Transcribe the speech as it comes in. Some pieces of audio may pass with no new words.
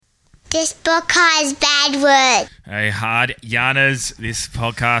This book has bad words. Hey, hard yarners. This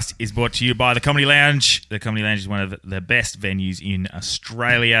podcast is brought to you by the Comedy Lounge. The Comedy Lounge is one of the best venues in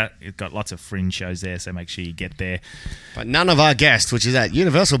Australia. It's got lots of fringe shows there, so make sure you get there. But none of our guests, which is at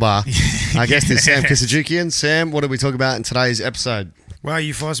Universal Bar. Our guest is Sam Kissajukian. Sam, what did we talk about in today's episode? Well,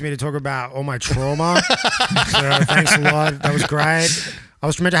 you forced me to talk about all my trauma. So thanks a lot. That was great. I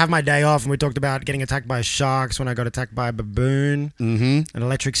was meant to have my day off, and we talked about getting attacked by sharks when I got attacked by a baboon, an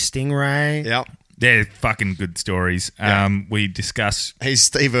electric stingray. Yep. They're fucking good stories. We discuss... He's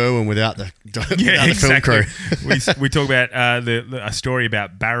Steve Irwin without the film crew. we talk about a story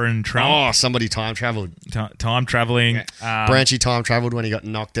about Baron Trump. Oh, somebody time travelled. Time travelling. Yeah. Branchy time travelled when he got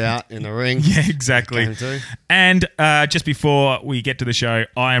knocked out in the ring. Yeah, exactly. And just before we get to the show,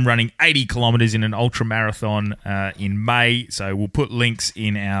 I am running 80 kilometres in an ultra marathon in May. So we'll put links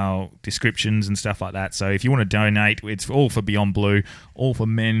in our descriptions and stuff like that. So if you want to donate, it's all for Beyond Blue, all for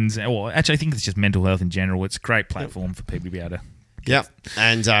men's... Or actually, I think it's just mental health in general. It's a great platform for people to be able to... Yep.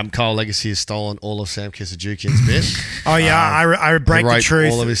 And Kyle Legacy has stolen all of Sam Kissajukian's bit. Oh, yeah. I break the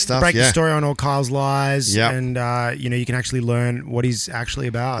truth. All of his stuff. Break the story on all Kyle's lies. Yep. And, you can actually learn what he's actually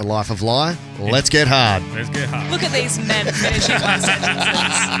about. The life of lie. Let's get hard. Let's get hard. Look at these men finishing my sentences.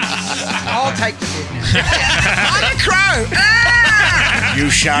 I'll take the bit now. I'm a crow. You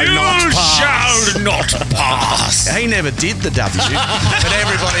shall not pass. He never did the W, but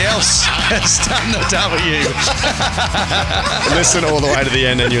everybody else has done the W. Listen all the way to the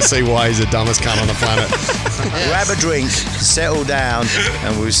end and you'll see why he's the dumbest cunt on the planet. Grab a drink, settle down,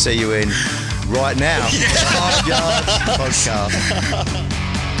 and we'll see you in right now. Hard Yards Podcast.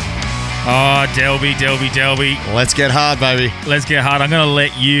 Oh, Delby. Let's get hard, baby. Let's get hard. I'm going to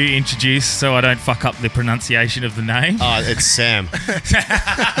let you introduce so I don't fuck up the pronunciation of the name. Oh, it's Sam.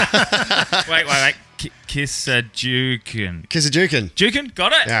 Wait. Kissajukian. Kissajukian.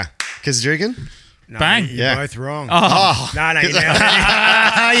 Got it? Yeah. Kissajukian? No, Bang. You're both wrong. Oh. No, you nailed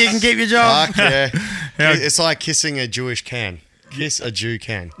it. You can keep your job. Fuck yeah. It's like kissing a Jewish can. Kiss a Jew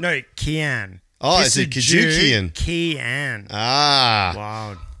can. No, Kian. Oh, is it Kajukian? Kian. Ah.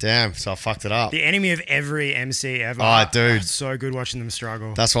 Wow. Damn, so I fucked it up. The enemy of every MC ever. Oh, dude. It's so good watching them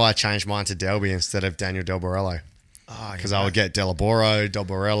struggle. That's why I changed mine to Delby instead of Daniel Del Borello. Oh, Because I would get Delaboro, Del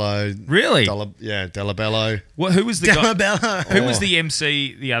Borello. Really? Delabello. Who was the guy? Delabella. Who was the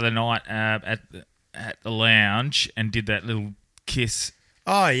MC the other night at the lounge and did that little kiss?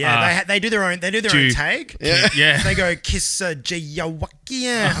 Oh yeah, they do their own. They do their own take. Yeah. They go Kissajukian.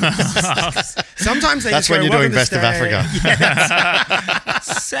 Sometimes they That's just when go, you're doing "Welcome to Best of stay." Africa.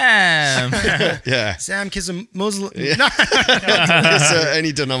 Sam. Yeah. Sam kiss a Muslim. Yeah. No. It's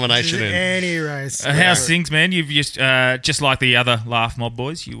any denomination in. Any race. How's things, man? You've just like the other Laugh Mob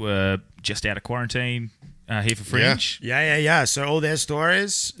boys, you were just out of quarantine. Here for Fringe. Yeah. So all their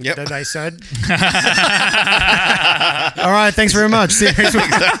stories Yep. that they said. All right, thanks very much. See you next week.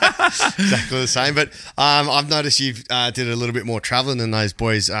 Exactly the same. But I've noticed you've did a little bit more traveling than those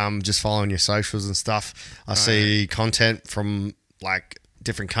boys, just following your socials and stuff. I see content from like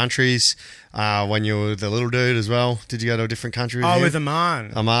different countries. When you were the little dude as well, did you go to a different country? With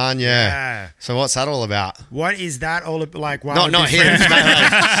Aman. Aman, yeah. So what's that all about? What is that all about? Like, Not him.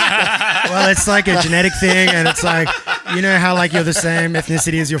 Well, it's like a genetic thing, and it's like, you know how like you're the same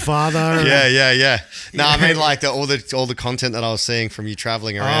ethnicity as your father. Yeah. No, I mean like all the content that I was seeing from you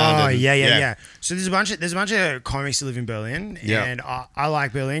traveling around. Oh, yeah. So there's a bunch of comics who live in Berlin, and I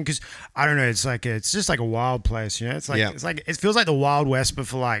like Berlin because I don't know, it's just like a wild place, you know. It's like it feels like the Wild West, but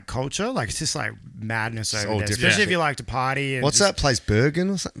for like culture, like it's just like madness over there, especially if you like to party. And what's that place? Bergen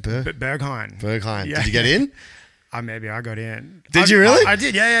or something? Berghain. Berghain. Yeah. Did you get in? Maybe I got in. Did you really? I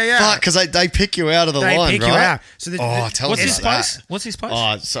did, yeah. Fuck, because they pick you out of the line, right? They pick you out. So tell us What's his about place? that. What's his place?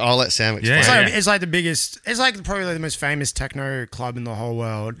 Oh, so I'll let Sam explain. It's like the biggest. It's like probably the most famous techno club in the whole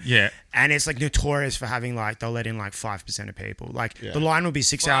world. Yeah. And it's like notorious for having like they'll let in like 5% of people. Like the line will be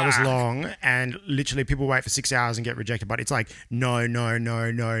 6 hours long, and literally people wait for 6 hours and get rejected. But it's like no,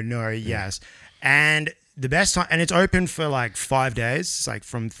 yes. And the best time, and it's open for like 5 days. It's like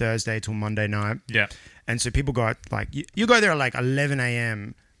from Thursday till Monday night. Yeah. And so people got like, you go there at like 11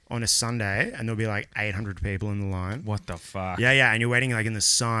 a.m. on a Sunday, and there'll be like 800 people in the line. What the fuck? Yeah. And you're waiting like in the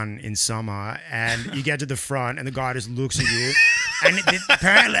sun in summer, and you get to the front, and the guy just looks at you. And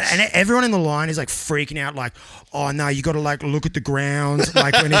apparently, and everyone in the line is like freaking out, like, oh no, you got to like look at the ground,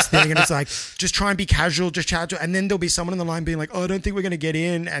 like when it's thing, and it's like, just try and be casual, just chat to, and then there'll be someone in the line being like, oh, I don't think we're gonna get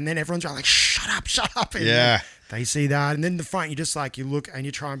in, and then everyone's like, shut up, and they see that, and then the front, you just like, you look and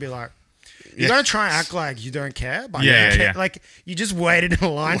you try and be like, You gotta try and act like you don't care, but Yeah, you care. yeah. Like you just waited in a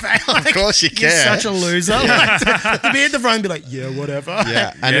line. Like, Of course you You're care. such a loser. Like, to be at the front and be like, yeah, whatever.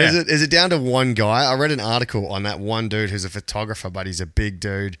 Yeah, and Yeah. is it down to one guy? I read an article on that one dude who's a photographer, but he's a big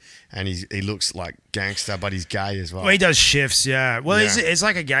dude and he looks like gangster, but he's gay as well. Well, he does shifts, yeah. Well, Yeah. it's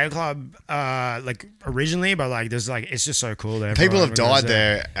like a gay club, like originally, but like there's like it's just so cool there. People have Everyone goes died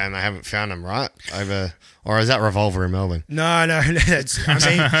there and they haven't found them, right? Or is that Revolver in Melbourne? No, that's, I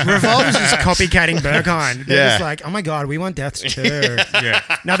mean, Revolver's just copycatting Burkine. They're Yeah. just like, oh my god, we want deaths too. Yeah.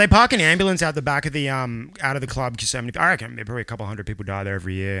 No, they park an ambulance out the back of the out of the club because so many. I reckon probably a couple hundred people die there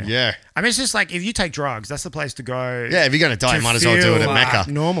every year. Yeah. I mean, it's just like if you take drugs, that's the place to go. Yeah, if you're going to die, you might as well do it at feel,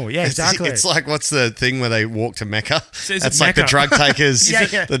 Mecca. Normal, yeah, exactly. It's like, what's the thing where they walk to Mecca? So is it That's like the Mecca? drug takers,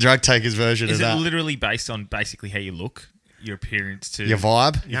 Yeah. the drug takers version Is of it that. literally based on basically how you look, your appearance to Your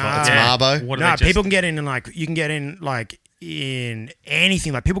vibe? Nah. It's Yeah. Marbo. What are No, they just- people can get in and like you can get in like in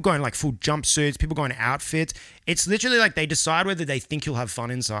anything. Like people go in like full jumpsuits, people go in outfits. It's literally like they decide whether they think you'll have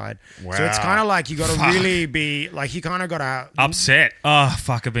fun inside. So it's Wow. kind of like you got to really be like you kind of got to upset. Oh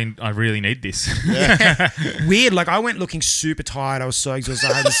fuck! I really need this. weird. Like I went looking super tired. I was so exhausted.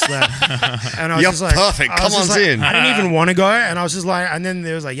 I hadn't slept, and I was You're just like, perfect. I was Come just on like- in. I didn't even want to go, and I was just like, and then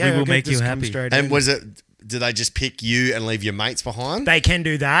there was like, yeah, We will okay, make you just come happy. straight And in. did they just pick you and leave your mates behind? They can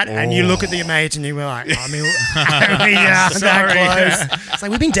do that, and you look at your mates and you were like, I mean, yeah, I'm Sorry. that close. It's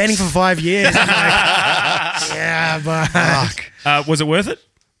like we've been dating for 5 years. I'm like, yeah, but Was it worth it?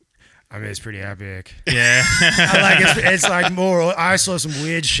 I mean, it's pretty epic. Yeah. Like it's like more. I saw some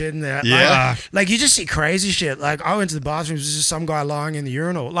weird shit in there. Yeah. Like you just see crazy shit. Like I went to the bathroom, there's just some guy lying in the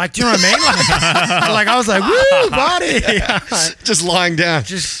urinal. Like, do you know what I mean? Like I was like, woo, buddy. Just lying down.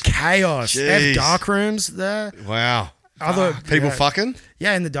 Just chaos. They have Jeez. dark rooms there. Wow. Other People yeah. fucking?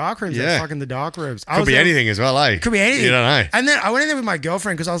 Yeah, in the dark rooms. Yeah. Yeah, fucking the dark rooms. I Could was be there- anything as well, eh? Could be anything. You don't know. And then I went in there with my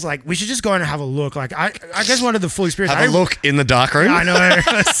girlfriend because I was like, we should just go in and have a look. Like I guess wanted the full experience. Have a look in the dark room. I know.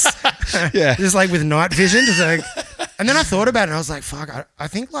 Yeah. Just like with night vision. Just like, and then I thought about it and I was like, fuck, I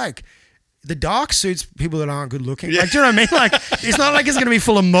think like the dark suits people that aren't good looking. Like, do you know what I mean? Like, it's not like it's going to be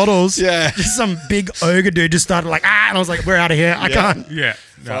full of models. Yeah. Just some big ogre dude just started like, and I was like, we're out of here. I can't. Yeah.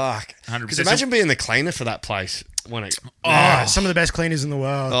 No, Fuck. 100%. Because imagine being the cleaner for that place. When it, Oh, some of the best cleaners in the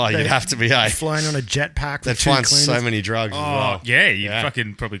world. oh, you'd They- have to be, eh? flying on a jetpack. They'd with two find cleaners. so many drugs as Oh, well. yeah. You'd Yeah.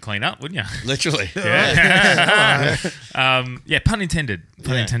 fucking probably clean up, wouldn't you? Literally. Yeah. Yeah, pun intended.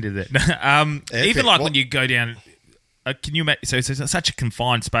 Pun Yeah. intended there. Epic. Even like What- when you go down. Can you imagine? So it's such a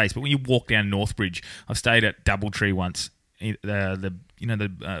confined space, but when you walk down Northbridge, I've stayed at DoubleTree once. The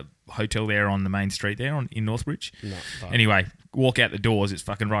hotel there on the main street there in Northbridge. No, Anyway, walk out the doors. It's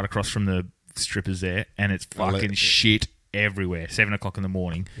fucking right across from the strippers there, and it's fucking shit everywhere. 7 o'clock in the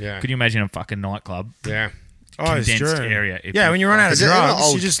morning. Yeah. Could you imagine a fucking nightclub? Yeah. Oh, it's condensed true. area. It'd Yeah, be when you run out of Is it in an drugs,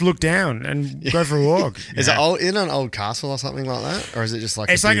 old- you just look down and go for a walk. Is it in an old castle or something like that? Or is it just like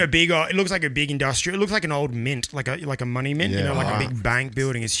It's like a big. It looks like a big industrial. It looks like an old mint, like a money mint. Yeah. You know, like Right. a big bank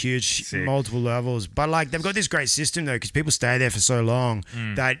building. It's huge, Sick. multiple levels. But like they've got this great system though, because people stay there for so long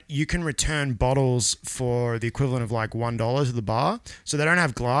that you can return bottles for the equivalent of like $1 to the bar. So they don't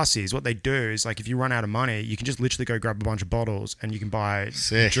have glasses. What they do is like if you run out of money, you can just literally go grab a bunch of bottles and you can buy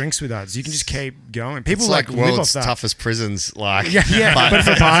Sick. drinks with that. So you can just keep going. People It's like live off world's that. toughest prisons, like Yeah, but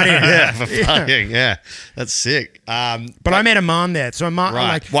for partying. yeah, for partying, yeah, that's sick. But I met a mom there, so a mom Right,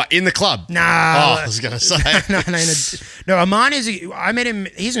 like. what in the club? Nah. Oh, I was gonna say. No, Aman I met him.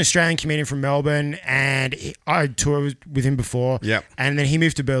 He's an Australian comedian from Melbourne, and I toured with him before. Yep. And then he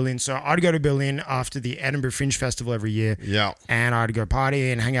moved to Berlin, so I'd go to Berlin after the Edinburgh Fringe Festival every year. Yeah. And I'd go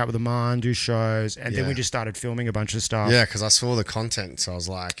party and hang out with Aman, do shows, and then Yeah. we just started filming a bunch of stuff. Yeah, because I saw the content, so I was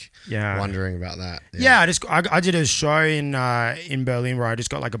like, Yeah. wondering about that. Yeah, I did a show in Berlin where I just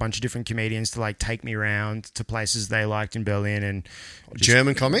got like a bunch of different comedians to like take me around to places they liked in Berlin and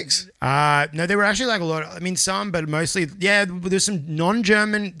German comics. no, there were actually like a lot. I mean, some, but mostly, yeah. There's some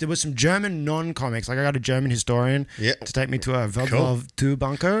non-German. There was some German non-comics. Like I got a German historian Yeah. to take me to a Cool. Weltlauf 2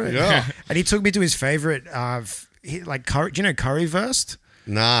 bunker. Yeah. And he took me to his favorite, like curry. Do you know currywurst?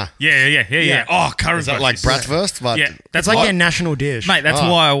 Nah, Yeah. Oh, curry. is that like bratwurst? But Yeah, That's like their national dish. mate. That's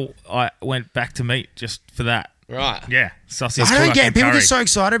Oh. why I went back to meat just for that. right. Yeah, sausage. I don't fucking get people curry. get so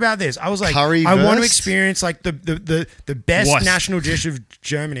excited about this. I was like, Currywurst? I want to experience like the best What? national dish of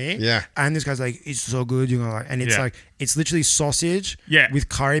Germany. Yeah. And this guy's like, it's so good, you know, like, and it's Yeah. like it's literally sausage Yeah. with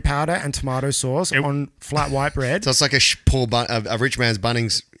curry powder and tomato sauce on flat white bread. So it's like a rich man's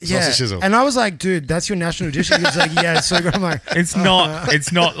Bunnings sausage sizzle. And I was like, dude, that's your national dish. And he was like, yeah, it's so good. I'm like, It's not.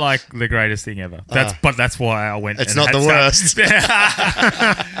 It's not like the greatest thing ever. But that's why I went. It's and not had the some- worst.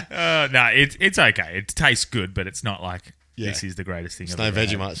 No, it's okay. It tastes good, but it's not like this is the greatest thing. There's I've no ever had.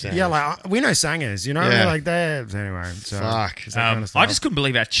 Vegemite sandwich. Yeah, like we know sangers, you know, Yeah. like they're anyway. So, Fuck. it's that kind of I stuff. just couldn't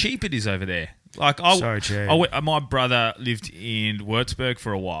believe how cheap it is over there. Like, So cheap. my brother lived in Würzburg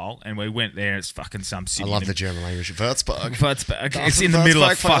for a while, and we went there. And it's fucking some I city. love in the German language. Würzburg. Würzburg. It's in the middle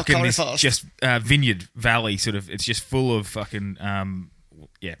of Würzburg, fucking this Würzburg. just vineyard valley. Sort of. It's just full of fucking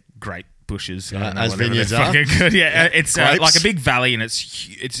grape bushes. I don't know, as whatever vineyards they're are. fucking good. Yeah, it's Grapes. like a big valley, and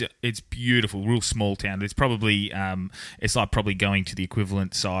it's beautiful. Real small town. It's probably it's like probably going to the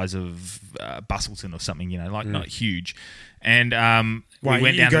equivalent size of Bustleton or something. You know, like not huge. And Why, we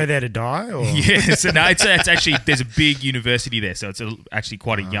went you down. go there to die? Or? Yeah, so no, it's actually there's a big university there, so it's actually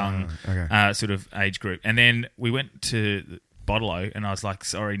quite a young okay. sort of age group. And then we went to Bottle-O, and I was like,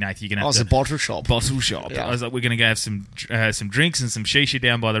 "Sorry, Nath, you're gonna have was to a bottle shop. bottle shop." Yeah. I was like, "We're gonna go have some drinks and some shisha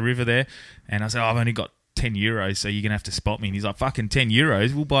down by the river there." And I said, "I've only got €10, so you're gonna have to spot me." And he's like, "Fucking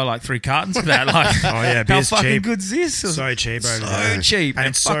 €10? We'll buy like 3 cartons for that." Like, Oh, yeah, how beer's fucking cheap. good's this? So cheap over So there. cheap, And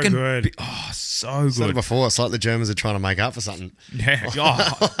it's so fucking good. so Said it good. before, it's like the Germans are trying to make up for something. Yeah.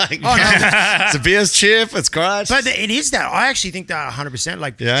 Oh, The beer's cheap, it's great. But it is that. I actually think that 100%.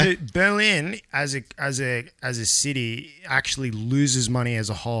 Like Yeah? Berlin as a city actually loses money as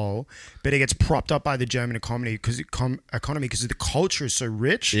a whole, but it gets propped up by the German economy because the culture is so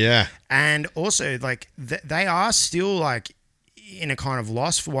rich. Yeah. And also like they are still like in a kind of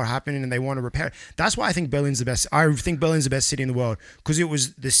loss for what happened, and they want to repair it. That's why I think Berlin's the best. I think Berlin's the best city in the world because it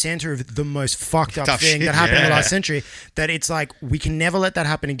was the center of the most fucked up Tough thing shit, that happened in the yeah. last century. That it's like we can never let that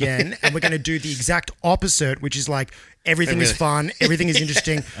happen again, and we're going to do the exact opposite, which is like everything is fun, everything is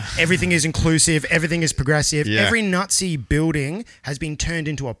interesting, everything is inclusive, everything is progressive. Yeah. Every nutsy building has been turned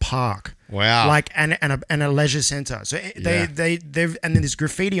into a park. Wow. Like and a leisure center. So they've and then there's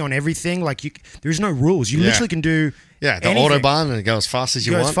graffiti on everything. Like there's no rules. You Yeah. literally can do. Yeah, the anything. Autobahn and go as fast as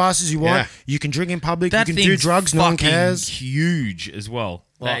you You go want. as fast as you want. Yeah. You can drink in public. that you can do thing's drugs. No one fucking cares. Huge as well.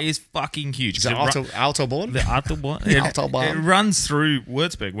 That is fucking huge. Is it Autobahn? The Autobahn. Autobahn. It runs through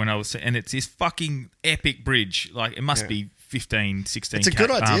Würzburg and it's this fucking epic bridge. Like it must be 15, 16. It's a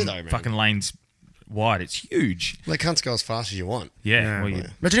good idea though, man. Fucking lanes wide. It's huge. They can't go as fast as you want. Yeah. Imagine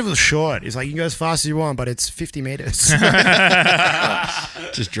if it was short. It's like you can go as fast as you want, but it's 50 meters.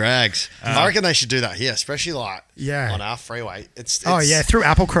 Just drags. I reckon they should do that here, especially like Yeah. on our freeway. It's Oh yeah, through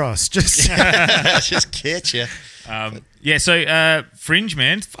Applecross. Just just catch you. So Fringe,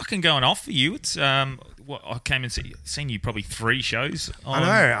 man, it's fucking going off for you. It's I came and seen you probably 3 shows on,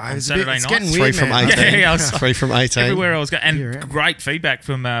 I on was Saturday it's night. getting 3 weird, from man. 18. Yeah, I was 3 from 18. Everywhere I was going, and Yeah. great feedback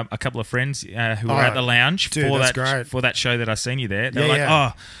from a couple of friends who were at the lounge dude, for that's that great. for that show that I seen you there. They're Yeah, like,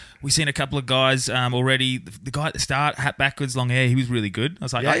 yeah. "Oh, we seen a couple of guys already. The guy at the start, hat backwards, long hair. He was really good." I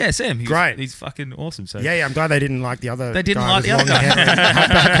was like, Yeah. "Oh yeah, Sam, Great. He's fucking awesome." So Yeah, I'm glad they didn't like the other. They didn't guy like with the other long guy.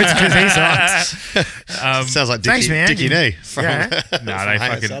 hair because he sucks. Sounds like Thanks, Dickie, man. Dickie Nee. From, Yeah. no, they Hey,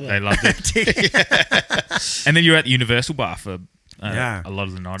 fucking Saturday. they loved it. And then you're at the Universal Bar for Yeah. a lot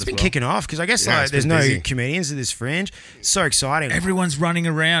of the night It's as been well. kicking off because I guess Yeah, like, it's there's been no busy. comedians at this Fringe. It's so exciting. Everyone's running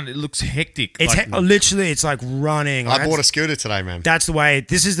around. It looks hectic. It's Like, literally it's like running. I Like, bought a scooter today, man. That's the way.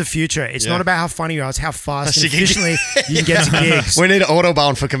 This is the future. It's Yeah. not about how funny you are. It's how fast and You can efficiently you can get to gigs. We need an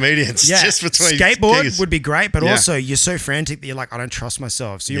Autobahn for comedians. Yeah, Just between skateboard gigs. would be great, but Yeah. also you're so frantic that you're like, I don't trust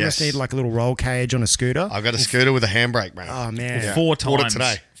myself. So you must Yes. need like a little roll cage on a scooter. I've got a scooter with a handbrake, man. Oh man, Yeah. 4 Bought it times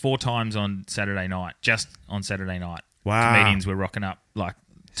today. 4 times on Saturday night. Just on Saturday night. Wow. Comedians were rocking up like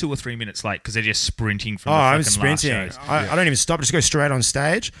 2 or 3 minutes late because they're just sprinting from Oh, the I'm fucking sprinting. last shows. I don't even stop. I just go straight on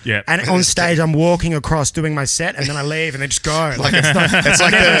stage. Yeah. And on stage, I'm walking across doing my set, and then I leave, and then just go. Like it's not. It's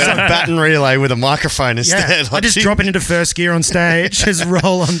like the baton relay with a microphone instead. Yeah. Like, I just drop it into first gear on stage, just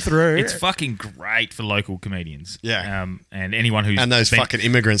roll on through. It's fucking great for local comedians. Yeah. And anyone who's and those been fucking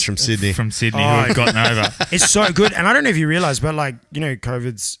immigrants from Sydney. from Sydney Oh, who have gotten over. It's so good, and I don't know if you realize, but like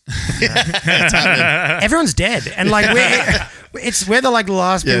COVID's, everyone's dead, and like we're the like the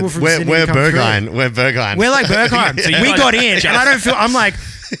last Yeah, people from we're Sydney to come through. Burgine. We're Burgine. We're like Bergheim. So you We guys got in, just- and I don't feel. I'm like,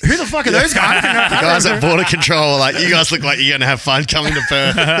 who the fuck are those guys? guys at border control are like, you guys look like you're gonna have fun coming to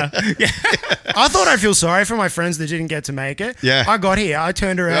Perth. I thought I'd feel sorry for my friends that didn't get to make it. Yeah. I got here, I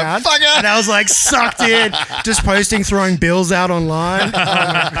turned around, fuck it. and I was like sucked in, just posting, throwing bills out online.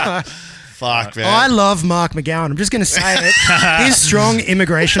 Fuck, man. I love Mark McGowan. I'm just going to say it. His strong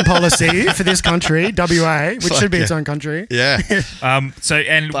immigration policy for this country, WA, which should be its own country. yeah.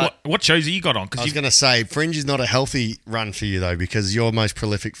 What shows have you got on? I Because was going to say, Fringe is not a healthy run for you, though, because you're most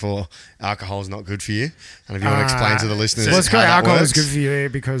prolific for alcohol is not good for you. And if you want to explain to the listeners Well, it's how great. that Alcohol is works. good for you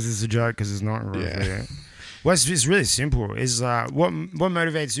because it's a joke because it's not really for you. Well, it's really simple. Is what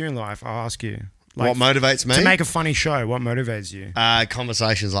motivates you in life? I'll ask you. What motivates me? To make a funny show, what motivates you?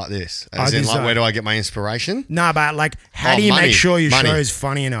 Conversations like this. As in, think like, so. where do I get my inspiration? No, but like, how do you money. make sure your Money. show is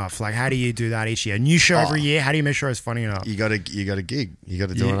funny enough? Like, how do you do that each year? A new show every year. How do you make sure it's funny enough? You got to gig. You got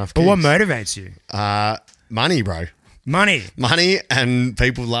to do enough. But what gigs. motivates you? Money, bro. Money. And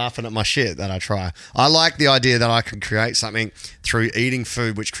people laughing at my shit that I try. I like the idea that I can create something through eating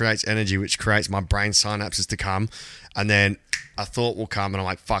food, which creates energy, which creates my brain synapses to come, and then a thought will come, and I'm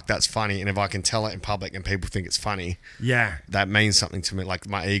like, "Fuck, that's funny." And if I can tell it in public and people think it's funny, Yeah. that means something to me. Like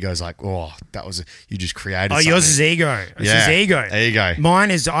my ego's like, "Oh, you just created." Oh, something. yours is ego. It's Yeah. just ego. Ego. Mine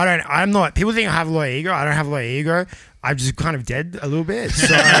is I'm not. People think I have a lot of ego. I don't have a lot of ego. I'm just kind of dead a little bit. So,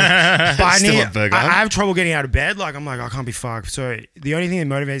 but I have trouble getting out of bed. Like I'm like, I can't be fucked. So the only thing that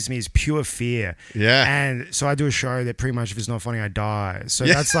motivates me is pure fear. Yeah. And so I do a show that pretty much if it's not funny, I die. So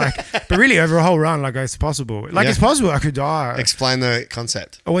that's like, but really over a whole run, like it's possible. Like it's possible I could die. Explain the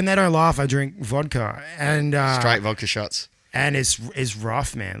concept. When they don't laugh, I drink vodka and Straight vodka shots. and it's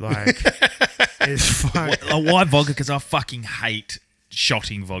rough, man. Like it's fun. Why vodka? Because I fucking hate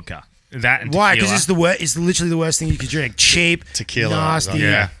shotting vodka. That and Why? tequila. Because it's the worst. It's literally the worst thing you could drink. Cheap, Tequila, nasty,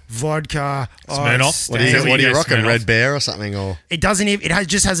 yeah. vodka. Smirnoff? What are you Yeah, rocking? Smirnoff. Red Bear or something? Or It doesn't even. It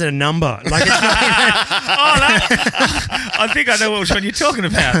just has a number. Like it's not I think I know which one you're talking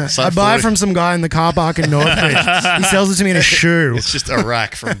about. So I buy it 40. from some guy in the car park in Northbridge. He sells it to me in a shoe. It's just a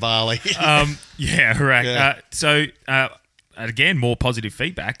rack from Bali. Yeah, correct. Yeah. Again, more positive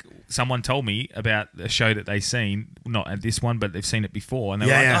feedback. Someone told me about a show that they've seen, not at this one, but they've seen it before, and they're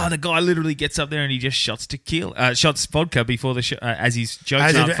like, Yeah. "Oh, the guy literally gets up there and he just shots vodka before the show, as his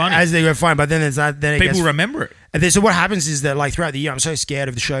jokes aren't funny." As they go fine, but then there's that. Then it People gets, remember it. and then, so what happens is that like throughout the year, I'm so scared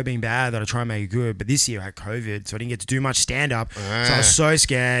of the show being bad that I try and make it good. But this year I had COVID, so I didn't get to do much stand up. So I was so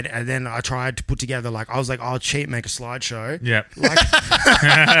scared, and then I tried to put together I was like, I'll cheat, make a slideshow. Yeah. Like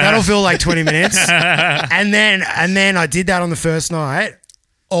that'll feel like 20 minutes. And then I did that on the first night.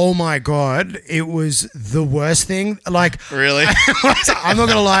 Oh my God, it was the worst thing. Like, Really? I'm not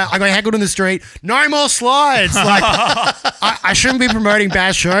gonna lie, I got heckled in the street. No more slides. Like, I shouldn't be promoting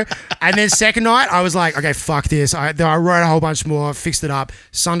bad show. And then second night, I was like, okay, fuck this. I wrote a whole bunch more, fixed it up.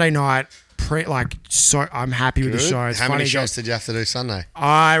 Sunday night, so I'm happy with the show. It's How funny. many shows did you have to do Sunday?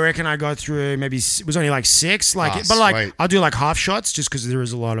 I reckon I got through maybe it was only like 6, but sweet. I'll do like half shots just because there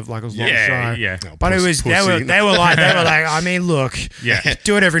is a lot of a long Yeah, show. yeah. But it was they were like I mean look, Yeah.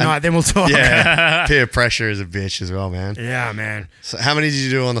 do it every night, then we'll talk. Yeah. Peer pressure is a bitch as well, man. Yeah, man. So how many did you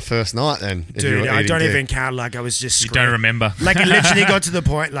do on the first night then? if you Dude, were I eating don't dick? even count. Like I was just You don't remember. Like it literally got to the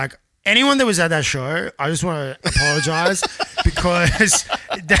point. Like anyone that was at that show, I just want to apologize because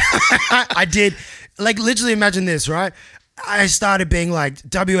I did. Like literally, imagine this, right? I started being like,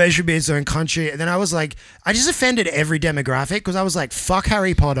 WA should be its own country. And then I was like, I just offended every demographic because I was like, fuck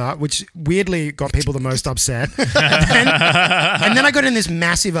Harry Potter, which weirdly got people the most upset. And then I got in this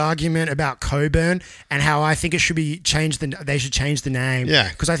massive argument about Coburn and how I think it should be changed. They should change the name. Yeah.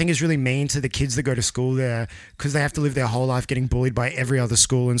 Because I think it's really mean to the kids that go to school there because they have to live their whole life getting bullied by every other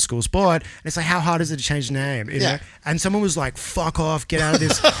school in school sport. And it's like, how hard is it to change the name? You know? And someone was like, fuck off, get out of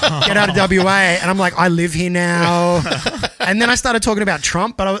this, get out of WA. And I'm like, I live here now. And then I started talking about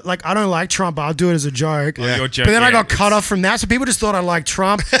Trump, but I don't like Trump, but I'll do it as a joke. Yeah. Your joke, But then I yeah, got cut off from that, so people just thought I liked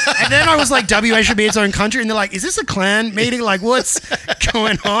Trump. And then I was like, WA should be its own country. And they're like, is this a Klan meeting? Like, what's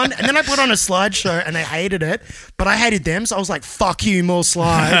going on? And then I put on a slideshow and they hated it, but I hated them. So I was like, fuck you, more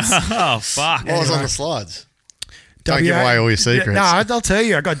slides. Oh, fuck. What was on the slides? Don't give away all your secrets. No, I'll tell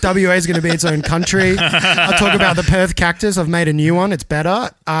you. I got WA is going to be its own country. I'll talk about the Perth cactus. I've made a new one. It's better.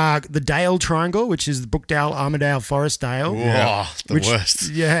 The Dale Triangle, which is the Brookdale, Armidale, Forestdale. Whoa, the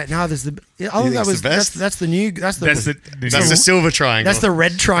worst. Yeah, no, there's the. I think think that it's was the best? that's the new. That's the That's the silver triangle. that's the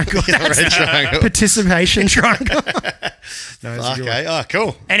red triangle. That's red triangle. Participation triangle. No, it's a good one. Okay. Oh,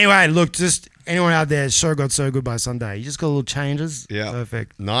 cool. Anyway, look, just anyone out there, show got so good by Sunday. You just got little changes. Yeah.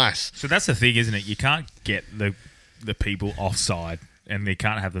 Perfect. Nice. So that's the thing, isn't it? You can't get the people offside, and they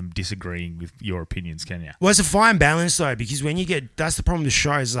can't have them disagreeing with your opinions, can you? Well, it's a fine balance though, because when you get, that's the problem with the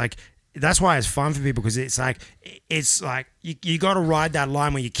show is like, that's why it's fun for people because it's like you got to ride that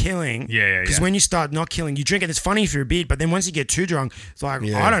line when you're killing. Yeah. Because when you start not killing, you drink it. It's funny for a bit, but then once you get too drunk, it's like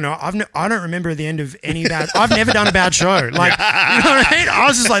Yeah. I don't know. I don't remember the end of any bad. I've never done a bad show. Like you know what I mean? I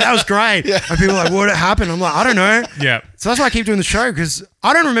was just like that was great. And people are like, what happened? I'm like, I don't know. Yeah. So that's why I keep doing the show because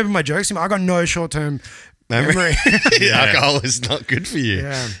I don't remember my jokes. I got no short term memory. Alcohol is not good for you.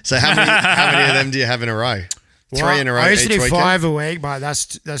 Yeah. So how many of them do you have in a row? 3 in a row. I used to each do weekend? 5 a week, but that's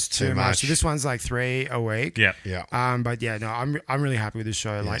too much. much. So this one's like 3 a week. Yeah. Yeah. But yeah, no, I'm really happy with this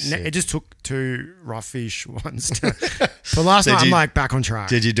show. Like, sick. it just took 2 roughish ones. For last night, I'm you- like back on track.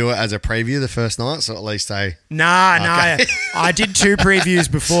 Did you do it as a preview the first night? So at least they. Nah. Okay. I did 2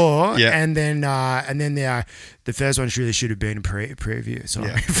 previews before, Yeah. and then the first one really should have been a preview. Sorry,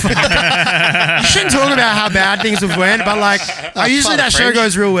 Yeah. you shouldn't talk about how bad things have went. But like, usually that show Fringe.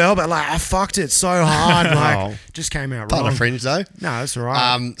 goes real well, but like I fucked it so hard, like Oh. just came out Part wrong. of Fringe though. No, that's all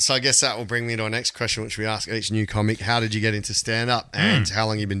right. So I guess that will bring me to our next question, which we ask each new comic: how did you get into stand up, and how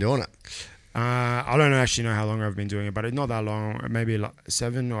long you been doing it? I don't actually know how long I've been doing it, but it's not that long. Maybe like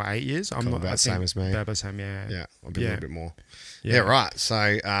 7 or 8 years. I'm Cool, not about I the same think as me. About the same, yeah. Yeah, I'll be a Yeah. little bit more. Yeah, right.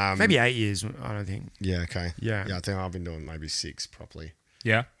 So Maybe 8 years. I don't think. Yeah, okay. Yeah. I think I've been doing maybe 6 properly,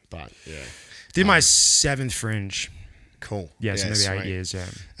 Yeah. but yeah, Did my 7th Fringe. cool. Yeah, so maybe sweet. 8 years. Yeah.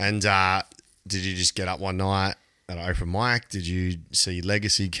 And did you just get up one night at an open mic? Did you see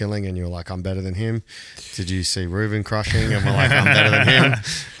Legacy killing and you were like, I'm better than him? Did you see Reuben crushing and were like, I'm better than him?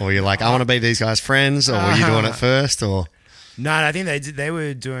 Or you're like, I want to be these guys' friends? Or were you doing it first? Or No, I think they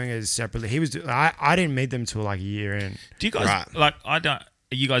were doing it separately. I didn't meet them till like a year in. Do you guys Right. like? I don't.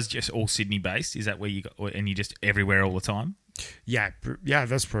 Are you guys just all Sydney based? Is that where you got? And you just everywhere all the time? Yeah,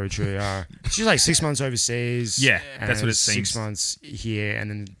 that's probably true. She's like 6 months overseas. Yeah, and that's what it 6 seems. months here, and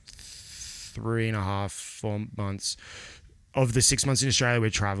then 3.5, 4 months. Of the 6 months in Australia, we're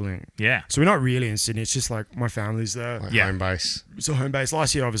traveling. Yeah. So we're not really in Sydney. It's just like my family's there. like Yeah. home base? It's a home base.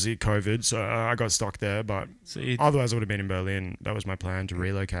 Last year, obviously, COVID, so I got stuck there. But So you otherwise, I would have been in Berlin. That was my plan to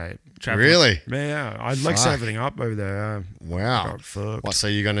relocate. travel. Really? Yeah, I'd like set Fuck. everything up over there. Wow. Got fucked. What, so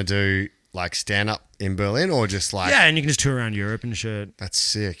you're going to do like stand up in Berlin or just like. Yeah, and you can just tour around Europe and shit. That's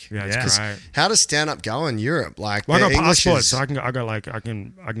sick. Yeah, Yeah. it's great. How does stand up go in Europe? Like, Well, I their got English passport, is- so I can I What got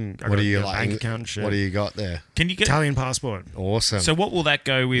do you a like? bank account and shit. What do you got there? Can you get? Italian passport. Awesome. So what will that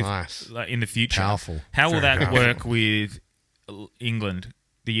go with Nice. like, in the future? Powerful. How will Very that powerful. work with England,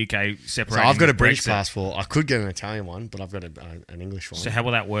 the UK So separating? I've got a with British Brexit? passport. I could get an Italian one, but I've got an English one. So how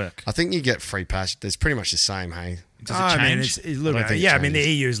will that work? I think you get free pass. It's pretty much the same, hey. Does it I mean, change? it's a little I don't bit. think it Yeah, I mean, the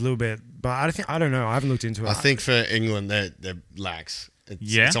changes. EU is a little bit, but I don't know. I haven't looked into it. I think for England, they're lax.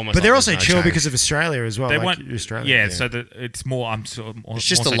 Yeah. it's almost but they're like also there's no chill change. because of Australia as well. They like won't. Australia. Yeah, so it's more. I'm sort of more. It's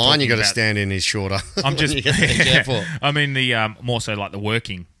just more the so line you got talking to about- stand in is shorter. I'm just. You gotta be careful. I mean the more so like the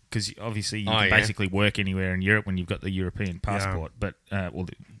working, because obviously you Oh, can yeah. basically work anywhere in Europe when you've got the European passport, but well,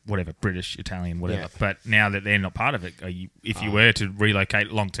 whatever, British, Italian, whatever. Yeah. But now that they're not part of it, if you were to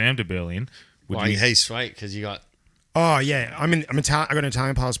relocate long term to Berlin, would Well, you? he's sweet because you got. Oh yeah, I'm Italian. I got an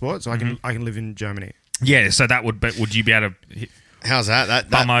Italian passport, so Mm-hmm. I can live in Germany. Yeah, so that would. But would you be able to? How's that? That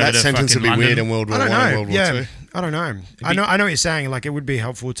Bum over that to sentence would be fucking weird London. in World War I don't One and know. World War Yeah, Two. I don't know. I know what you're saying. Like it would be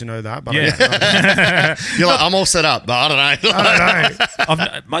helpful to know that, but Yeah. You're like, I'm all set up, but I don't know. I don't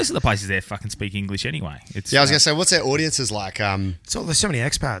know. Most of the places there fucking speak English anyway. It's Yeah, I was gonna say, what's their audiences like? There's so many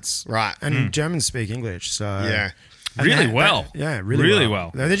expats, Right. And Germans speak English, so Yeah. and Really that- well. yeah, really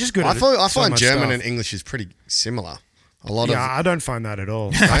well. They're just good. I at find so much German stuff. and English is pretty similar. A lot Yeah, of I don't find that at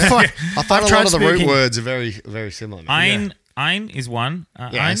all. I find I've a tried lot of the root speaking- words are very very similar. man. Ein is one.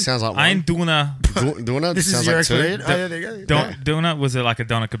 Yeah, it sounds like one. Ein Duna. Duna This sounds is your like two. explanation. Oh, yeah, there you go. Dona was like a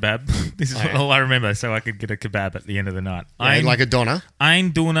doner kebab. This is yeah. all I remember, so I could get a kebab at the end of the night. Yeah, like a Donna.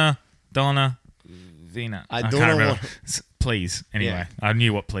 Ein Dona Vina. I can't don't know remember. what- Please. Anyway, Yeah. I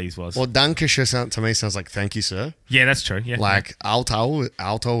knew what please was. Well, Dankeschön to me sounds like thank you, sir. Yeah, that's true. Yeah, Like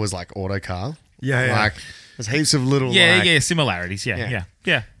Alto was like auto car. Yeah, yeah. Like there's heaps of little. yeah, like, yeah, similarities. Yeah.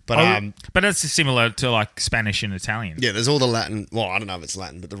 But but that's similar to like Spanish and Italian. yeah, there's all the Latin. Well, I don't know if it's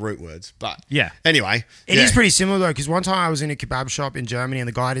Latin, but the root words. But Yeah. Anyway, It yeah. is pretty similar though, because one time I was in a kebab shop in Germany and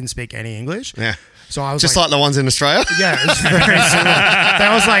the guy didn't speak any English. Yeah. So I was Just like the ones in Australia. yeah, it's very similar. They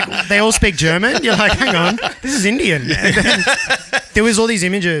was like, they all speak German. You're like, hang on, this is Indian. And then there was all these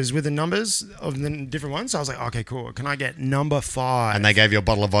images with the numbers of the different ones. So I was like, okay, cool. Can I get number 5? And they gave you a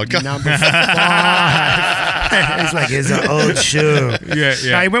bottle of vodka. Number 5. He's like, here's an old shoe. Yeah,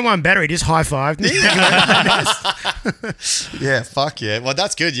 No, he went one better. He just high-fived me. Yeah, fuck yeah. Well,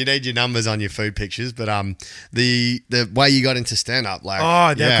 that's good. You need your numbers on your food pictures, but the way you got into stand up, like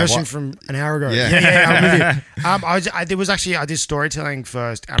Oh, that yeah, question what- from an hour ago. Yeah. Yeah, I'm with you. I did storytelling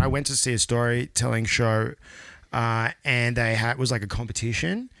first, and I went to see a storytelling show, and it was like a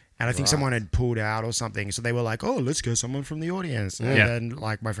competition. And I think someone had pulled out or something. So they were like, oh, let's go someone from the audience. And Yeah. then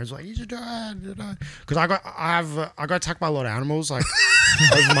like my friends were like, you should do it. Because I got attacked by a lot of animals like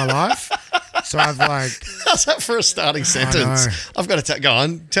over my life. So I've like, How's that for a starting sentence? know. I've got to go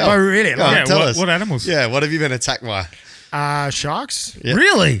on. Tell. Oh, really? Go on, Like- tell what- us. what animals? Yeah, what have you been attacked by? Sharks. Yeah.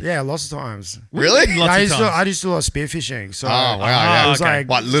 Really? Yeah, lots of times. Really? Lots I of used, to, times. I used to do a lot of spearfishing. So, Oh, wow. Yeah. it was okay. like,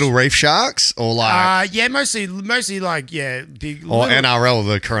 What, little reef sharks or like, yeah, mostly like, yeah, big. or little- NRL,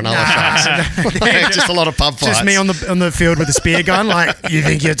 the Coronella sharks? Just a lot of pub fights. Just me on the field with a spear gun. Like, you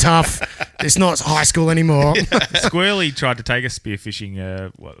think you're tough? It's not high school anymore. Squirrely tried to take us spearfishing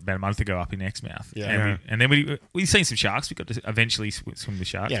about a month ago up in Exmouth. Yeah. And then we seen some sharks. We got to eventually swim the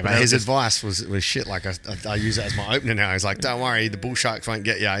sharks. Yeah, but but that his was advice was shit. Like I use it as my opener now. He's like, "Don't worry, the bull sharks won't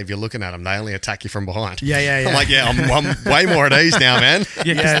get you if you're looking at them. They only attack you from behind." Yeah. I'm like, I'm way more at ease now, man.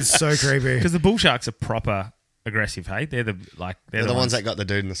 Yeah, it's so creepy. because the bull sharks are proper aggressive. Hey, they're the ones that got the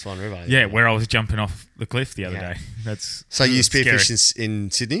dude in the Swan River. Yeah, where I was jumping off the cliff the other day. That's So you scary. spearfish in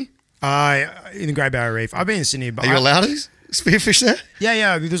Sydney? In the Great Barrier Reef. I've been in Sydney, but Are you allowed to spearfish there?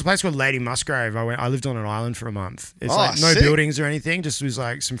 Yeah. There's a place called Lady Musgrave. I lived on an island for a month. It's Oh, like no sick. buildings or anything. Just was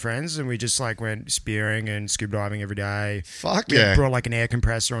like some friends, and we just like went spearing and scuba diving every day. Fuck We yeah. brought like an air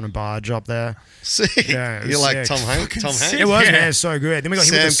compressor on a barge up there. Sick. Yeah, it You're was like sick. Tom Hanks. Tom Hanks. It was, Yeah. man, so good. Then we got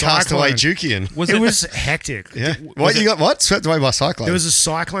hit Sam with a cyclone. Castaway Jukian. Was It was hectic. Yeah. What you got? What swept away by cyclone? There was a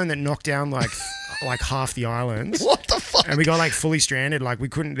cyclone that knocked down like half the island. What the fuck? And we got like fully stranded. Like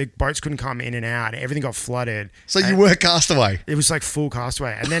the boats couldn't come in and out. Everything got flooded. So you were castaway. It was like full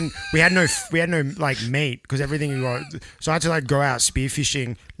castaway, and then we had no like meat because everything got. So I had to like go out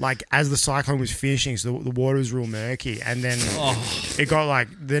spearfishing like as the cyclone was finishing. So the water was real murky, and then it got like.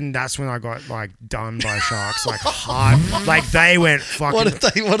 Then that's when I got like done by sharks, like hard. Like they went fucking. What did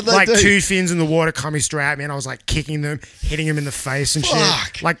they like do? 2 fins in the water coming straight at me, and I was like kicking them, hitting them in the face and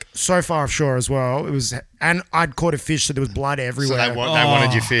Fuck. shit. Like so far offshore as well. It was, and I'd caught a fish, so there was blood So everywhere. they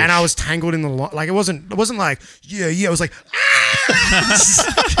wanted you fish. And I was tangled in the like it wasn't like yeah it was like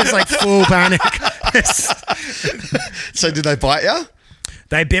it's like full panic. So did they bite you?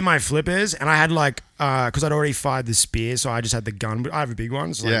 They bit my flippers, and I had like because I'd already fired the spear, so I just had the gun. But I have a big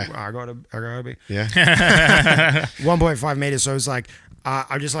one, so like, Yeah. I got a big Yeah. 1.5 meters. So it was like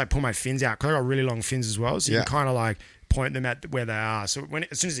I just like pull my fins out because I got really long fins as well, so you Yeah. can kind of like point them at where they are. So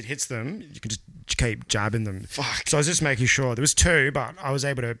as soon as it hits them, you can just keep jabbing them. Fuck. So I was just making sure there was 2, but I was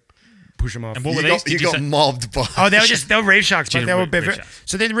able to push them off. And what were You these? got, you Did you got say- mobbed by. Oh, they were reef sharks, but Just they were reef sharks.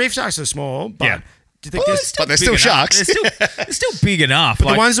 so the reef sharks are small, but Yeah. they're But they're still big enough. sharks. They're still big enough. but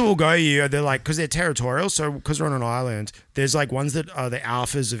like, the ones that will go you, they're like because they're territorial. So because we're on an island, there's like ones that are the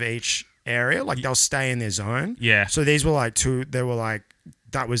alphas of each area. Like they'll stay in their zone. Yeah. So these were like 2. They were like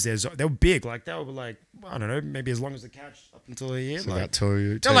that was their zone. They were big. Like they were like I don't know, maybe as long as the catch up until a year. So like, about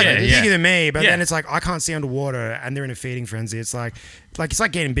two. they're like Yeah, bigger yeah. than me, but Yeah. then it's like I can't see underwater, and they're in a feeding frenzy. It's like it's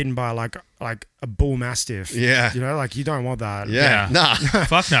like getting bitten by like a bull mastiff. Yeah. You know, like you don't want that. Yeah. Nah.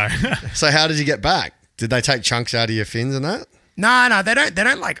 Fuck no. So how did you get back? Did they take chunks out of your fins and that? No, they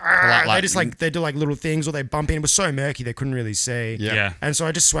don't like, Like- they just like they do like little things or they bump in. It was so murky they couldn't really see. Yeah. And so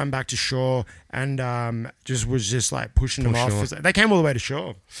I just swam back to shore and was like pushing them Pushing off. They came all the way to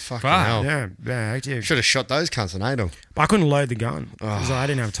shore. Fucking Fuck. hell. Yeah, active. Should have shot those cunts and ate them. But I couldn't load the gun because I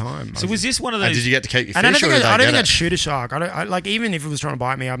didn't have time. So was this one of those? Did you get to keep your and I fish don't or think did I they don't think get I'd it? shoot a shark. I like even if it was trying to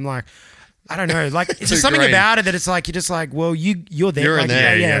bite me, I'm like. I don't know. Like, it's Too just something green. about it that it's like you're just like, well, you're there. You're in like,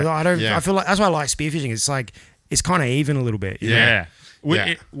 there, yeah. yeah. I don't. Yeah. I feel like that's why I like spearfishing. It's like it's kind of even a little bit. you know? Yeah.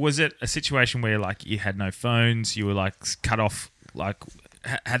 Yeah. Was it a situation where like you had no phones, you were like cut off, like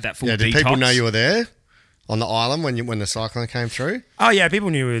had that full Yeah, did detox? people know you were there on the island when the cyclone came through? Oh yeah, people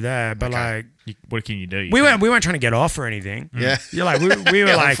knew we were there, but Okay. like What can you do? we weren't trying to get off or anything. Yeah. You're like we were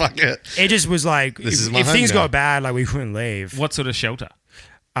Yeah, like fuck it. it just was like This is if, my if home things now. got bad, like we couldn't leave. What sort of shelter?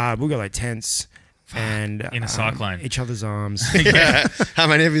 We got like tents and in a cyclone. each other's arms. Yeah. How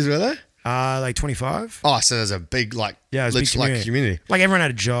many of you were there? Like 25. Oh, so there's a big Yeah, it was a big like community. Like everyone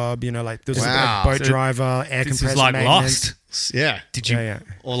had a job, you know, like there was Wow. a boat So driver, air This compressor is like maintenance. Lost. Yeah. Did you? Yeah.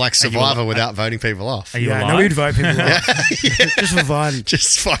 Or like you Survivor alive? without voting people off. Are you Yeah, alive? no, we'd vote people off. Just for fun.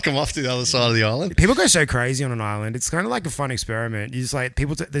 Just fuck them off to the other side of the island. People go so crazy on an island. It's kind of like a fun experiment. You just like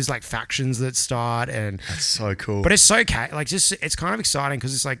there's like factions that start and That's so cool. but it's so like just it's kind of exciting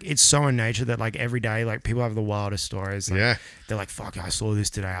because it's like it's so in nature that like every day like people have the wildest stories. Like, Yeah. they're like fuck I saw this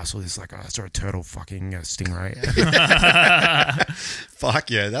today. I saw this like I saw a turtle fucking stingray. Fuck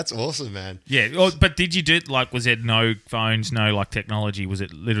yeah, that's awesome, man. Yeah, but did you do like? Was it no phones, no like technology? Was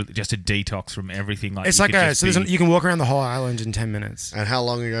it literally just a detox from everything? Like It's you like could just be- you can walk around the whole island in 10 minutes. And how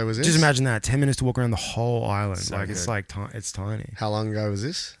long ago was this? Just imagine that 10 minutes to walk around the whole island. So like it's good. like it's tiny. How long ago was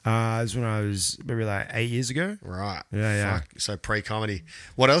this? It's when I was maybe like 8 years ago. Right. Yeah. Fuck. So pre-comedy.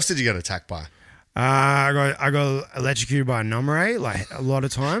 What else did you get attacked by? I got electrocuted by a numb ray like a lot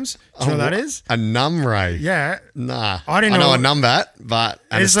of times. Do you know what that is? A numb ray? Yeah. Nah. I didn't I know know a numbat, but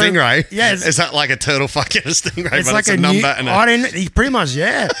and a It's like- stingray. yeah, it's- Is that like a turtle fucking a stingray? It's but like it's a numbat new, and I didn't pretty much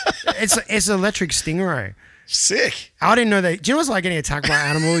it's an electric stingray. sick. I didn't know that. Do you know what's like getting attacked by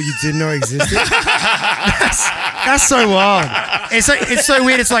an animal you didn't know existed? that's so wild. It's so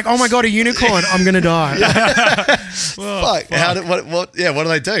weird. It's like, oh my god, a unicorn! I'm gonna die. Fuck. How did, what do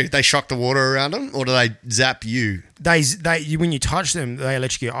they do? They shock the water around them, or do they zap you? When you touch them, they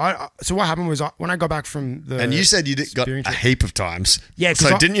electrocute. So what happened was when I got back from the And you said you got spearing a trip- heap of times. Yeah,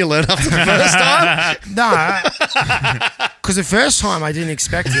 So didn't you learn after the first time? No, because the first time I didn't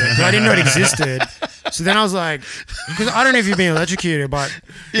expect it. 'Cause I didn't know it existed. So then I was like, because I don't know if you've been electrocuted, but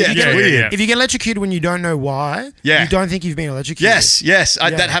Yeah, it's weird. if you get electrocuted when you don't know why, Yeah. you don't think you've been electrocuted. Yes.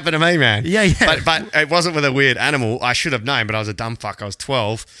 That happened to me, man. Yeah. But it wasn't with a weird animal. I should have known, but I was a dumb fuck. I was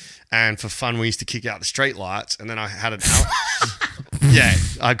 12, and for fun, we used to kick out the street lights, and then I had an. Yeah,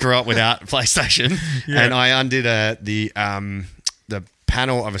 I grew up without PlayStation, and I undid the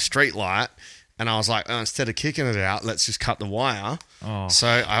panel of a street light. And I was like, oh, instead of kicking it out, let's just cut the wire. Oh. So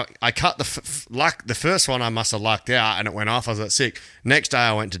I cut the first one. I must have lucked out, and it went off. I was like, sick. Next day,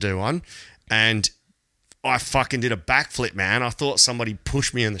 I went to do one, and I fucking did a backflip, man. I thought somebody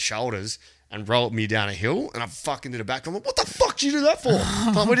pushed me in the shoulders and rolled me down a hill, and I fucking did a backflip. I'm like, what the fuck did you do that for?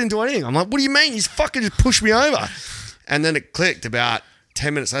 I'm like, we didn't do anything. I'm like, what do you mean? You fucking just pushed me over. And then it clicked about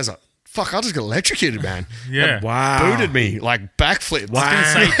 10 minutes later. I was like, fuck, I just got electrocuted, man. Yeah. It Wow. booted me, like backflip. I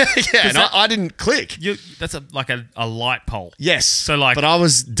was gonna say, Yeah, and I didn't click. that's like a light pole. Yes. So, like- but I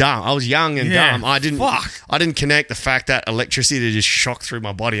was dumb. I was young and Yeah. dumb. I didn't Fuck. I didn't connect the fact that electricity just shocked through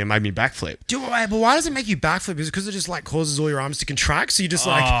my body and made me backflip. But why does it make you backflip? Is it because it just like causes all your arms to contract? So you just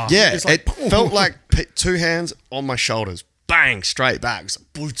like Yeah, just like, it felt like two hands on my shoulders. Bang, straight back. It was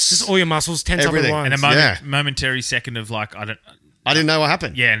like, boots. just all your muscles tense up at Everything. once. And Yeah. momentary second of like, I didn't know what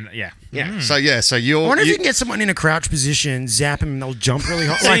happened. yeah. Yeah. So you're I wonder if you can get someone in a crouch position, zap them, and they'll jump really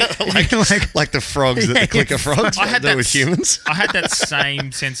high. like the frogs that Yeah, the clicker frogs I had do that with humans. I had that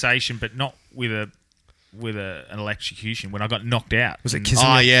same sensation, but not with an electrocution when I got knocked out. Was it And- kissing?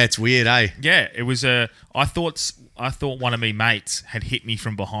 Oh yeah, it's weird, eh? Yeah, it was I thought one of me mates had hit me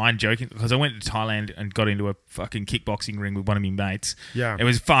from behind, joking, because I went to Thailand and got into a fucking kickboxing ring with one of my mates. Yeah. It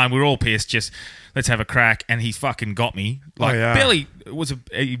was fun. We were all pissed. Just let's have a crack, and he fucking got me. Like yeah. barely.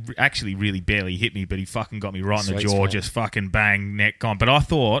 He actually really barely hit me, but he fucking got me right in the Sweet jaw. spot. Just fucking bang, neck gone. But I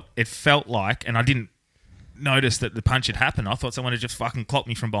thought it felt like, and I didn't notice that the punch had happened. I thought someone had just fucking clocked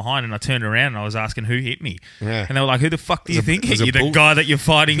me from behind, and I turned around and I was asking who hit me. Yeah. And they were like, "Who the fuck do you think it hit was a you? The bull- guy that you're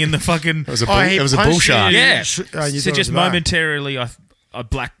fighting in the fucking." It was a he it was a punched bull you. shark. Yeah. You So thought just it was that. momentarily, I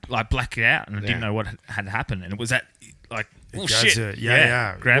blacked out, and I didn't know what had happened, and it was that like, oh Grabs shit, it.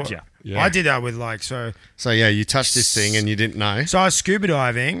 Yeah. grabs you. I did that with like so. So yeah, you touched this thing and you didn't know. So I was scuba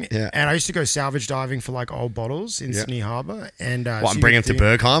diving, Yeah. and I used to go salvage diving for like old bottles in Sydney Harbour. And What, so I'm you bringing get them to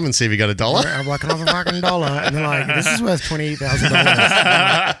Bergheim and see if we got $1? I'm like, can I have a fucking $1? And they're like, this is worth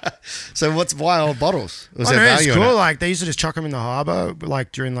 $20,000. So why old bottles? Was I there know, it's value in cool. it? Like they used to just chuck them in the harbour,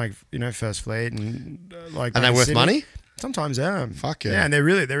 like during like First Fleet and like. And they're in worth Sydney. money? Sometimes, yeah. Fuck yeah. Yeah, and they're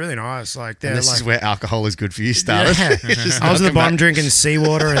really nice. Like they're And this like. is where alcohol is good for you started. Yeah. Just I was at the knocking bottom back. drinking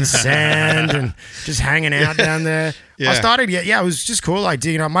seawater and sand and just hanging out down there. Yeah. I started, it was just cool. Like,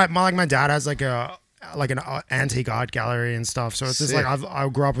 you know, my dad has like an antique art gallery and stuff. So it's just Sick. like I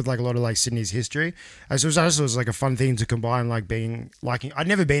grew up with like a lot of like Sydney's history. And so it was like a fun thing to combine like I'd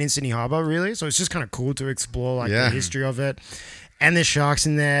never been in Sydney Harbour really, so it's just kind of cool to explore like Yeah. the history of it. And there's sharks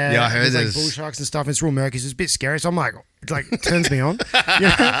in there. Yeah, I heard there's like there's- bull sharks and stuff. It's real murky. So it's a bit scary. So I'm like, it turns me on. You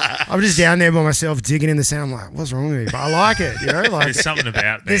know? I'm just down there by myself digging in the sand. I'm like, what's wrong with me? But I like it. You know, like There's something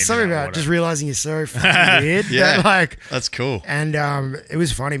about there's something being in that about water. just realizing you're so fucking weird. Yeah. That, like, That's cool. and it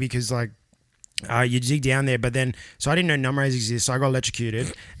was funny because like you dig down there, but then so I didn't know numb rays exist, so I got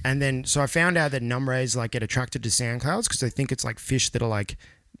electrocuted, and then so I found out that numb rays like get attracted to sand clouds because they think it's like fish that are like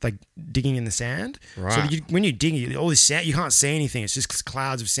digging in the sand. Right. So when you're digging, all this sand, you can't see anything. It's just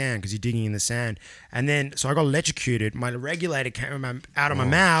clouds of sand because you're digging in the sand. And then so I got electrocuted. My regulator came out of my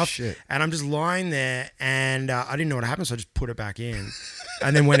mouth, shit. and I'm just lying there, and I didn't know what happened, so I just put it back in.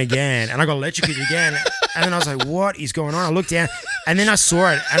 And then went again, and I got electrocuted again. And then I was like, what is going on? I looked down, and then I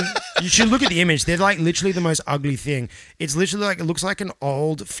saw it. And You should look at the image. They're like literally the most ugly thing. It's literally like, it looks like an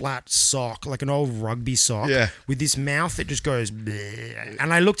old flat sock, like an old rugby sock, with this mouth that just goes. Bleh.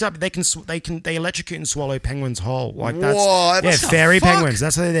 And I looked up. They electrocute and swallow penguins whole. Like that's What? yeah, What the fairy fuck? penguins.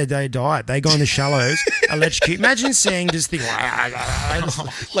 That's how they die. They go in the shallows, electrocute. Imagine seeing this thing.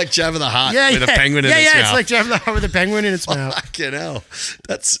 Like Jabba the Hutt with a penguin in its mouth. Yeah, it's like Jabba the Hutt with a penguin in its mouth. Fucking hell.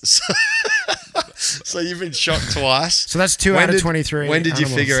 That's so you've been shot twice. So that's 2 out of 23. When did you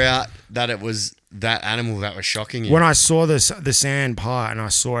animals. figure out that it was that animal that was shocking you? When I saw the sand part and I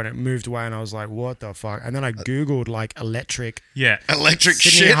saw it, it moved away and I was like, what the fuck? And then I Googled like electric Electric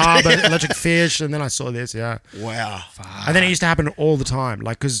Sydney shit. Harbour, electric fish, and then I saw this, Wow. And then it used to happen all the time,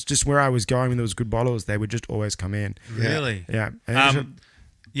 like, because just where I was going when there was good bottles, they would just always come in. Really? Yeah. And it was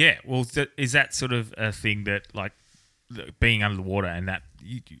Yeah. Well, is that sort of a thing that, like, being under the water and that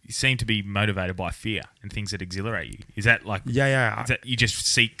you seem to be motivated by fear and things that exhilarate you? Is that like? Yeah. Is that you just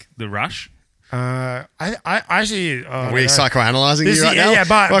seek the rush? I actually. Are we psychoanalyzing you right yeah, now? Yeah,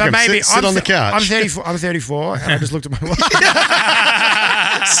 but Welcome. maybe sit on the couch. I'm 34, and I just looked at my watch.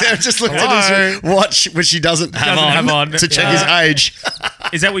 Sarah just looked at his watch, which she doesn't have on to check his age.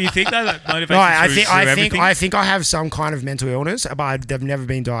 Is that what you think though? That motivates No, you through everything? I think I have some kind of mental illness, but they've never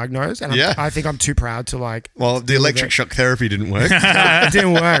been diagnosed, and I think I'm too proud to like. Well, the electric shock therapy didn't work. It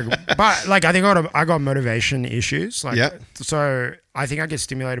didn't work, but like I think I got motivation issues. Like, so I think I get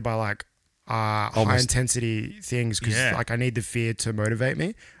stimulated by like high intensity things because like I need the fear to motivate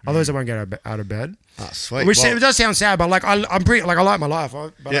me. Otherwise, I won't get out of bed. Oh, sweet. Which it does sound sad, but like I'm pretty like I like my life.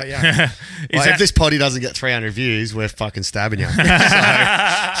 But If this potty doesn't get 300 views, we're fucking stabbing you.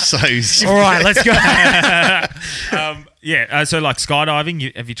 so all right, let's go. So like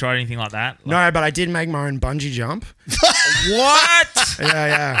skydiving, have you tried anything like that? Like, No, but I did make my own bungee jump. what?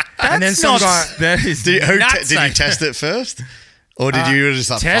 Yeah. And then some guy That is did you nuts, test it first? Or did you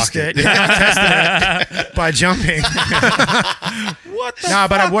just like test fuck it. Yeah, I tested it by jumping. What the No,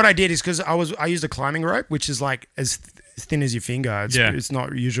 but what I did is because I used a climbing rope, which is like as thin as your finger. It's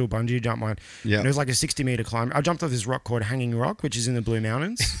not usual bungee jump one. Yeah. And it was like a 60-meter climb. I jumped off this rock called Hanging Rock, which is in the Blue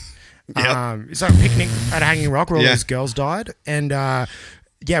Mountains. It's like a picnic at Hanging Rock where all those girls died. And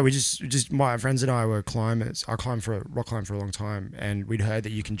we just my friends and I were climbers. I climbed rock climbed for a long time, and we'd heard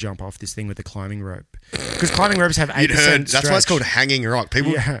that you can jump off this thing with a climbing rope because climbing ropes have 8% stretch. That's why it's called hanging rock.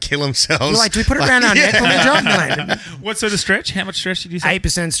 People kill themselves. You're like, do we put it around our neck when we jump? Like, What sort of stretch? How much stretch did you say?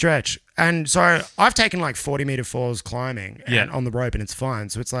 8% stretch. And so I've taken like 40-meter falls climbing on the rope, and it's fine.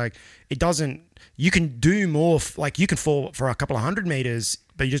 So it's like it doesn't. You can do more. Like you can fall for a couple of 100 meters,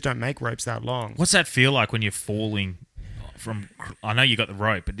 but you just don't make ropes that long. What's that feel like when you're falling from? I know you got the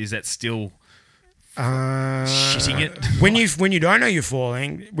rope, but is that still shitting it? When you don't know you're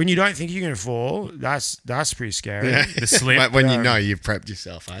falling, when you don't think you're going to fall, that's pretty scary. Yeah. The slip. Like when you know you've prepped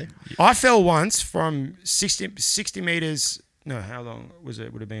yourself, eh? I fell once from 60 meters. No, how long was it?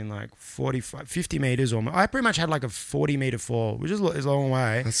 It would have been like 50 meters or more. I pretty much had like a 40-meter fall, which is a long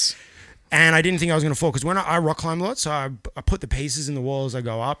way. And I didn't think I was going to fall because when I rock climb a lot, so I put the pieces in the wall as I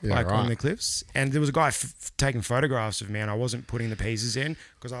go up, on the cliffs. And there was a guy taking photographs of me, and I wasn't putting the pieces in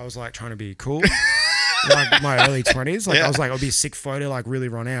because I was like trying to be cool. Like my early 20s. Like I was like, it'll be a sick photo, like really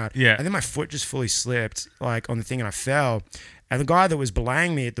run out. Yeah. And then my foot just fully slipped like on the thing and I fell. And the guy that was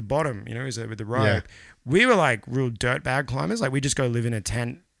belaying me at the bottom, with the rope, we were like real dirtbag climbers. Like we just go live in a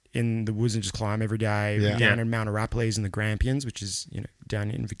tent in the woods and just climb every day down in Mount Arapiles and the Grampians, which is, down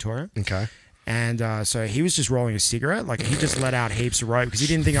in Victoria. Okay. And so he was just rolling a cigarette. Like he just let out heaps of rope because he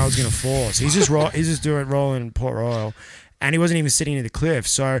didn't think I was going to fall. So he's just rolling Port Royal, and he wasn't even sitting near the cliff.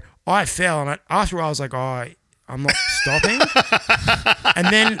 So I fell, and after a while I was like, I'm not stopping. And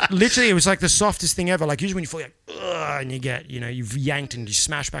then literally it was like the softest thing ever. Like usually when you fall, you're like, ugh, and you get, you've yanked and you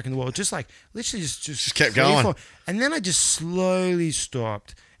smash back in the wall. Just like literally just kept going. fall. And then I just slowly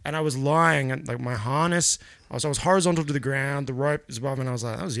stopped. And I was lying, and like my harness, I was horizontal to the ground, the rope was above, and I was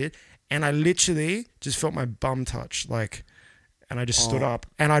like, that was it. And I literally just felt my bum touch, like, and I just stood up,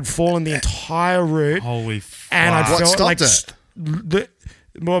 and I'd fallen the entire route. Holy fuck. And I'd What felt stopped like it?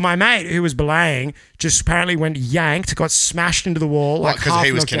 my mate who was belaying just apparently went yanked, got smashed into the wall. Like, like 'cause half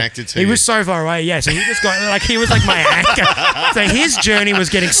he was knocked out. connected to He you. was so far away, yeah. So he just got like he was like my anchor. So his journey was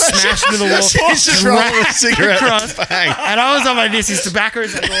getting smashed into the wall. He's just rolling a dragged cigarette. across, Bang. and I was on like this. His tobacco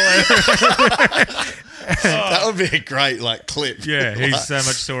is like all over. That would be a great clip. Yeah, he's so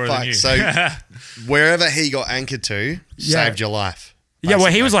much sorer than you. So wherever he got anchored to saved your life. Yeah,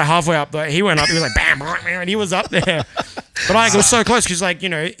 well, he was like halfway up. He went up. He was like bam, and he was up there. But it was so close because,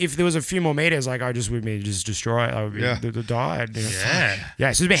 if there was a few more meters, I just would be just destroy it. I would be die.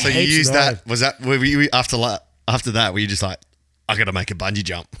 Yeah. So, So you used that. Were you after that? Were you just like, I got to make a bungee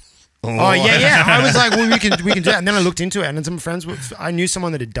jump? Oh yeah. I was like, well, we can do that. And then I looked into it, and then some friends, I knew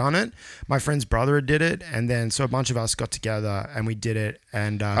someone that had done it. My friend's brother had did it, and then so a bunch of us got together and we did it.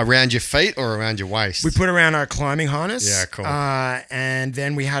 And Around your feet or around your waist? we put around our climbing harness. Yeah, cool. And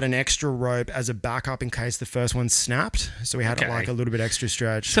then we had an extra rope as a backup in case the first one snapped. So we had Okay. like a little bit extra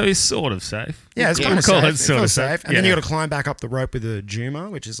stretch. So it's sort of safe. Yeah, it's kind of Call safe. it sort It of feels safe. safe. And then Yeah. you got to climb back up the rope with a Juma,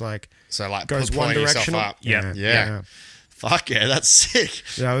 which is like So like goes one pulling yourself directional. up. Yeah. Yeah. Fuck yeah, that's sick.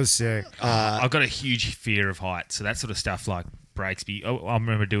 That was sick. I've got a huge fear of heights, so that sort of stuff like breaks me. Oh, I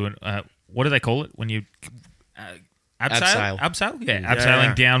remember doing what do they call it when you Abseil. Abseil, yeah, Yeah.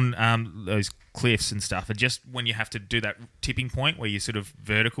 abseiling down those cliffs and stuff, and just when you have to do that tipping point where you're sort of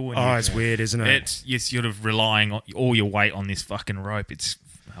vertical. And Oh, it's weird, isn't it? you're sort of relying on all your weight on this fucking rope. It's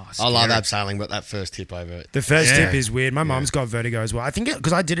I love scary. abseiling, but that first tip over it. The first Yeah. tip is weird. My mom's got vertigo as well. I think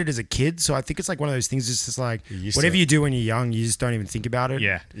because I did it as a kid, so I think it's like one of those things. It's just like used whatever to it. you do when you're young, you just don't even think about it.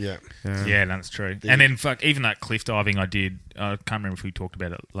 Yeah. Yeah. Yeah, no, that's true. And then even that cliff diving I did, I can't remember if we talked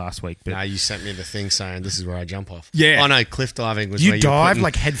about it last week, but No, you sent me the thing saying this is where I jump off. Yeah. Oh no, cliff diving was You where dive putting,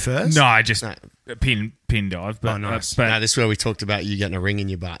 like head first. no, I just No. pin dive. But, Oh, nice. but No, this is where we talked about you getting a ring in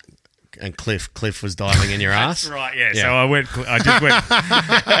your butt. And Cliff was diving in your ass. That's right, yeah. Yeah. So I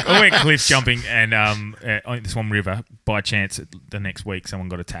went cliff jumping and on the Swan River. By chance, the next week, someone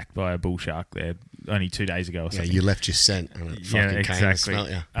got attacked by a bull shark there only 2 days ago or Yeah, something. you left your scent and it fucking came and smelt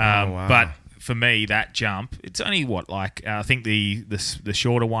you. wow. But for me, that jump, it's only I think the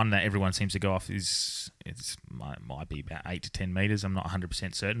shorter one that everyone seems to go off might be about 8 to 10 meters. I'm not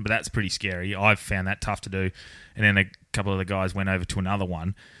 100% certain, but that's pretty scary. I've found that tough to do. And then a couple of the guys went over to another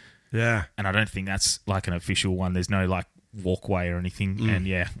one. Yeah. And I don't think that's like an official one. There's no like walkway or anything. And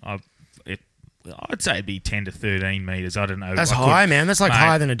yeah, I'd say it'd be 10 to 13 meters. I don't know. That's I high, could- man. That's like Mate.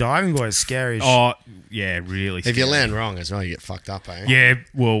 higher than a diving board. It's scary. Oh, yeah, really. If you scary. land wrong as well, you get fucked up, eh? Yeah,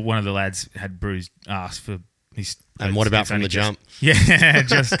 well, one of the lads had bruised ass for his. And what about it's from only the jump? Yeah,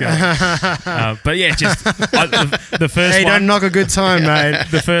 just go. But yeah, the first Hey, one. don't knock a good time, mate.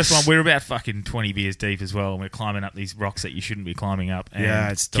 The first one, we're about fucking 20 beers deep as well, and we're climbing up these rocks that you shouldn't be climbing up. And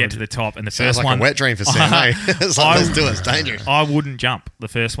Yeah, it's get dodgy. to the top, and the Sounds first like one, a wet dream for Sam, eh? It's like, let's do it. It's dangerous. I wouldn't jump the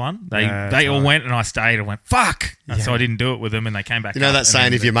first one. They Yeah, they it's all hard. went, and I stayed and went fuck. And so I didn't do it with them, and they came back. You know up, that and saying,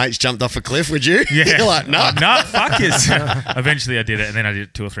 then if your mates jumped off a cliff, would you? yeah, You're like, no. no, fuck yes. Eventually, I did it, and then I did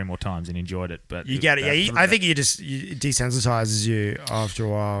it 2 or 3 more times and enjoyed it. But You get it. Yeah, I think it desensitizes you after a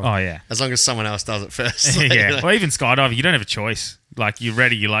while. Oh yeah. As long as someone else does it first. Yeah, You know? well, even skydiving, you don't have a choice. Like you're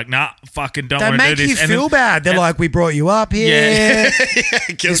ready, you're like, nah, fucking don't They want to do make this. you And feel then- bad. They're like, we brought you up here. Yeah.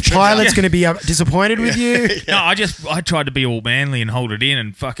 Guilt This trip. pilot's going to be disappointed with you. No, I tried to be all manly and hold it in,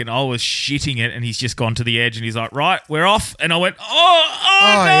 and fucking I was shitting it, and he's just gone to the edge, and he's like, right, we're off, and I went, oh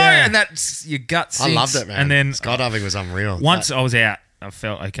no, yeah. and that's your gut I sinks. loved it, man. And then skydiving was unreal. once I was out, I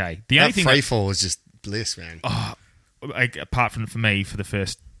felt okay. The only that thing free fall was just bliss, man. like, apart from for me, for the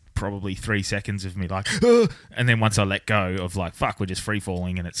first probably 3 seconds of me like, "Ugh," and then once I let go of like, fuck, we're just free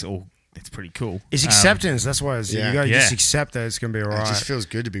falling, and it's pretty cool. It's acceptance. That's why Yeah. you got to Yeah. just accept that it's going to be all It right. just feels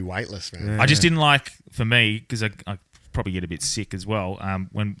good to be weightless, man. I just didn't like, for me, because I probably get a bit sick as well.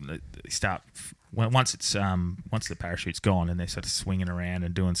 When they start, once the parachute's gone and they're sort of swinging around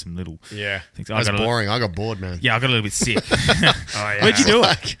and doing some little Yeah. things. That's boring. I got bored, man. Yeah, I got a little bit sick. yeah. Where'd you do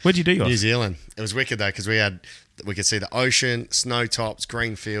Like- it? Where'd you do yours? New Zealand. It was wicked though because we could see the ocean, snow tops,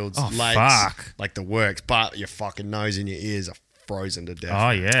 green fields, Oh, lakes, fuck. like the works. But your fucking nose and your ears are frozen to death. Oh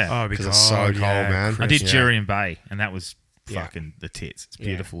yeah, Oh, because because it's so cold, man. I did Yeah. Jurien Bay, and that was Yeah. fucking the tits. It's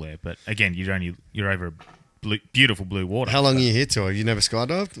beautiful there, but again, you're over beautiful blue water. How long are you here to? Have you never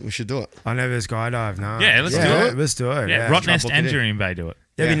skydived? We should do it. I never skydived, no. Yeah, let's do it. Let's do it. Yeah, Yeah, Rottnest book and it in. Jurien Bay do it.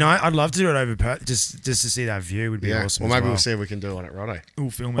 That'd be Yeah. nice. I'd love to do it over Perth, just to see that view would be Yeah. awesome. Well, maybe as we'll see if we can do it at Roddo. We'll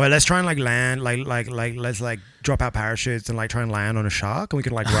film it. Well, let's try and like land, let's like drop our parachutes and like try and land on a shark, and we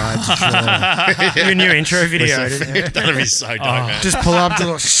can like ride to shore. Do a new intro video. That'd be so dope, man. Just pull up to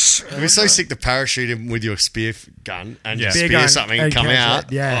the. It'd be so sick to parachute him with your spear gun and Yeah. just Spear spear gun something and come catch out.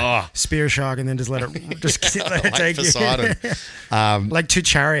 it. Yeah, Oh. spear shark, and then just let it let it Like take you. Poseidon. Like two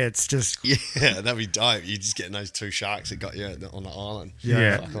chariots, just Yeah, that'd be dope. You just getting those 2 sharks that got you on the island. Yeah.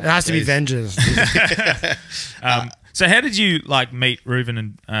 It has to be Jeez. vengeance. So how did you like meet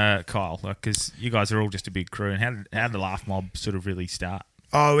Reuven and Kyle? Because you guys are all just a big crew, and how did the laugh mob sort of really start?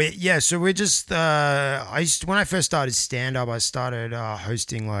 Yeah. So we're just. When I first started stand up, I started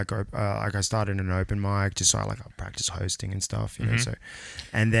hosting like I started an open mic just so I practice hosting and stuff, you know. So,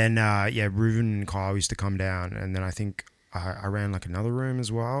 and then Reuven and Kyle used to come down, and then I think I ran like another room as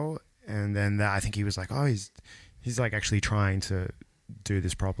well, and then I think he was like, oh, he's like actually trying to do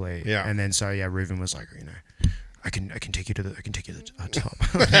this properly, Yeah. And then so Reuven was like, you know, I can take you to the top.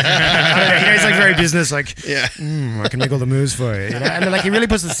 I don't know, he's like very business, like I can make all the moves for you. And then, like he really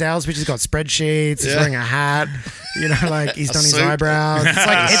puts the sales pitch. He's got spreadsheets. He's wearing a hat. Like he's done his eyebrows. It's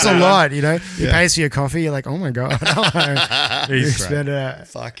like it's a lot. He pays for your coffee. You're like, oh my god. You spend it.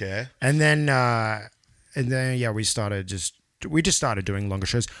 Fuck yeah. And then we just started doing longer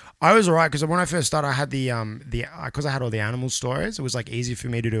shows. I was alright because when I first started, I had because I had all the animal stories. It was like easy for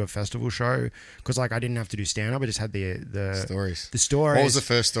me to do a festival show because like I didn't have to do stand up. I just had the stories. The stories. What was the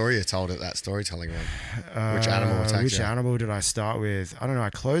first story you told at that storytelling one? Which animal attacked Which you? animal did I start with? I don't know. I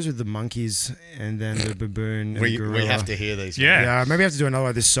closed with the monkeys and then the baboon. And the gorilla. We have to hear these. Yeah. Maybe I have to do another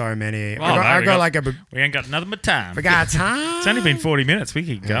one. There's so many. Well, We ain't got another time. We got time. It's only been 40 minutes. We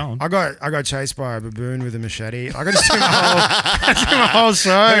keep going. I got chased by a baboon with a machete. I got to do my whole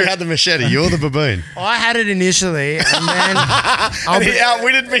show. Who had the machete? You're the baboon. I had it initially, and then he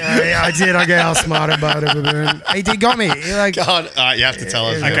outwitted me. Yeah, I did. I got outsmarted by the baboon. He got me. God, all right, you have to tell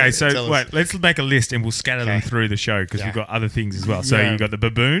us. Okay, so wait, let's make a list and we'll scatter them through the show because we've got other things as well. So you got the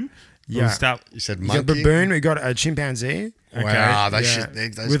baboon. Yeah. We'll start. You said We monkey. got baboon. We got a chimpanzee. Wow, Yeah.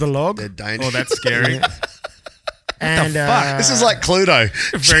 those With a log. They're dangerous. Oh, that's scary. And Fuck, this is like Cluedo.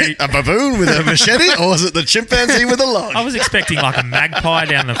 Very- A baboon with a machete, or was it the chimpanzee with a log? I was expecting like a magpie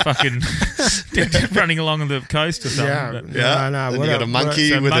down the fucking running along the coast or something. Yeah. but- Yeah, No, then what you got a- a monkey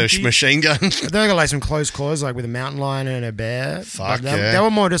so with monkey- a machine gun. Then I got like some close calls, like with a mountain lion and a bear. Fuck But they, yeah. they were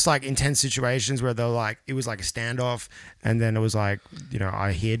more just like intense situations where they were like, it was like a standoff, and then it was like,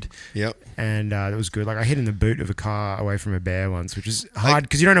 I hid. Yep. And it was good. Like I hid in the boot of a car away from a bear once, which is hard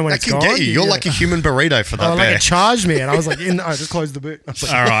because you don't know when That it's can gone. get you. You're like a human burrito for that like bear. it charged me, and I was like, I just closed the boot. I was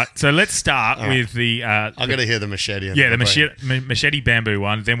like, All right, so let's start with the. I got to hear the machete. and Yeah, the baboon. machete bamboo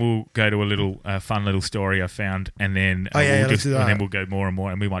one. Then we'll go to a little fun little story I found, and then let's do that. and then we'll go more and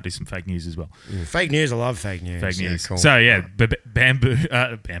more, and we might do some fake news as well. Fake news. I love fake news. Fake news. cool. So yeah, bamboo. Bamboo.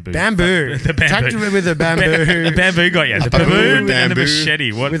 The bamboo. Attacked me with a bamboo. The bamboo got you. The baboon, baboon and the bamboo.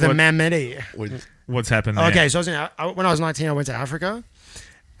 machete. with a machete. What's happened there? Okay, so when I was 19, I went to Africa,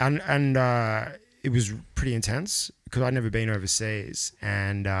 and it was pretty intense because I'd never been overseas,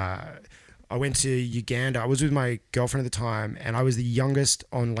 and I went to Uganda. I was with my girlfriend at the time, and I was the youngest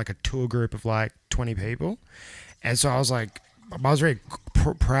on like a tour group of like 20 people, and so I was very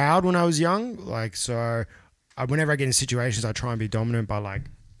proud when I was young. Like so, whenever I get in situations, I try and be dominant by like.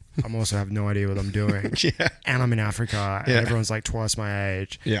 I'm also have no idea what I'm doing. Yeah. And I'm in Africa and everyone's like twice my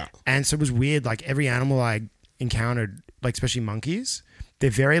age. Yeah. And so it was weird. Like every animal I encountered, like especially monkeys, they're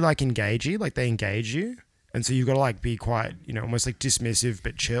very like engagey. Like they engage you. And so you've got to like be quite, almost like dismissive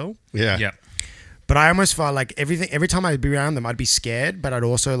but chill. Yeah. Yeah. But I almost felt like every time I'd be around them, I'd be scared, but I'd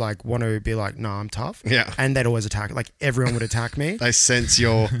also like want to be like, no, I'm tough. Yeah. And they'd always attack. Like everyone would attack me. They sense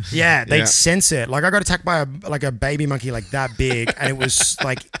your. Yeah, they'd Yeah. sense it. Like I got attacked by a baby monkey like that big, and it was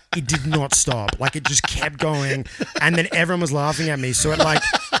like it did not stop. Like it just kept going, and then everyone was laughing at me. So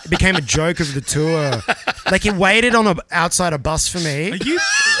it became a joke of the tour. Like it waited outside a bus for me. Are you?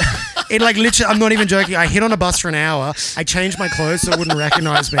 It like literally, I'm not even joking. I hid on a bus for an hour. I changed my clothes so it wouldn't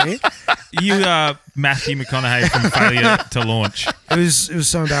recognize me. You are Matthew McConaughey from Failure to Launch. It was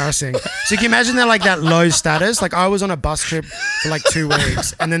so embarrassing. So can you imagine that low status? Like I was on a bus trip for like 2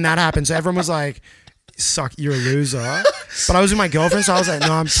 weeks, and then that happened. So everyone was like, "Suck, you're a loser." But I was with my girlfriend, so I was like,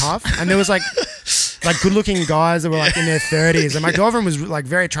 "No, I'm tough." And there was like good-looking guys that were like in their 30s, and my girlfriend was like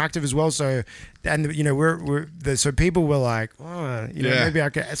very attractive as well. So, and so people were like, "Oh, maybe I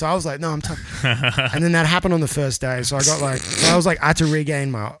could." So I was like, "No, I'm tough." And then that happened on the first day. So I was like, I had to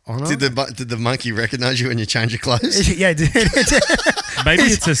regain my honor. Did the monkey recognize you when you change your clothes? Yeah, it did. Maybe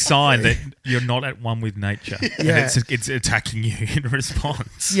it's a sign that you're not at one with nature, and Yeah. it's attacking you in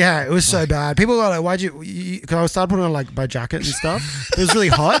response. Yeah, it was so bad. People were like, "Why'd you?" Because I started putting on like my jacket and stuff. It was really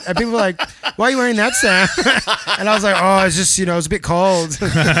hot, and people were like, "Why are you wearing that, Sam?" And I was like, "Oh, it's just it's a bit cold."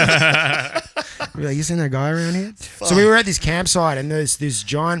 We were like, "You seen that guy around here?" So we were at this campsite, and there's this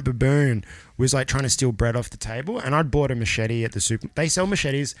giant baboon was like trying to steal bread off the table, and I'd bought a machete at the super. They sell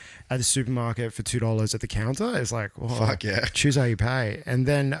machetes at the supermarket for $2 at the counter. It's like, oh, Fuck yeah. choose how you pay. And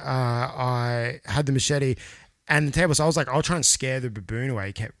then I had the machete and the table, so I was like, I'll try and scare the baboon away.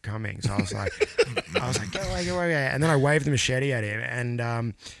 He kept coming, so I was like, get away. And then I waved the machete at him,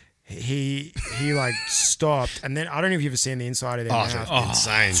 and he like stopped, and then I don't know if you've ever seen the inside of their mouth.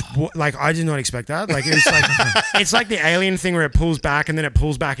 Insane. Like I did not expect that. Like it was like it's like the alien thing where it pulls back and then it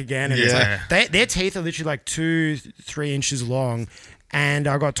pulls back again. And it's like their teeth are literally like 2-3 inches long. And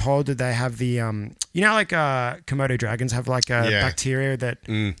I got told that they have the like Komodo dragons have like a bacteria that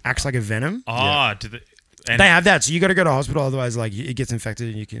acts like a venom. Oh, And They have that, so you got to go to hospital. Otherwise, like it gets infected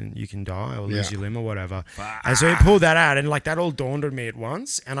and you can die or lose your limb or whatever. And so he pulled that out, and like that all dawned on me at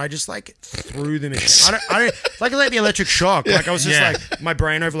once, and I just like threw them in. I don't like the electric shock. Like I was just like my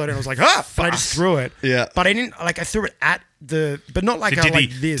brain overloaded. And I was like, and I just threw it. Yeah, but I didn't like I threw it at but not like did like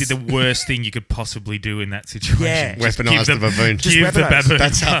this. Did the worst thing you could possibly do in that situation? Yeah. Weaponise the baboon. Give the baboon.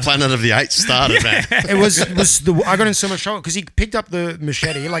 That's how Planet of the Apes started, man. It was I got in so much trouble because he picked up the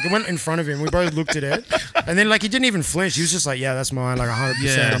machete, like it went in front of him. We both looked at it, and then like he didn't even flinch. He was just like, "Yeah, that's mine, like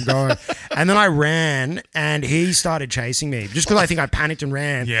 100%. I'm going." And then I ran, and he started chasing me just because I think I panicked and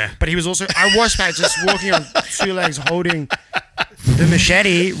ran. Yeah. But he was also I was just walking on two legs, holding the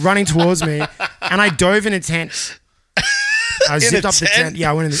machete, running towards me, and I dove in a tent. I zipped up the tent.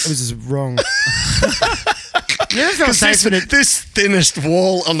 Yeah, I went in. It was just wrong. You never felt safe in it. This thinnest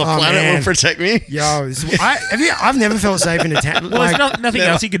wall on the planet will protect me. Yo, I've never felt safe in a tent. Well, there's nothing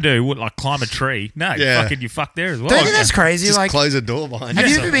else you can do. What, like climb a tree? No, fucking you fucked there as well. Don't you think that's crazy? Just like, close a door behind you.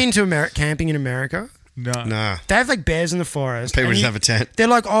 have you ever been to camping in America? No. Nah. They have like bears in the forest. People and just have a tent. They're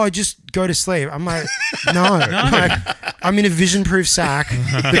like, oh, just go to sleep. I'm like, no. Like, I'm in a vision-proof sack.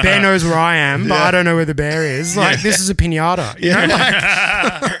 The bear knows where I am, but I don't know where the bear is. Like, this is a pinata. You know?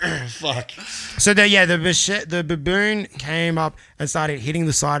 Like, Fuck. so the baboon came up and started hitting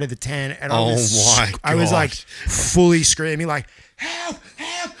the side of the tent, and I was like fully screaming, like, help,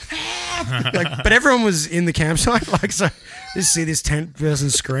 help, help. Like, but everyone was in the campsite, like, so just see this tent person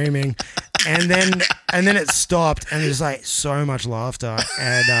screaming. And then it stopped, and there's like so much laughter,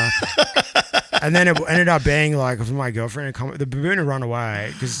 and then it ended up being like for my girlfriend. The baboon had run away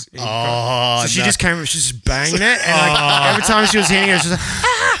because she just came, she just banged it, and like every time she was hitting it, she was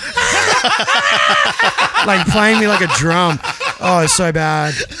like playing me like a drum. Oh, it's so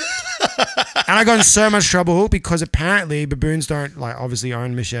bad. And I got in so much trouble because apparently baboons don't like obviously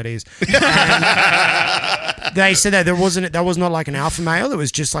own machetes. And they said that that was not like an alpha male. It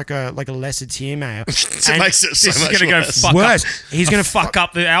was just like a lesser tier male. So it makes it so This is much going to go worse. worse. He's going to fuck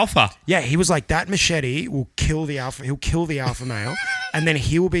up the alpha. Yeah, he was like, that machete will kill the alpha. He'll kill the alpha male, and then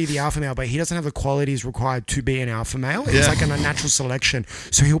he will be the alpha male, but he doesn't have the qualities required to be an alpha male. It's like a natural selection.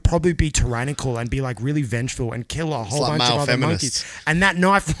 So he'll probably be tyrannical and be like really vengeful and kill a whole like bunch of male other feminists. monkeys. And that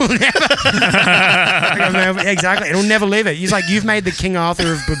knife will never... exactly. It'll never leave it. He's like, you've made the King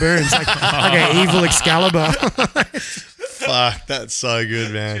Arthur of baboons, like an evil Excalibur. Fuck, that's so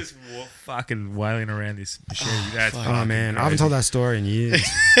good, man. Just fucking wailing around this machine. That's Oh man, I haven't told that story in years.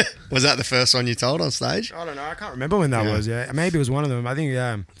 Was that the first one you told on stage? I don't know. I can't remember when that was. Yeah, maybe it was one of them. I think.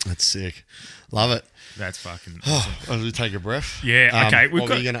 Yeah. That's sick. Love it. That's fucking. Oh, did we take a breath? Yeah. Okay. What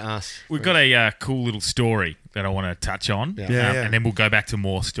were you going to ask? We've got a cool little story that I want to touch on. Yeah. And then we'll go back to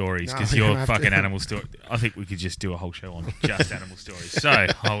more stories because No, you your don't have fucking to. animal story. I think we could just do a whole show on just animal stories. So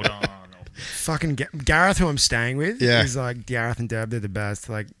hold on. Fucking Gareth, who I'm staying with, Yeah. is like Gareth and Deb. They're the best.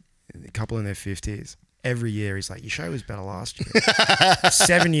 Like a couple in their 50s. Every year he's like, your show was better last year.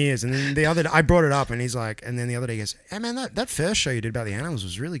 7 years. And then the other day, I brought it up and he's like, and then the other day he goes, hey man, that first show you did about the animals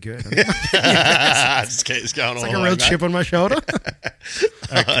was really good. I'm like, Just keeps going it's all like a the real way, mate. chip on my shoulder.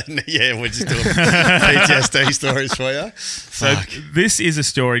 Yeah, we're just doing PTSD stories for you. So this is a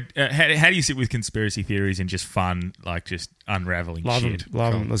story. How do you sit with conspiracy theories and just fun, like just unraveling Love shit? him.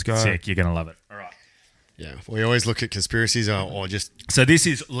 Love him. Let's go. Sick. You're gonna love it. All right. Yeah, we always look at conspiracies or just So this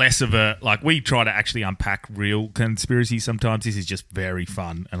is less of a like we try to actually unpack real conspiracies sometimes. This is just very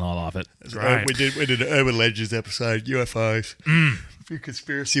fun and I love it. Great. we did an urban legends episode, UFOs, a few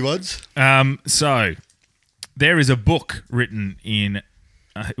conspiracy ones. So there is a book written in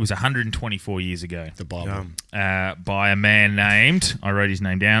it was 124 years ago The Bible. by a man named, I wrote his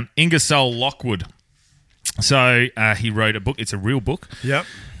name down, Ingersoll Lockwood. So he wrote a book. It's a real book. Yep.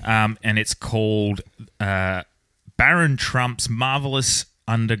 And it's called Baron Trump's Marvelous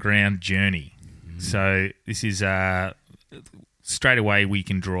Underground Journey. So this is straight away we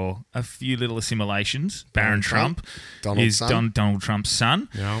can draw a few little assimilations. Baron Trump is Donald Trump's son.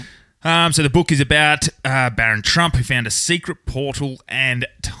 Yeah. So the book is about Baron Trump, who found a secret portal and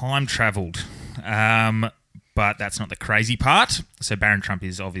time travelled. But that's not the crazy part. So Baron Trump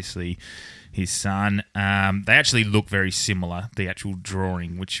is obviously his son. They actually look very similar, the actual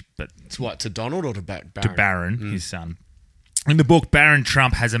drawing, but It's what, to Donald or to Baron? to Baron, his son. In the book, Baron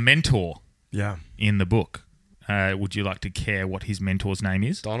Trump has a mentor Yeah. in the book. Would you like to care what his mentor's name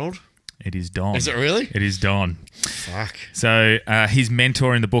is? Donald? It is Don. Is it really? It is Don. Fuck. So his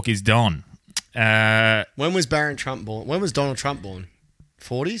mentor in the book is Don. When was Baron Trump born? When was Donald Trump born?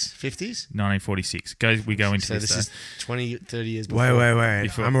 40s? 50s? 1946. We go into So this is 20, 30 years before. Wait.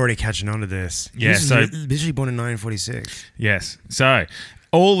 Before- I'm already catching on to this. Yeah, He was so- literally born in 1946. Yes. So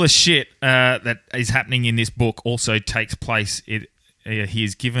all the shit that is happening in this book also takes place. He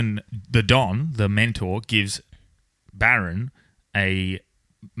is given the Don, the mentor, gives Baron a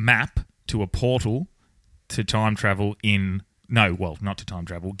map to a portal to time travel not to time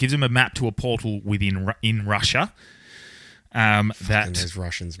travel. Gives him a map to a portal in Russia. Those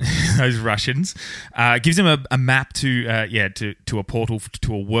Russians. Those Russians. Gives him a map to a portal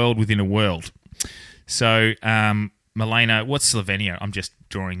to a world within a world. So, Milena, what's Slovenia? I'm just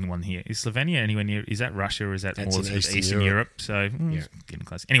drawing one here. Is Slovenia anywhere near? Is that Russia or is that That's more in Eastern Europe? So, Yeah. getting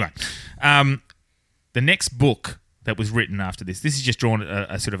close. Anyway, the next book that was written after this is just drawn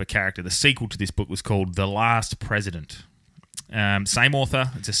a sort of a character. The sequel to this book was called The Last President. Same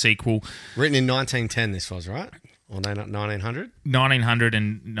author. It's a sequel. Written in 1910, this was, right? Or 1900? 1900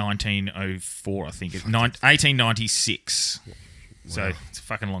 and 1904, I think. 1896. Wow. So it's a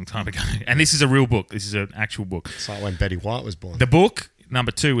fucking long time ago. And this is a real book. This is an actual book. It's like when Betty White was born. The book,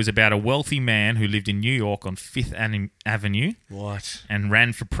 number 2, was about a wealthy man who lived in New York on 5th Avenue. What? And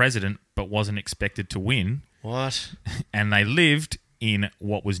ran for president but wasn't expected to win. What? And they lived in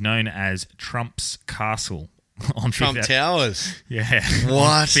what was known as Trump's Castle. On Trump Towers. Yeah. What?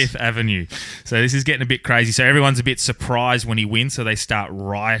 On 5th Avenue. So this is getting a bit crazy. So everyone's a bit surprised when he wins, so they start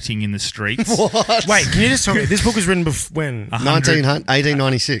rioting in the streets. What? Wait, can you just tell me, this book was written when?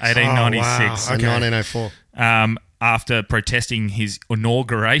 1896. 1896. Oh, wow. And 1904. After protesting his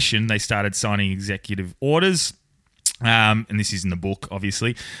inauguration, they started signing executive orders. And this is in the book,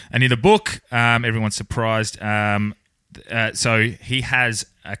 obviously. And in the book, everyone's surprised. So he has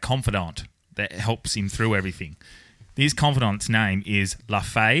a confidant that helps him through everything. His confidant's name is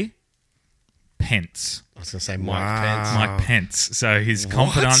LaFay Pence. I was going to say Mike Pence. Mike Pence. So his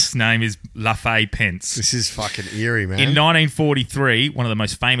confidant's name is LaFay Pence. This is fucking eerie, man. In 1943, one of the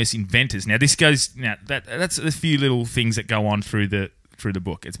most famous inventors. Now this goes. Now that's a few little things that go on through the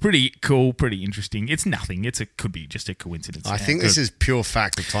book. It's pretty cool, pretty interesting. It's nothing. Could be just a coincidence. I think this is pure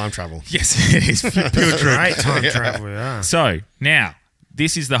fact of time travel. Yes, it is pure truth. Great time travel, yeah. So now.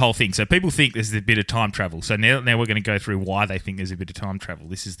 This is the whole thing. So people think there's a bit of time travel. So now we're going to go through why they think there's a bit of time travel.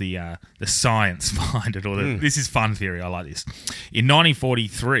 This is the science behind it. This is fun theory. I like this. In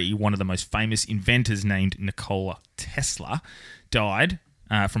 1943, one of the most famous inventors named Nikola Tesla died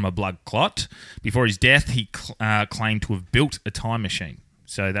from a blood clot. Before his death, he claimed to have built a time machine.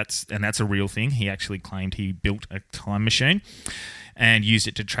 So that's a real thing. He actually claimed he built a time machine and used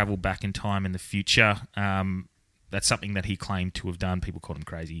it to travel back in time in the future. That's something that he claimed to have done. People called him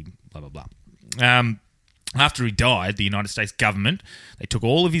crazy, blah, blah, blah. After he died, the United States government, they took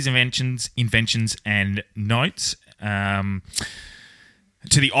all of his inventions and notes to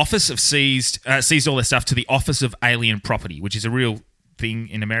the Office of seized all their stuff to the Office of Alien Property, which is a real thing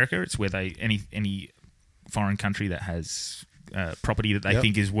in America. It's where any foreign country that has property that they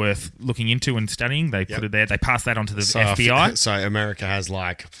think is worth looking into and studying, they put it there. They pass that on to the FBI. So America has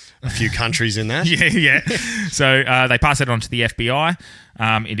like a few countries in that. Yeah. So they pass it on to the FBI.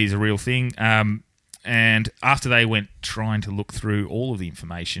 It is a real thing. And after they went trying to look through all of the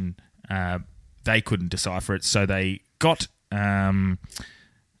information, they couldn't decipher it. So they got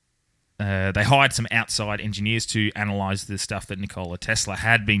they hired some outside engineers to analyze the stuff that Nikola Tesla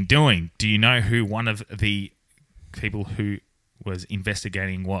had been doing. Do you know who one of the people who was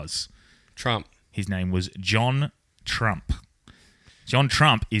investigating was? Trump. His name was John Trump. John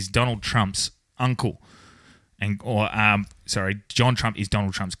Trump is Donald Trump's uncle. John Trump is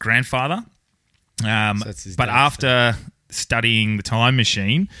Donald Trump's grandfather. That's his but dad. after studying the time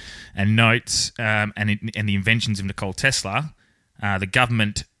machine and notes and the inventions of Nikola Tesla, the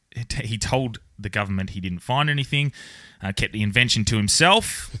government, he told the government he didn't find anything, kept the invention to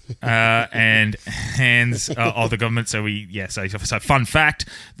himself and hands of the government. So fun fact,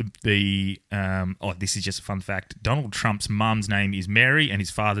 this is just a fun fact. Donald Trump's mum's name is Mary and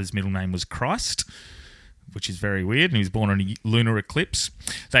his father's middle name was Christ, which is very weird, and he was born on a lunar eclipse.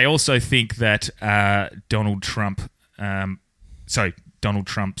 They also think that Donald Trump's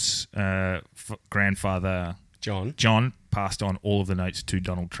grandfather John passed on all of the notes to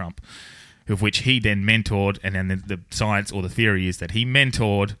Donald Trump, of which he then mentored, and then the science or the theory is that he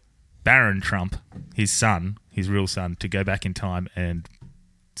mentored Barron Trump, his son, his real son, to go back in time and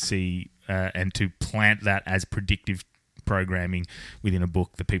see and to plant that as predictive programming within a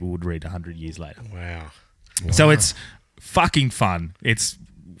book that people would read 100 years later. Wow. So it's fucking fun. It's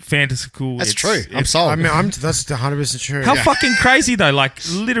fantastical. That's true. I'm sold. I mean, that's 100% true. How fucking crazy though! Like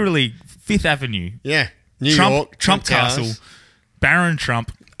literally 5th Avenue. Yeah. New Trump, York. Trump Towers. Castle, Barron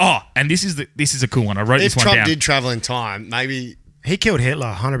Trump. Oh, and this is a cool one. I wrote If this one Trump down. did travel in time, maybe He killed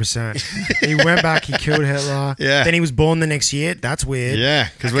Hitler, 100%. He went back, he killed Hitler. Yeah. Then he was born the next year. That's weird. Yeah,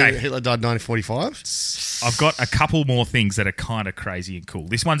 because Okay. Hitler died 1945. I've got a couple more things that are kind of crazy and cool.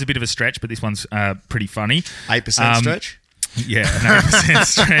 This one's a bit of a stretch, but this one's pretty funny. 8% stretch. Yeah, an 8%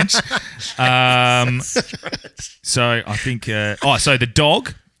 stretch. So I think... so the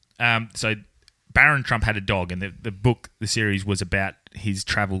dog... so Barron Trump had a dog, and the series was about his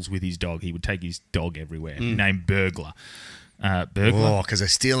travels with his dog. He would take his dog everywhere, named Burglar. Burglar? Oh, because they're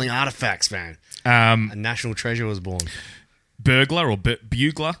stealing artifacts, man. A national treasure was born. Burglar or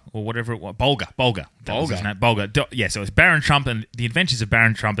Bugler or whatever it was. Bulger. That was his name. Bulger. So it's Barron Trump and The Adventures of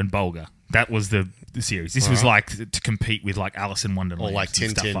Barron Trump and Bulger. That was the series. This was like to compete with like Alice in Wonderland Or like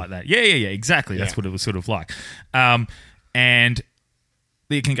and stuff Tintin. like that. Yeah, exactly. That's Yeah. what it was sort of like. And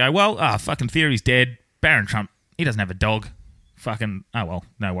you can go, well, fucking Theory's dead. Barron Trump, he doesn't have a dog. Fucking, oh well,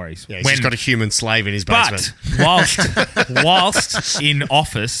 no worries. Yeah, he's just got a human slave in his basement. But whilst in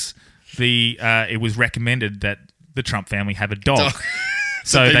office, it was recommended that the Trump family have a dog.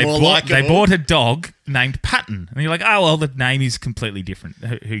 So be they more bought likeable. a dog named Patton. And you're like, oh, well, the name is completely different.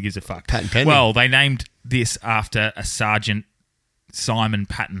 Who gives a fuck? Patton Penny. Well, they named this after a Sergeant Simon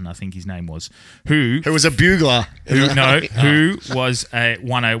Patton, I think his name was, who was a bugler. who was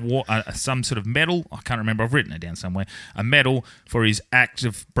won some sort of medal. I can't remember. I've written it down somewhere. A medal for his act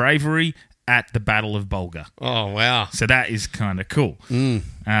of bravery at the Battle of Bulga. Oh, wow. So that is kind of cool.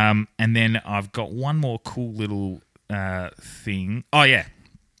 And then I've got one more cool little thing. Oh, yeah.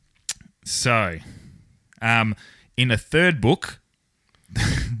 So, in the third book...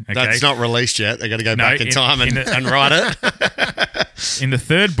 okay, That's not released yet. They got to go No, back in time and write it. in the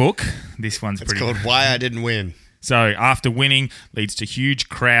third book, this one's It's pretty... called Why I Didn't Win. So after winning leads to huge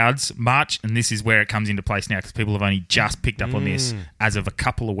crowds march, and this is where it comes into place now because people have only just picked up on this as of a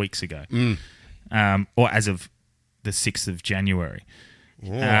couple of weeks ago, or as of the 6th of January.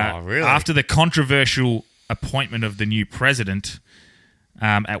 Oh, really? After the controversial appointment of the new president,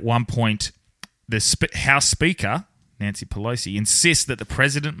 at one point the House Speaker, Nancy Pelosi, insists that the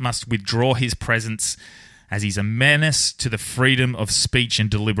president must withdraw his presence as he's a menace to the freedom of speech and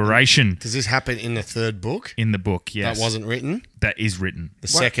deliberation. Does this happen in the third book? In the book, yes. That wasn't written? That is written. The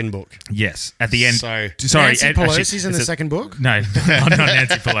second book. Yes. At the end. So- sorry. Nancy actually, Pelosi's in the it's a- second book? No, not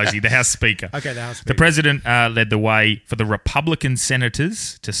Nancy Pelosi, the House Speaker. Okay, the House The Speaker. president led the way for the Republican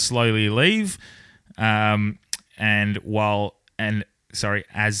senators to slowly leave, as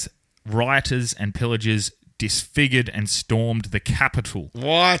rioters and pillagers disfigured and stormed the Capitol.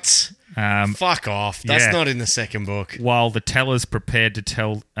 What? Fuck off. That's yeah. not in the second book. While the tellers prepared to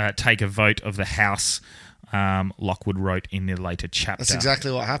take a vote of the House, Lockwood wrote in the later chapter. That's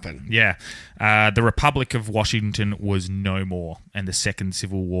exactly what happened. Yeah. The Republic of Washington was no more, and the Second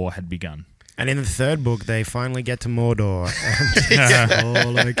Civil War had begun. And in the third book, they finally get to Mordor. And it's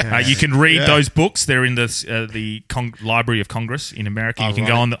all okay. You can read those books. They're in the Library of Congress in America. You can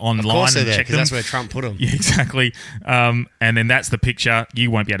go online Of course they're and there, check 'cause them. that's where Trump put them. Yeah, exactly. And then that's the picture. You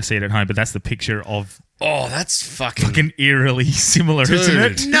won't be able to see it at home, but that's the picture of Oh, that's fucking eerily similar, Dude. isn't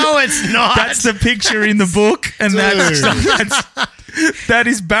it? No, it's not. That's the picture in the book, and that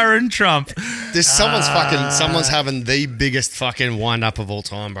is Barron Trump. There's someone's having the biggest fucking wind up of all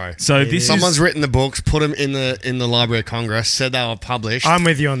time, bro. So this Someone's is written the books, put them in the Library of Congress, said they were published. I'm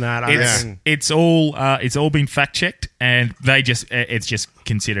with you on that. I reckon. it's all been fact checked, and it's just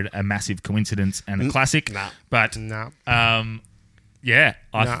considered a massive coincidence and a classic. Nah. But No. yeah,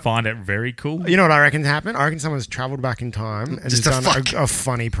 I Nah. find it very cool. You know what I reckon happened? I reckon someone's travelled back in time and Just has to done fuck. a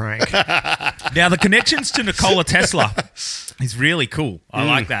funny prank. Now the connections to Nikola Tesla is really cool. I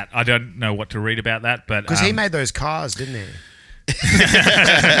like that. I don't know what to read about that, but Because he made those cars, didn't he?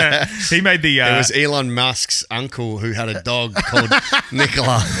 he made the. it was Elon Musk's uncle who had a dog called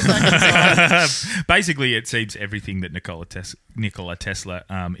Nikola. Basically, it seems everything that Nikola Tesla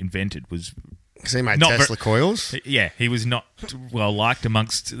invented was. Because he made Not Tesla coils. Yeah, he was not well liked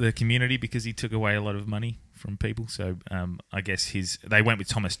amongst the community because he took away a lot of money from people. So I guess they went with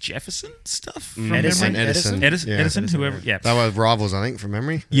Thomas Jefferson stuff. From Edison. memory. Edison. Edison, Yeah. Edison, whoever. Yeah, They were rivals, I think, from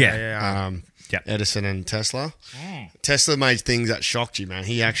memory. yeah. Yeah. Edison and Tesla. Tesla made things that shocked you, man.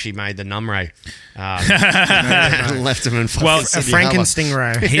 He actually made the Numray. Left him in fucking Well, A Sydney Harbour.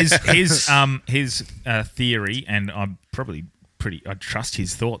 Frankenstein His theory, and I'm probably I trust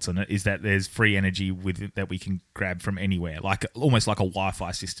his thoughts on it, is that there's free energy that we can grab from anywhere, almost like a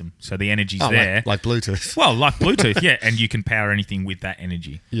Wi-Fi system. So the energy's there, like Bluetooth. well, like Bluetooth, yeah, and you can power anything with that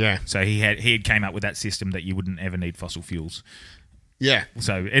energy. Yeah. So he had came up with that system that you wouldn't ever need fossil fuels. Yeah.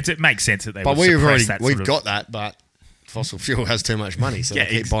 So it makes sense that they But would suppress that we've sort of, got that, but fossil fuel has too much money, so Yeah,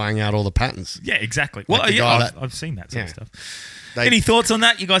 they keep buying out all the patents. Yeah, exactly. Like Well, the yeah, guy I've seen that sort of Yeah. stuff. They- Any thoughts on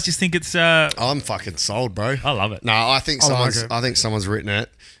that? You guys just think it's... I'm fucking sold, bro. I love it. No, I think like someone's. it. I think someone's written it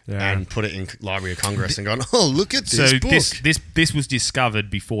Yeah. and put it in Library of Congress and gone, "Oh, look at this So book." this was discovered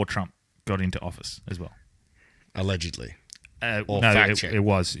before Trump got into office as well. Allegedly. No, Or fact check. it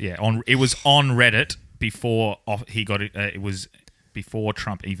was it was on Reddit before he got it. It was before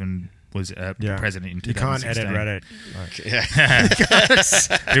Trump even was president in You can't 2016. edit Reddit.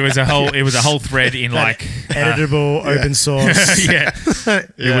 Yeah. It was a whole thread in like Editable, open source. yeah.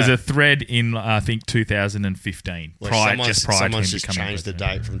 It Yeah. was a thread in I think 2015 Where prior to him someone's just becoming changed the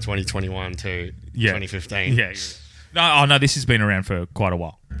president. date from 2021 to Yeah. 2015. Yeah. No, this has been around for quite a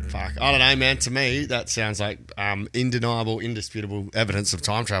while. Fuck. I don't know, man. To me, that sounds like undeniable, indisputable evidence of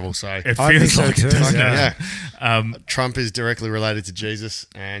time travel. So, It I think feels so like too. it, doesn't yeah. it? Trump is directly related to Jesus.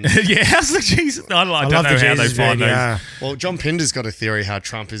 And, Yeah, how's the Jesus? I don't know love how the they Jesus find bit, those. yeah. well, John Pinder's got a theory how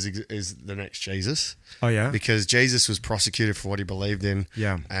Trump is the next Jesus. Oh, yeah? Because Jesus was prosecuted for what he believed in.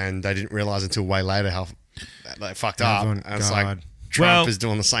 Yeah. And they didn't realize until way later how they fucked up. Everyone- And it's like God. Trump Well- is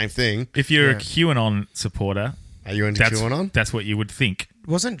doing the same thing. If you're Yeah. a QAnon supporter, Are you into QAnon? that's what you would think.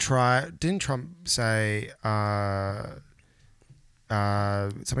 Didn't Trump say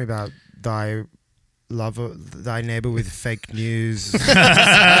something about thy neighbor with fake news?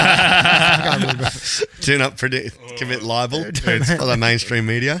 I can't remember. Do not commit libel for the mainstream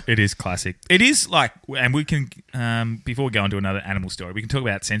media. It is classic. It is like, and we can, before we go on to another animal story, we can talk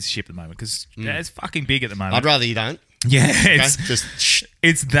about censorship at the moment because it's fucking big at the moment. I'd rather you don't. Yeah, Okay? it's Just shh.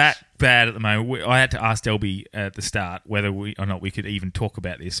 it's that bad at the moment. I had to ask Delby at the start whether we or not we could even talk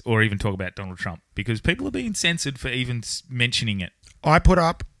about this or even talk about Donald Trump because people are being censored for even mentioning it. I put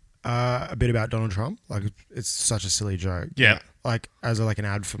up a bit about Donald Trump. Like, it's such a silly joke. Yeah. Like, as like an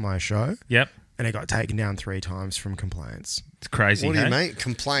ad for my show. Yep, And it got taken down 3 times from complaints. it's crazy. What do you hey? mean?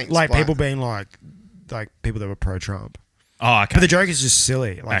 Complaints. Like, by- people being like people that were pro-Trump. Oh, okay. But the joke is just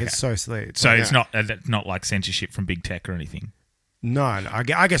silly. Like, Okay. it's so silly. It's So like, it's not like censorship from big tech or anything. no,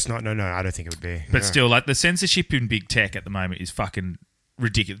 I guess not. No, I don't think it would be. But still, like the censorship in big tech at the moment is fucking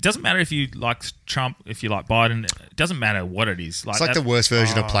ridiculous. It doesn't matter if you like Trump, if you like Biden. It doesn't matter what it is. It's like that- the worst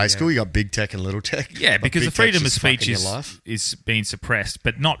version of Play yeah. School. You got big tech and little tech. Yeah, Like, because big the freedom of tech's just speech fucking your life. is being suppressed,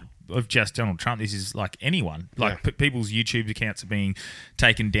 but not of just Donald Trump. This is like anyone. Like Yeah. people's YouTube accounts are being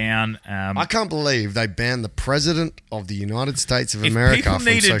taken down. I can't believe they banned the president of the United States of If America people from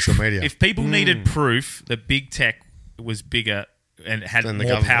needed- social media. If people needed proof that big tech was bigger and had Than the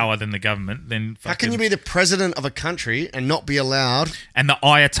more government. power than the government, then How can you be the president of a country and not be allowed? And the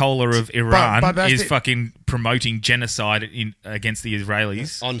Ayatollah of Iran but that's is the- fucking promoting genocide against the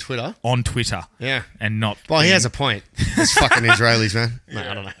Israelis On Twitter. on Twitter. Yeah. And not. Well, he being- has a point. It's fucking Israelis, man. No,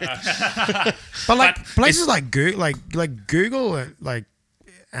 I don't know. But like But places like Google, like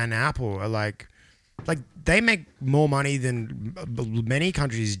and Apple are like they make more money than many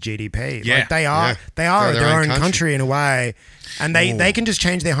countries' GDP. Yeah. Like they are Yeah. their They're own country in a way, and they can just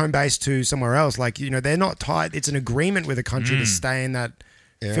change their home base to somewhere else. Like they're not tied. It's an agreement with a country to stay in that.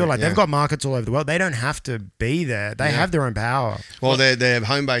 Feel like yeah. they've got markets all over the world. They don't have to be there. They have their own power. Well, their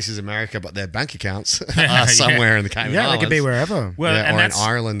home base is America, but their bank accounts Yeah. are somewhere in the Cayman Yeah, they Islands. could be wherever. Well, Yeah, and or in that's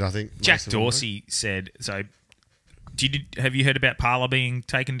Ireland, I think. Jack most of them are. Dorsey said. So, have you heard about Parler being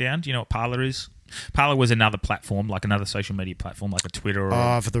taken down? Do you know what Parler is? Parler was another platform, like another social media platform, like a Twitter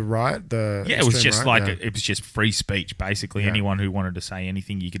or. For the right, Yeah, it was extreme just right, like yeah. it was just free speech. Basically, Yeah. anyone who wanted to say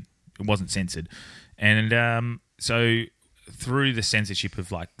anything, you could. It wasn't censored, and so through the censorship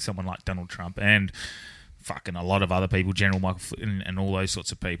of like someone like Donald Trump and fucking a lot of other people, General Michael Flynn and all those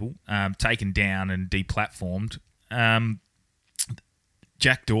sorts of people, taken down and deplatformed.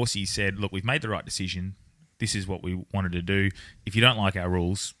 Jack Dorsey said, "Look, we've made the right decision. This is what we wanted to do. If you don't like our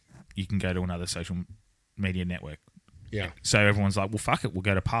rules, you can go to another social media network." Yeah. So everyone's like, well, fuck it, we'll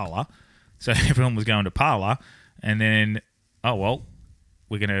go to Parler. So everyone was going to Parler, and then, oh, well,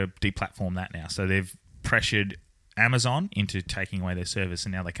 we're going to deplatform that now. So they've pressured Amazon into taking away their service,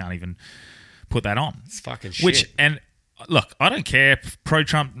 and now they can't even put that on. It's fucking shit. And look, I don't care,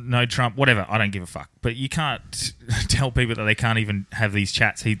 pro-Trump, no Trump, whatever, I don't give a fuck. But you can't tell people that they can't even have these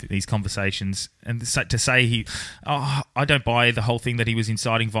chats, these conversations. And to say I don't buy the whole thing that he was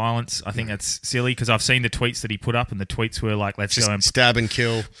inciting violence. I think that's silly because I've seen the tweets that he put up, and the tweets were like, let's Just go and stab and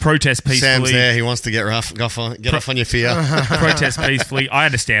kill. protest peacefully. Sam's there. He wants to get off on your fear. Protest peacefully. I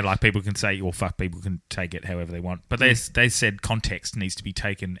understand, like, people can say, well, fuck, people can take it however they want. But they said context needs to be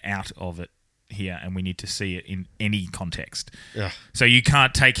taken out of it here, and we need to see it in any context. Yeah. So you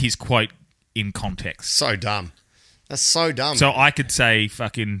can't take his quote in context. So dumb. That's so dumb. So I could say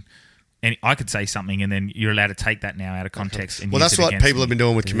fucking and I could say something, and then you're allowed to take that now out of context. And Well, use that's it what against people me. have been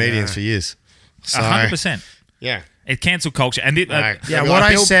doing with comedians for years. So, 100%. Yeah. It's cancel culture, and Yeah, what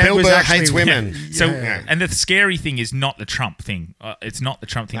I said Bill was Burr actually- hates women. So, Yeah. and the scary thing is not the Trump thing. It's not the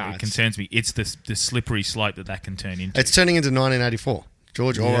Trump thing No, that it's- concerns me. It's the slippery slope that can turn into. It's turning into 1984.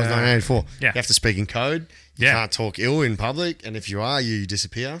 George Orwell's 1984. Yeah. You have to speak in code. You Yeah. can't talk ill in public. And if you are, you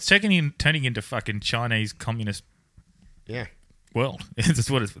disappear. It's turning into fucking Chinese communist Yeah. world. that's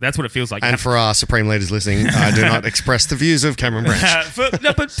what it feels like. And for our Supreme leaders listening, I do not express the views of Cameron Branch. Isn't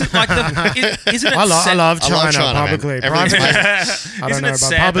it I sad? love China, man. publicly. Everything's Privately, made, I Isn't don't it know, but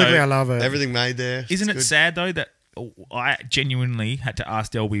sad, publicly though? I love it. everything made there. Isn't It's it good. sad though that I genuinely had to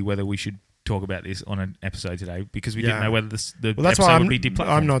ask Delby whether we should talk about this on an episode today because we didn't Yeah. know whether the Well, that's episode why would be deplatformed.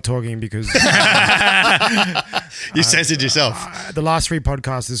 I'm not talking because You censored yourself. the last 3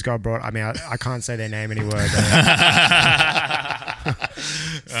 podcasts this guy brought, I mean, I can't say their name anywhere.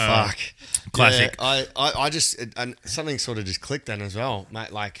 Fuck. Classic. Yeah, I just and something sort of just clicked then as well,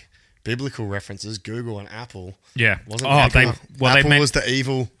 mate. Like biblical references, Google and Apple. Yeah. Wasn't Oh, Apple, they Apple meant- was the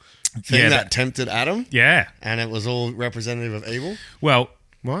evil thing Yeah, that tempted Adam, Yeah. and it was all representative of evil. Well,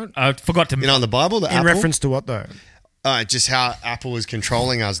 What? I forgot to. You know, in the Bible, the In Apple. reference to what though? Just how Apple is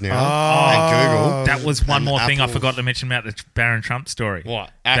controlling us now, Oh. and Google. that was one and more thing I Apple- forgot to mention about the Barron Trump story.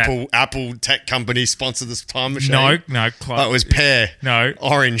 What That- Apple tech company sponsored this time machine? No. Oh, it was pear. No.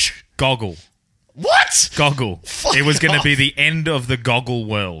 Orange. Goggle. What? Goggle. Fuck It was going to off. be the end of the goggle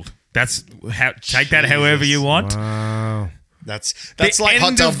world. That's how. Take that however you want. Wow. That's The like end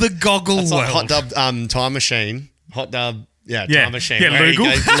hot dub. of the goggle That's world. like hot dub time machine. Hot dub. Yeah, Yeah. time machine. Yeah, where he legal.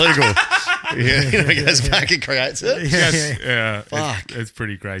 goes- legal. Yeah, he goes back and creates it. Yes. Yeah. Fuck. It's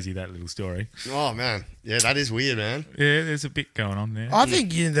pretty crazy, that little story. Oh man, yeah, that is weird, man. Yeah, there's a bit going on there. I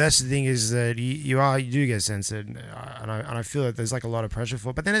think that's the thing is that you do get censored, and I feel that there's like a lot of pressure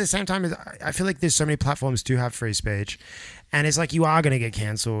for it. But then at the same time, I feel like there's so many platforms do have free speech, and it's like you are going to get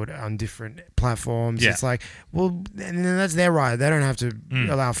cancelled on different platforms. Yeah. It's like, well, and then that's their right. They don't have to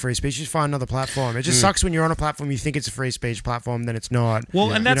allow free speech. Just find another platform. It just sucks when you're on a platform you think it's a free speech platform, then it's not.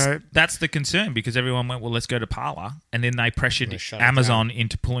 Well, and You that's know? that's the concern because everyone went, well, let's go to Parler, and then they pressured shut it Amazon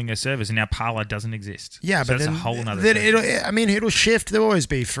into pulling their servers, and now Parler doesn't exist. Yeah, so but that's then, a whole nother then thing. it'll shift. There'll always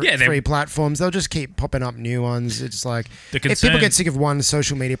be Yeah, free platforms. They'll just keep popping up new ones. It's like The if people concern- get sick of one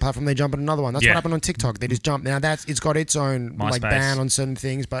social media platform, they jump on another one. That's Yeah. what happened on TikTok. They just jump. Now it's got its own like MySpace. ban on certain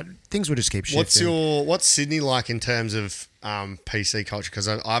things, but things will just keep shifting. What's Sydney like in terms of PC culture? Because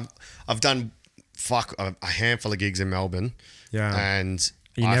I've done a handful of gigs in Melbourne. Yeah. and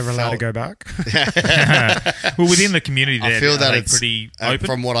Are you I never allowed to felt- go back? Well, within the community, there, I feel are that they it's pretty open.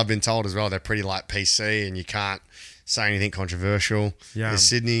 from what I've been told as well. They're pretty like PC, and you can't say anything controversial. Yeah. Is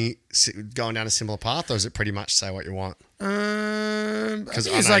Sydney going down a similar path, or is it pretty much say what you want? I 'Cause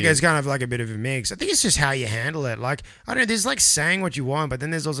think I it's know like you- it's kind of like a bit of a mix. I think it's just how you handle it. Like I don't know, there's like saying what you want, but then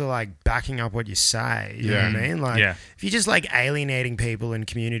there's also like backing up what you say. You know what I mean? Like Yeah. if you're just like alienating people in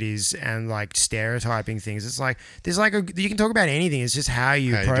communities and like stereotyping things, it's like there's like you can talk about anything. It's just how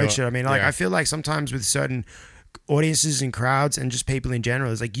you How you do approach it. it. I mean, like Yeah. I feel like sometimes with certain audiences and crowds and just people in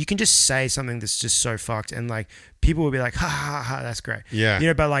general, it's like you can just say something that's just so fucked and like people will be like, ha ha ha, that's great. Yeah. You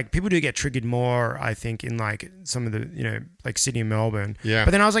know, but like people do get triggered more, I think, in like some of the, you know, like Sydney and Melbourne. Yeah.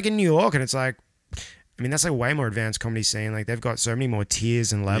 But then I was like in New York and it's like, I mean, that's like way more advanced comedy scene. Like they've got so many more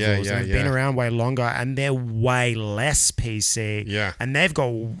tiers and levels. yeah, and they've been yeah. around way longer and they're way less PC. Yeah. And they've got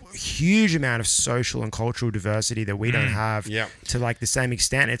a huge amount of social and cultural diversity that we don't have Yeah. to like the same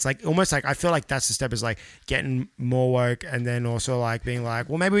extent. It's like almost like I feel like that's the step is like getting more woke and then also like being like,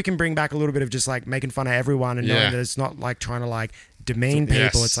 well, maybe we can bring back a little bit of just like making fun of everyone and Yeah. knowing that it's not like trying to like demean people.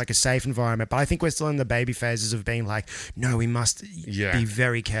 Yes. It's like a safe environment. But I think we're still in the baby phases of being like, no, we must Yeah. be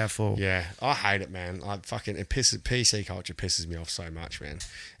very careful. Yeah, I hate it, man. PC culture pisses me off so much, man.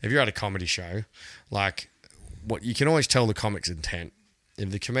 If you're at a comedy show, like, what you can always tell the comic's intent. If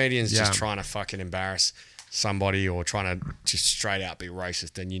the comedian's just Yeah. trying to fucking embarrass somebody or trying to just straight out be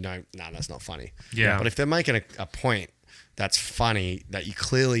racist, then you know, nah, that's not funny. Yeah. But if they're making a point that's funny that you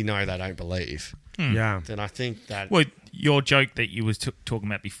clearly know they don't believe, Yeah. then I think that Well, your joke that you was talking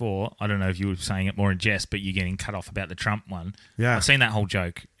about before, I don't know if you were saying it more in jest, but you're getting cut off about the Trump one. Yeah. I've seen that whole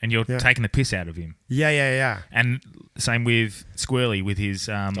joke, and you're Yeah. taking the piss out of him. Yeah. And same with Squirrely with his.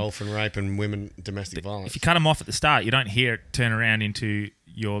 dolphin rape and women domestic violence. If you cut him off at the start, you don't hear it turn around into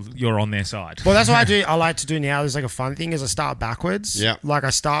you're on their side. Well, that's what I like to do now. There's like a fun thing is I start backwards. Yeah. Like I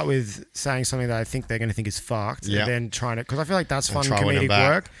start with saying something that I think they're going to think is fucked. Yeah. And then trying to, because I feel like that's fun try winning comedic back.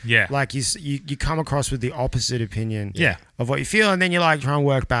 work. Yeah. Like you come across with the opposite opinion Yeah. of what you feel. And then you like try and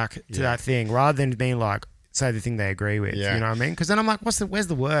work back to that thing rather than being like, say the thing they agree with. Yeah. You know what I mean? Because then I'm like, where's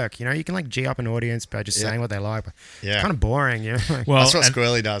the work? You know, you can like G up an audience by just saying what they like. But Yeah. it's kind of boring. You know. Well, That's what and-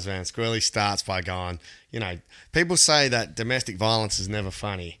 Squirrely does, man. Squirrely starts by going, you know, people say that domestic violence is never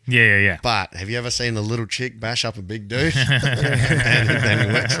funny. yeah. But have you ever seen a little chick bash up a big dude? and then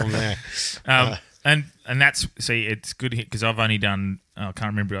it works from there. And that's it's good because I've only done I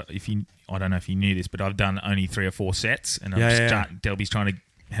can't remember I don't know if you knew this, but I've done only 3 or 4 sets, and Delby's trying to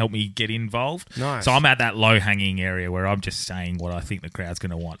help me get involved. Nice. So I'm at that low hanging area where I'm just saying what I think the crowd's going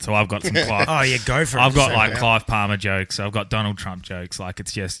to want. So I've got some Clive. Oh yeah, go for it. I've got So, like yeah. Clive Palmer jokes. I've got Donald Trump jokes. Like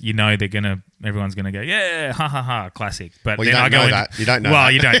it's just everyone's gonna go yeah ha ha ha classic. But Well, you then don't I go know into, that. You don't know Well,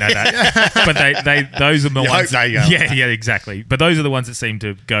 that. you don't know that. But they those are the You ones. hope they go. Yeah, exactly. But those are the ones that seem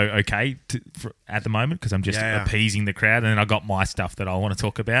to go okay at the moment because I'm just Yeah. appeasing the crowd, and then I got my stuff that I want to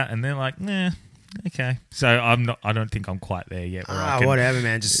talk about, and they're like, nah. Okay, so I'm not. I don't think I'm quite there yet. Where I can, Whatever,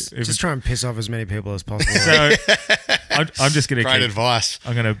 man. Just try and piss off as many people as possible. So I'm just gonna Great advice.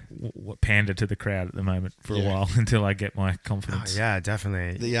 I'm gonna pander to the crowd at the moment for a while until I get my confidence. yeah,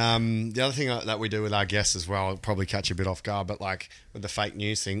 definitely. The other thing that we do with our guests as well, it'll probably catch you a bit off guard, but like with the fake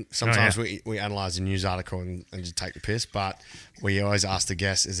news thing, sometimes we analyse a news article and just take the piss, but we always ask the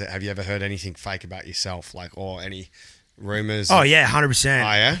guests, have you ever heard anything fake about yourself, like, or any rumours? Oh yeah, 100%.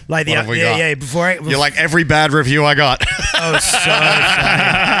 Oh, yeah? Like What have we got? Before You're like every bad review I got. oh, it's so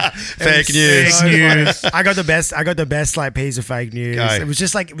funny. Fake news. Fake news. I got the best like piece of fake news. Go. It was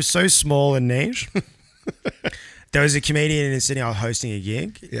just like it was so small and niche. There was a comedian in Sydney. I was hosting a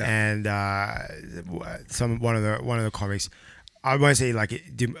gig, and one of the comics. I won't say like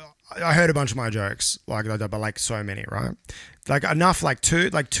I heard a bunch of my jokes but like so many, right? Like enough, like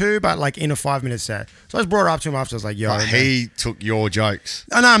two, but like in a 5-minute set. So I just brought it up to him after. I was like, "Yo, But he took your jokes.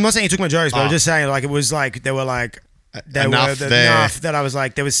 Oh, no, I'm not saying he took my jokes, but I'm just saying like it was like they were like Enough there. enough that I was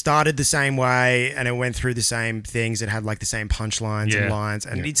like they was started the same way and it went through the same things. It had like the same punchlines and lines,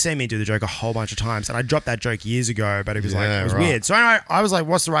 and he'd seen me do the joke a whole bunch of times. And I dropped that joke years ago, but it was it was weird. So anyway, I was like,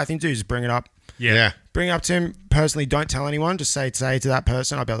 "What's the right thing to do? Just bring it up." Yeah. Bring it up to him personally. Don't tell anyone. Just say to that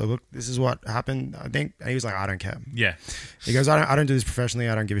person. I'll be like, "Look, this is what happened. I think." And he was like, "I don't care." Yeah. He goes, I don't do this professionally.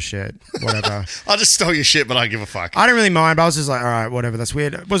 I don't give a shit. Whatever. I just stole your shit, but I don't give a fuck. I don't really mind, but I was just like, all right, whatever. That's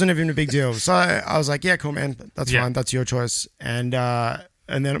weird. It wasn't even a big deal. So I was like, yeah, cool, man. That's fine. That's your choice. And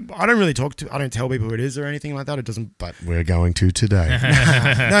then I don't tell people who it is or anything like that. It doesn't. But we're going to today.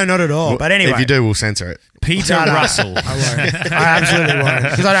 No, not at all. But anyway. If you do, we'll censor it. Peter No, Russell. I won't. I absolutely won't.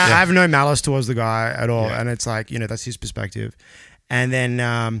 Because I have no malice towards the guy at all. And it's like, that's his perspective. And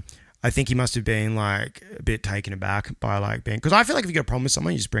then I think he must have been like a bit taken aback by like being, because I feel like if you got a problem with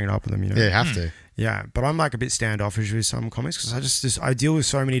someone, you just bring it up with them, Yeah, you have to. Yeah, but I'm like a bit standoffish with some comics because I deal with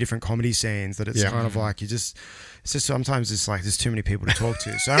so many different comedy scenes that it's kind of like it's just sometimes it's like there's too many people to talk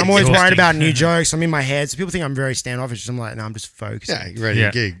to. So I'm always worried about new jokes. I'm in my head, so people think I'm very standoffish. I'm like, no, I'm just focused. Yeah, you're ready to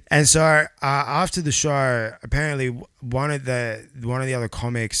gig. And so after the show, apparently one of the other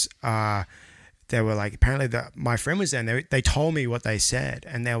comics, they were like, apparently my friend was there and they told me what they said,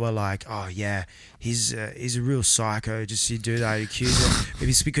 and they were like, oh yeah, he's a real psycho, just you do that, accuse him.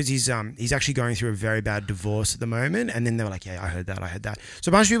 It's because he's actually going through a very bad divorce at the moment. And then they were like, yeah, I heard that. So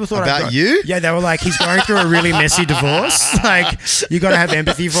a bunch of people thought About you? Yeah, they were like, he's going through a really messy divorce. Like, you got to have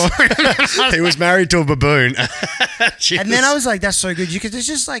empathy for him. He was married to a baboon. And then I was like, that's so good.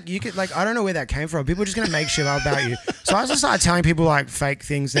 I don't know where that came from. People are just going to make shit up about you. So I just started telling people like fake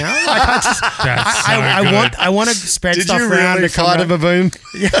things now. Like I want to spread Did stuff you around really to come fight a around. baboon?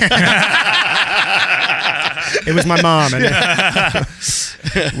 It was my mom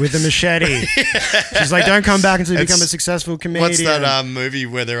with a machete. She's like, don't come back until you become a successful comedian. What's that movie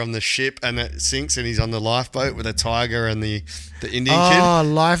where they're on the ship and it sinks and he's on the lifeboat with a tiger and the Indian kid? Oh,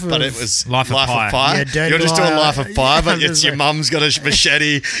 Life of... But it was Life of Pi. Yeah, Dirty You're just doing Liar. Life of Pi, but Yeah, it's your mum's got a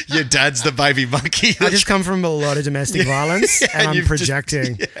machete, your dad's the baby monkey. I just come from a lot of domestic violence, and I'm you've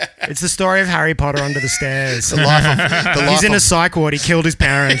projecting. It's the story of Harry Potter under the stairs. the life He's in a of psych ward. He killed his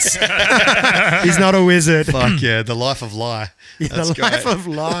parents. He's not a wizard. fuck yeah, the life of lie. That's The great. life of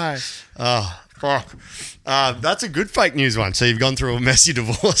lie. Oh, fuck. That's a good fake news one. So you've gone through a messy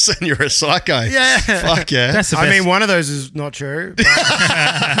divorce and you're a psycho. Yeah. Fuck yeah. That's the I best. mean, one of those is not true. But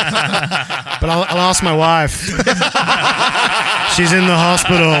I'll ask my wife. She's in the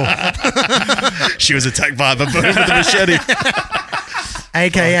hospital, She was attacked by a baboon with a machete.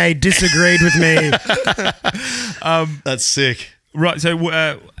 AKA disagreed with me. That's sick. Right, so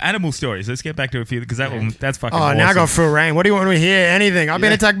animal stories. Let's get back to a few because that's fucking Oh, awesome. now I got full rain. What do you want to hear? Anything. I've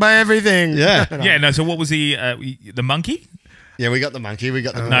been attacked by everything. Yeah. Yeah, no. So what was the monkey? Yeah, we got the monkey. We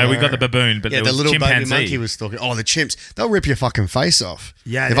got the No, we got the baboon, but yeah, there the was little baby chimpanzee. monkey was stalking. Oh, the chimps. They'll rip your fucking face off.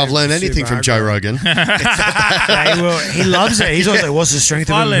 Yeah, If I've they're learned anything super from Joe aggro. Rogan. Yeah, he loves it. He's always like, "What's the strength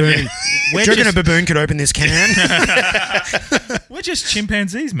of a Finally, baboon? we're Do you reckon a just- baboon could open this can?" We're just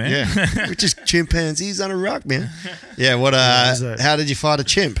chimpanzees, man. Yeah, we're just chimpanzees on a rock, man. Yeah, what? is it? How did you fight a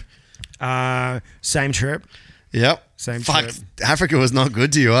chimp? Same trip. Yep. Same Fuck, trip. Africa was not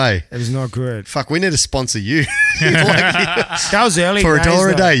good to you, eh? It was not good. Fuck, we need to sponsor you. That was early For days, $1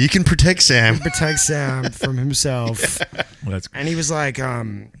 a though. day, you can protect Sam. Protect Sam from himself. Well, that's And he was like,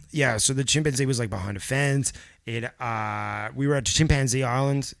 so the chimpanzee was like behind a fence. We were at Chimpanzee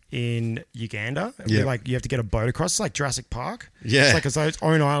Island in Uganda. Yeah. Like you have to get a boat across. It's like Jurassic Park. Yeah. It's like its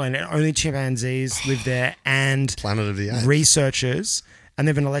own island. And only chimpanzees live there and Planet of the Apes. researchers. And they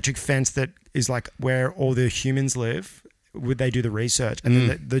have an electric fence that is like where all the humans live. Would they do the research? And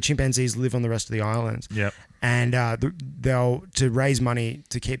then the chimpanzees live on the rest of the island. Yep. And they'll to raise money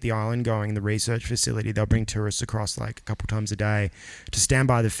to keep the island going, the research facility. They'll bring tourists across like a couple times a day to stand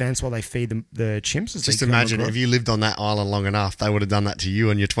by the fence while they feed the chimps. As Just they come imagine across. if you lived on that island long enough, they would have done that to you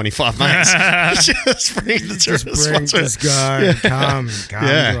and your 25 mates. Just bring the just tourists. bring, once it- just go, come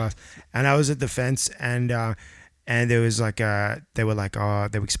Yeah. to us. And I was at the fence, and there was like they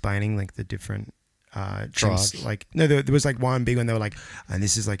were explaining like the different Tribes. chimps. Like no, there was like one big one. They were like, and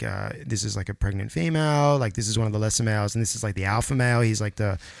this is like a pregnant female. Like this is one of the lesser males, and this is like the alpha male. He's like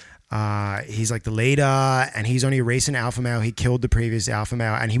the leader, and he's only a recent alpha male. He killed the previous alpha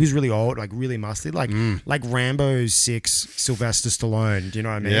male, and he was really old, like really musty, like Rambo 6 Sylvester Stallone. Do you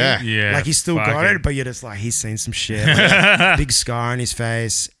know what I mean? Yeah. Yeah, Like he's still got fucking- it, but you're just like he's seen some shit. Like, big scar on his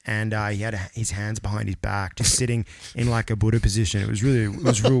face, and he had his hands behind his back, just sitting in like a Buddha position. It was real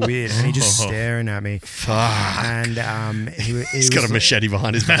weird, and he just staring at me. Fuck. And He's got a machete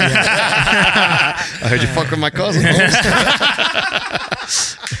behind his back. I heard you fuck with my cousin.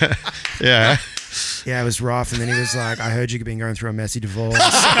 Yeah. Yeah, it was rough. And then he was like, I heard you've been going through a messy divorce. And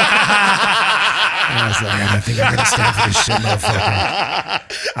I was like, I don't think I'm going to stand for this shit, motherfucker.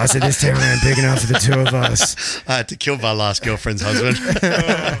 I said, this town ain't big enough for the two of us. I had to kill my last girlfriend's husband.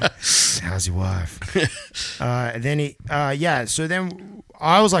 How's your wife? So then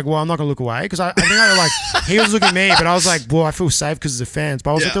I was like, well, I'm not going to look away. Because I think he was looking at me, but I was like, well, I feel safe because it's a fans.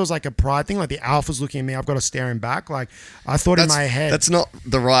 But I was like, there was like a pride thing. Like the alpha's looking at me. I've got to stare him back. Like I thought in my head. That's not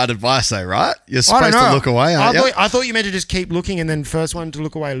the right advice, though, right? You're I supposed don't know. to look away, aren't you? I thought you meant to just keep looking and then first one to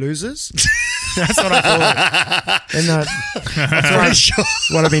look away loses. That's what I thought. And that's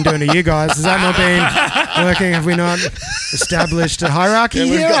what I've been doing to you guys. Has that not been working? Have we not established a hierarchy Yeah,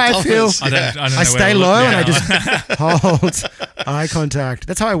 we've here? got I feel dominance. I don't know I where stay to look low and now. I just hold eye contact.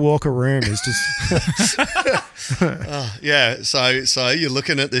 That's how I walk a room. Is just Yeah, so you're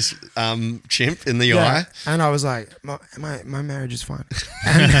looking at this chimp in the eye. And I was like, my marriage is fine.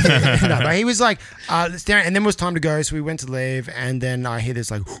 And, no, but he was like, staring, and then it was time to go, so we went to leave, and then I hear this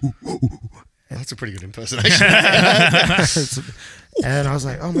like, That's a pretty good impersonation. and I was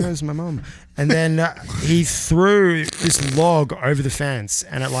like, oh my God, this is my mom. And then he threw this log over the fence,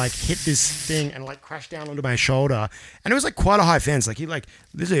 and it like hit this thing and like crashed down onto my shoulder. And it was like quite a high fence. Like he like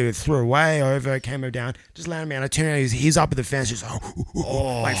literally threw away over, came down, just landed me. And I turned around, he's up at the fence, just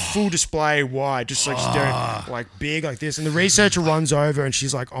like full display wide, just like staring like big like this. And the researcher runs over and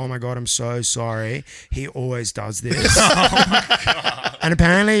she's like, oh my God, I'm so sorry. He always does this. And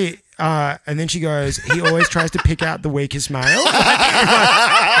apparently, and then she goes, he always tries to pick out the weakest male.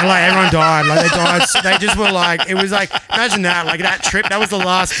 And like everyone died. Like they died. They just were like, it was like, imagine that, like that trip, that was the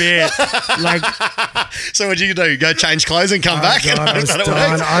last bit. Like, So what you do? Go change clothes and come oh back? God, I was Is that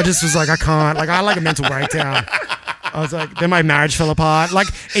done. what I just was like, I can't. Like I had like a mental breakdown. I was like, then my marriage fell apart. Like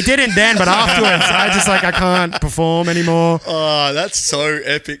it didn't then, but afterwards, I just like, I can't perform anymore. Oh, that's so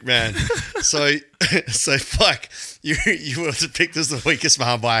epic, man. So fuck. You were picked as the weakest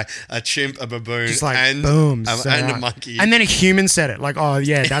male by a chimp, a baboon, Just like and boom, and set a out. monkey. And then a human said it, like, "Oh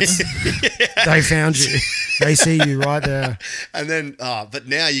yeah, that's they found you. They see you right there." And then, but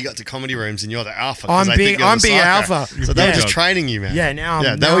now you got to comedy rooms and you're the alpha. 'cause I'm they think big. you're I'm the big psycho. alpha. So they were Yeah. just training you, man. Yeah, now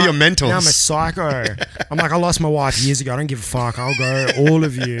they now were your I'm- mentors. Now I'm a psycho. I'm like, I lost my wife years ago. I don't give a fuck. I'll go. All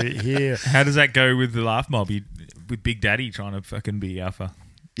of you here. How does that go with the laugh mob? With Big Daddy trying to fucking be alpha.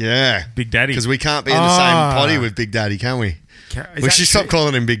 Yeah. Big Daddy. Because we can't be in the same potty with Big Daddy, can we? Is We that should true? stop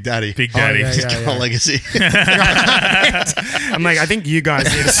calling him Big Daddy. Big Daddy. yeah, Just yeah. call Legacy. I'm like, I think you guys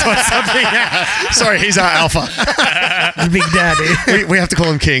need to sort something out. Sorry, he's our alpha. Big Daddy. we have to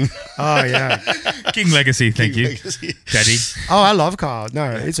call him King. Oh yeah. King Legacy, thank you. Legacy. Daddy. Oh, I love Carl.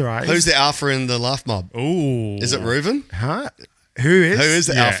 No, it's all right. Who's the alpha in the laugh mob? Ooh. Is it Reuven? Huh? Who is? Who is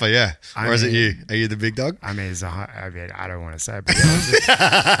the Yeah. alpha? Yeah, I or is it mean- you? Are you the big dog? I mean, I don't want to say it, but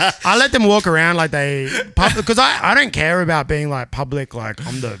yeah, I let them walk around like because I don't care about being like public, like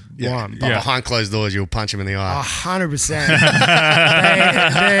I'm the one. But Yeah. behind closed doors, you'll punch him in the eye. 100%.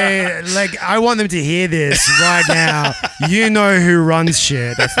 Like, I want them to hear this right now. You know who runs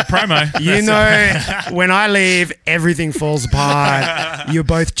shit. Promo. You know, when I leave, everything falls apart. You're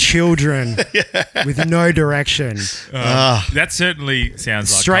both children with no direction. That certainly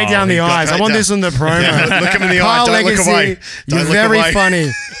sounds like Straight Kyle. down the He's got- eyes. I want this on the promo. Yeah, look him in the Kyle eye. Don't Legacy, look away. You're Don't look very away.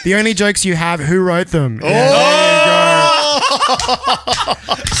 funny. The only jokes you have, who wrote them?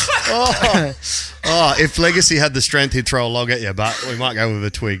 Oh, if Legacy had the strength, he'd throw a log at you, but we might go with a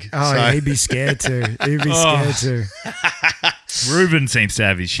twig. Oh, So- yeah, he'd be scared to. He'd be scared to. Ruben seems to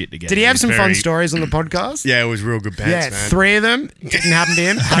have his shit together. Did he have He's some fun very- stories on the podcast? Yeah, it was real good pants, Yeah, man. 3 of them didn't happen to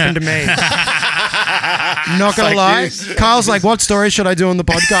him, happened to me. Not gonna Fake lie. news. Kyle's like, what stories should I do on the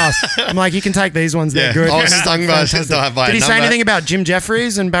podcast? I'm like, you can take these ones, they're Yeah, good. I was stung by Fantastic. by a Did he say number. anything about Jim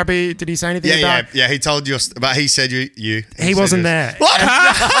Jeffries and Babby? Did he say anything about Yeah. He told you, but he said you. He said wasn't yours. there.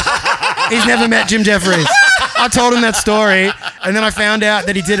 He's never met Jim Jeffries. I told him that story, and then I found out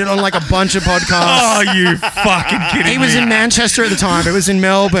that he did it on like a bunch of podcasts. Oh, you fucking kidding He was me. in Manchester at the time. It was in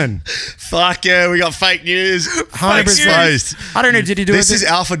Melbourne. Fuck yeah, we got fake news. 100%. Exposed. I don't know. Did he do This it? is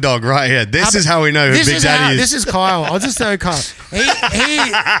Alpha Dog right here. This is how we know who This Big is Daddy is. This is Kyle. I'll just tell Kyle. He.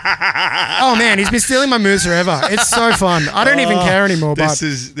 Oh man, he's been stealing my moves forever. It's so fun. I don't even care anymore. But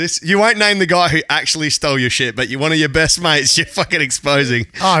This. You won't name the guy who actually stole your shit, but you're one of your best mates. You're fucking exposing.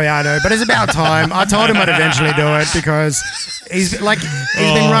 oh yeah, I know. But it's about time. I told him I'd eventually do it because he's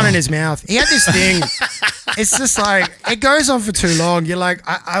been running his mouth. He had this thing. It's just like it goes on for too long. You're like,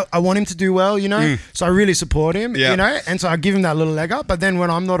 I want him to do well, you know. So I really support him, Yeah. you know. And so I give him that little leg up. But then when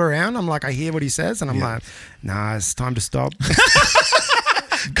I'm not around, I'm like, I hear what he says, and I'm like, nah, it's time to stop.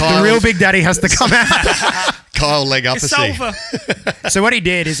 The real Big Daddy has to come out. Kyle leg up a C. Sulfur. So what he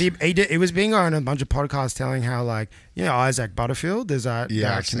did is he was being on a bunch of podcasts telling how, like, you know, Isaac Butterfield, there's that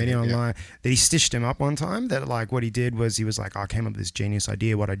I've seen comedian it, yeah. online, that he stitched him up one time, that like what he did was he was like, I came up with this genius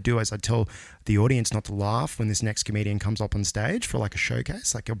idea. What I do is I tell the audience not to laugh when this next comedian comes up on stage for like a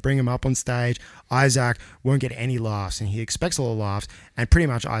showcase. Like, I'll bring him up on stage. Isaac won't get any laughs, and he expects all the laughs. And pretty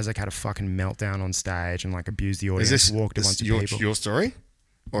much Isaac had a fucking meltdown on stage and like abused the Is audience, this, walked a this bunch of your, people. your story?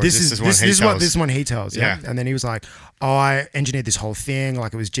 Or This is is one he this tells? one he tells, yeah. Yeah. And then he was like, "Oh, I engineered this whole thing,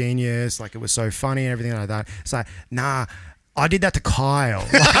 like it was genius, like it was so funny and everything like that." It's like, nah, I did that to Kyle.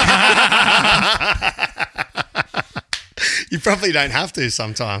 You probably don't have to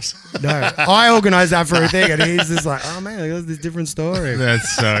sometimes. No, I organised that for a thing, and he's just like, "Oh man, like, this different story."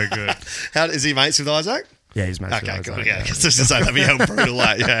 That's so good. How is he mates with Isaac? Yeah, he's mates with Okay, Isaac, cool. Yeah, because this is that'd be how brutal.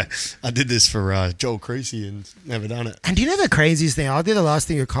 Like, yeah, I did this for Joel Creasy and never done it. And do you know the craziest thing? I did the last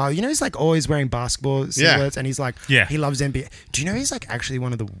thing with Kyle. You know, he's like always wearing basketball singlets, and he's like, Yeah. he loves NBA. Do you know he's like actually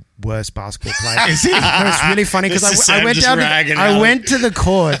one of the worst basketball players? Is he? No, it's really funny This because is I Sam went just down. ragging I on went to the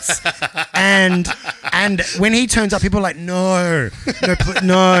courts, and when he turns up, people are like, no,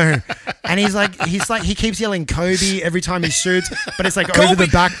 no, and he's like, he keeps yelling Kobe every time he shoots, but it's like over the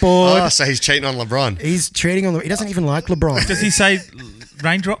backboard. Oh, so he's cheating on LeBron. He's treating on the. He doesn't even like LeBron. Does he say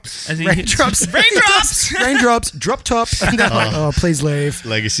raindrops? As he Raindrops, Raindrops! raindrops, drop top, and they're like, oh, please leave.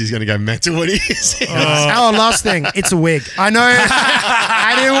 Legacy's going to go mental when he is. Oh, last thing, it's a wig. I know,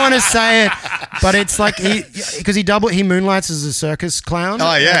 I didn't want to say it, but it's like he moonlights as a circus clown.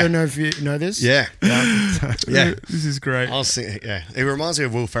 Oh, yeah. I don't know if you know this. Yeah. Yeah. This is great. I'll see. Yeah. It reminds me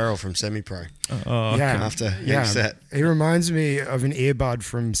of Will Ferrell from Semi Pro. Yeah. After Yeah, each set. he reminds me of an earbud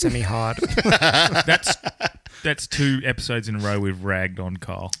from Semi Hard. That's 2 episodes in a row we've ragged on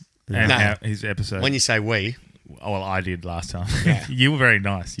Kyle and No. how his episode. When you say we, well, I did last time. You were very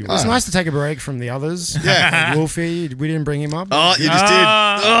nice. You were It's nice to take a break from the others. Yeah. Like Wolfie, we didn't bring him up. oh, you just did.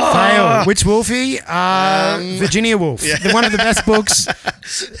 Fail. Which Wolfie? Virginia Woolf. One of the best books.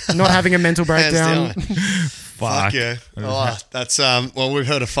 Not having a mental Hands breakdown. down. Fuck yeah. Oh, that's well, we've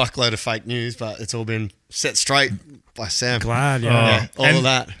heard a fuckload of fake news, but it's all been set straight by Sam. Glad, Yeah, all And of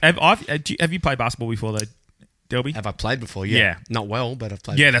that. Have you played basketball before though, Delby? Have I played before? Yeah. Not well, but I've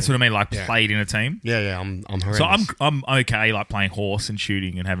played. Yeah, before. that's what I mean. Like Yeah. played in a team. Yeah, I'm horrendous. So I'm okay, like playing horse and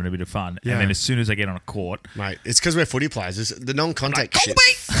shooting and having a bit of fun. Yeah. And then as soon as I get on a court, Mate, it's because we're footy players. It's the non-contact like, shit.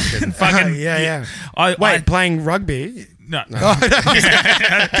 Kobe! Fucking yeah. I Wait, playing rugby? no,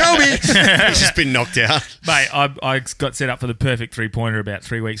 Kobe! He's just been knocked out. mate. I got set up for the perfect 3-pointer about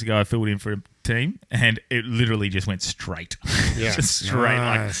 3 weeks ago. I filled in for team, and it literally just went straight. Yeah. Just straight,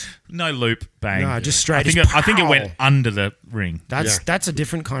 Nice. like no loop, bang. No, just straight. I think it went Pow! under the ring. That's a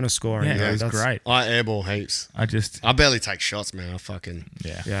different kind of scoring. Yeah, though. it was That's great. I airball heaps. I barely take shots, man. I fucking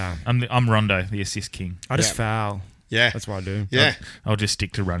Yeah. I'm Rondo, the assist king. I just foul. yeah. That's what I do. Yeah, I'll just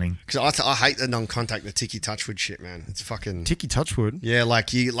stick to running. because I hate the non-contact, the ticky touchwood shit, man. It's fucking Ticky Touchwood. yeah.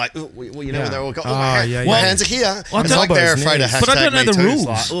 Like you know when they're all got. Oh, my yeah, my yeah. hands are here. Well, it's like they're elbows, afraid of knees. hashtag But I don't know the Me Too. It's rules.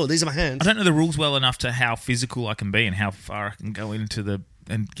 like, oh, these are my hands. I don't know the rules well enough to how physical I can be and how far I can go into the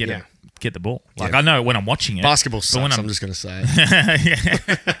and get Yeah. get the ball. Like Yeah. I know when I'm watching it. Basketball but when sucks. I'm just gonna say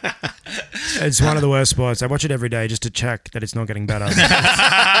it. It's one of the worst sports. I watch it every day just to check that it's not getting better.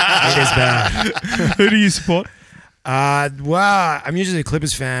 It is bad. Who do you support? Well, I'm usually a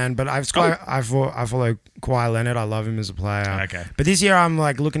Clippers fan, but I follow Kawhi Leonard. I love him as a player. Okay. But this year I'm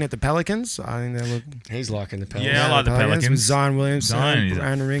like looking at the Pelicans. I think they look. He's liking the Pelicans. Yeah, I like the Pelicans. With Zion Williamson, Zion is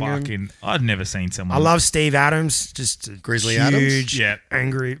Brandon a Ingram. fucking. I've never seen someone. I love Steve Adams. Just a Grizzly huge, Adams? Yeah.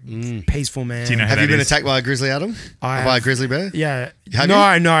 angry, peaceful man. Do you know Have that you been is- attacked by a grizzly Adam? I Or by a have. grizzly bear? Yeah. Have No. you?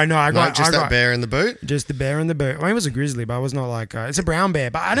 I No, got just I that got, bear in the boot. Just the bear in the boot. I mean, it was a grizzly, but I was not like it's a brown bear.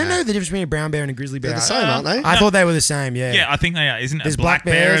 But I don't know the difference between a brown bear and a grizzly bear. They're the same, aren't they? I thought they were the same. Yeah. Yeah, I think they are. Isn't it There's a black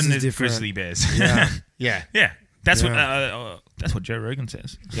black bear bears, and there's there's different- grizzly bears? Yeah. Yeah, yeah. That's Yeah. that's what Joe Rogan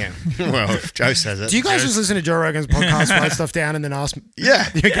says. yeah. Well, if Joe says it. Do you guys just listen to Joe Rogan's podcast, write stuff down, and then ask? Yeah,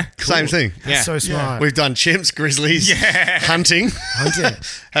 Cool. same thing. That's so smart. We've done chimps, grizzlies, hunting. Hunting.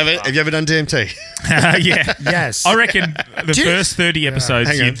 Have you ever done DMT? Yeah. Yes. I reckon the Do you- first 30 episodes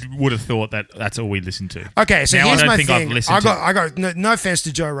Hang you on. would have thought that that's all we listened to. Okay, so Now I here's don't my think thing. I've listened I got no offense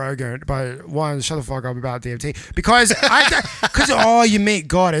to Joe Rogan, but one, shut the fuck up about DMT because you meet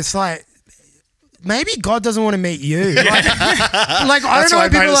God. It's like maybe God doesn't want to meet you. Like I That's don't know why why I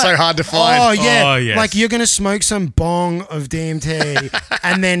made people it are so like, hard to find. Oh yeah, Oh, yes. like you're gonna smoke some bong of DMT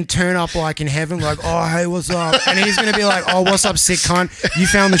and then turn up like in heaven, like oh hey what's up, and he's gonna be like oh what's up sick cunt, you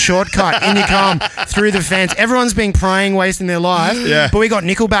found the shortcut, in you come through the fence. Everyone's been praying, wasting their life. Yeah. But we got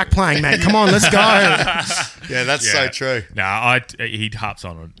Nickelback playing, mate. Come on, let's go. Yeah, that's so true. No, he harps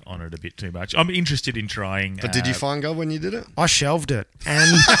on it a bit too much. I'm interested in trying. But did you find God when you did it? I shelved it, and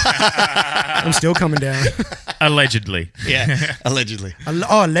I'm still coming down. allegedly? Yeah, allegedly.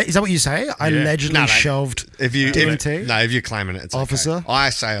 Is that what you say? I allegedly No, no. shelved If DMT? you're claiming it, it's Officer? Okay. I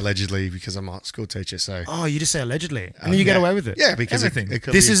say allegedly because I'm a school teacher. So Oh, you just say allegedly, and then you get away with it. Yeah, because Everything. It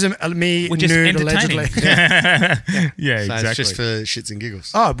could This be, is me We're just nude entertaining. allegedly. Yeah, so exactly. it's just for shits and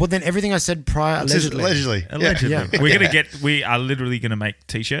giggles. Oh, well then everything I said prior It's just allegedly. allegedly. Yeah. We are literally gonna make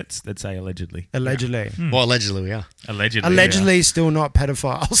T-shirts that say allegedly. Allegedly. Well, allegedly we are. Allegedly. Allegedly still not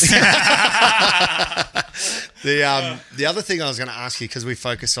pedophiles. The other thing I was going to ask you, because we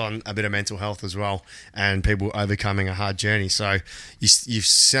focus on a bit of mental health as well and people overcoming a hard journey. So you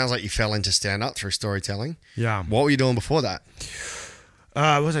sounds like you fell into stand-up through storytelling. Yeah. What were you doing before that?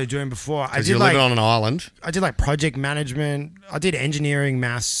 What was I doing before? I Because did you're like living on an island. I did like project management. I did engineering,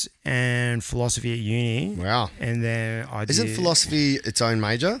 maths, and philosophy at uni. Wow. And then I did. Isn't philosophy its own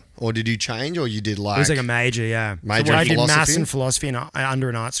major? Or did you change? Or you did It was like a major, yeah. Major so in I did maths philosophy? and philosophy and under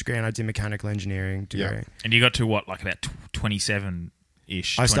an arts degree, and I did mechanical engineering degree. Yeah. And you got to what, like about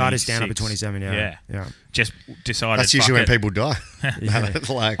 27-ish? I started stand up at 26? 27. Yeah. Just decided. That's usually when fuck it. people die.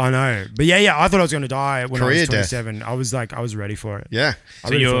 Like, I know, but yeah. I thought I was going to die when Career I was death. 27. I was ready for it. yeah. I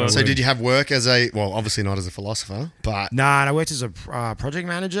really thought I So would. did you have work as obviously not as a philosopher, but Nah, and I worked as a project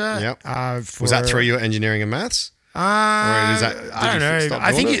manager. Yep. For, was that through your engineering and maths? Or is that- did I don't you know. stop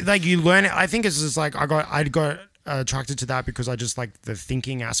I doing think it? like you learn it. I think it's just like I got attracted to that because I just like the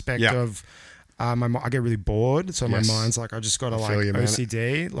thinking aspect Yeah. of. I get really bored, so Yes. my mind's like I just got to like feel you, man.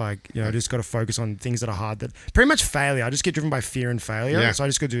 OCD, like I just got to focus on things that are hard. That pretty much failure. I just get driven by fear and failure, Yeah. so I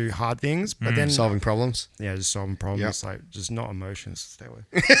just got to do hard things. But then Solving problems? just solving problems, Yep. like just not emotions. Stay away.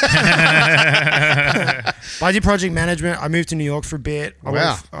 But I did project management. I moved to New York for a bit.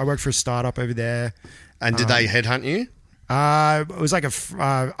 Wow. I worked for a startup over there. And did they headhunt you? It was like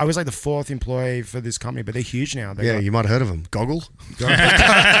I was like the fourth employee for this company, but they're huge now. Yeah, you might have heard of them. Goggle?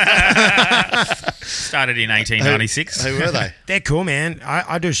 Started in 1896. Who were they? They're cool, man.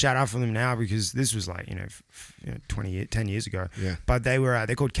 I do a shout out for them now because this was like 10 years ago. Yeah. But they're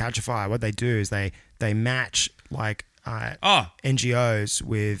called Catchify. What they do is they match like NGOs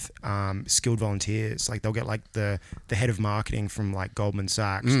with skilled volunteers. Like they'll get like the head of marketing from like Goldman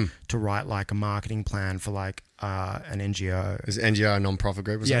Sachs to write like a marketing plan for like an NGO. Is NGO a non-profit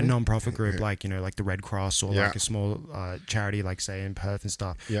group or Yeah, something? non-profit group like like the Red Cross or Yeah. like a small charity like say in Perth and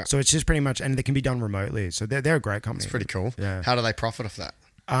stuff. Yeah. So it's just pretty much, and they can be done remotely. So they're a great company. It's pretty cool. Yeah. How do they profit off that?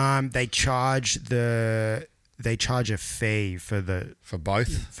 They charge the they charge a fee for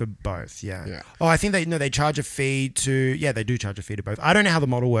both. For both, yeah. Yeah. Oh, I think they charge a fee to they do charge a fee to both. I don't know how the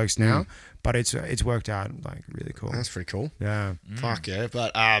model works now, but it's worked out like really cool. That's pretty cool. Yeah. Fuck yeah.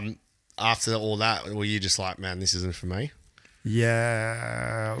 But after all that, were you just like, man, this isn't for me?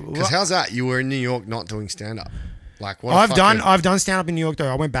 Yeah. Because how's that? You were in New York not doing stand up. Like what? I've done stand up in New York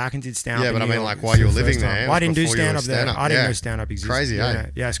though. I went back and did stand up. Yeah, but in I New mean, York like while you were for the living first time. there. Well, I didn't do before you stand were up there. stand-up. I didn't Yeah. know stand up existed. Crazy, yeah. eh?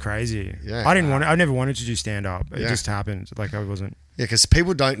 Yeah, it's crazy. Yeah. I didn't want. I never wanted to do stand up. It Yeah. just happened. Like I wasn't. Yeah, because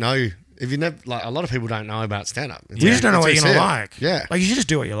people don't know. If you never, like, a lot of people don't know about stand up. You just don't know what you're gonna like. Yeah. Like you should just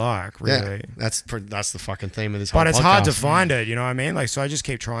do what you like. Really. Yeah, that's the fucking theme of this whole But it's hard to podcast. find it, you know what I mean? Like, so I just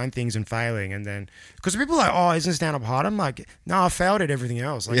keep trying things and failing, and then because people are like, "Oh, isn't stand up hard?" I'm like, "No, I failed at everything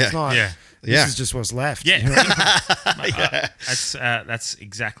else. Like, Yeah. it's not. Yeah. This Yeah. is just what's left." Yeah. you know? That's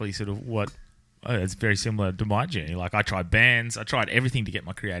exactly sort of what. It's very similar to my journey. Like I tried bands, I tried everything to get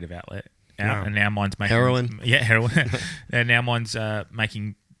my creative outlet out, Yeah. and now mine's making Heroin. Yeah, heroin. And now mine's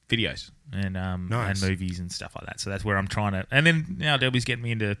making videos and Nice. and movies and stuff like that. So that's where I'm trying to. And then now Delby's getting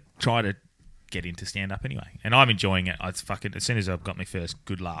me into try to get into stand up anyway, and I'm enjoying it. It's fucking as soon as I've got my first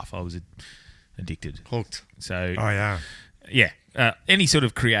good laugh, I was addicted. Hooked. So Oh yeah. yeah, any sort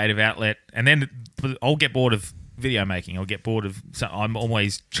of creative outlet, and then I'll get bored of video making. I'll get bored of. So I'm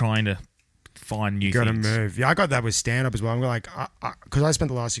always trying to find new Got to things. move. Yeah, I got that with stand up as well. I'm like, because I spent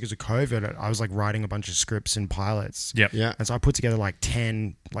the last years of COVID, I was like writing a bunch of scripts and pilots. Yep. Yeah. And so I put together like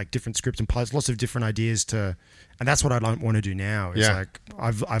 10 like different scripts and pilots, lots of different ideas to, and that's what I want to do now. It's Yeah. like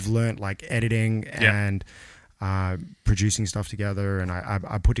I've learned like editing and producing stuff together, and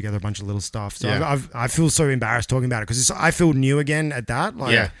I put together a bunch of little stuff. So Yeah. I feel so embarrassed talking about it because I feel new again at that.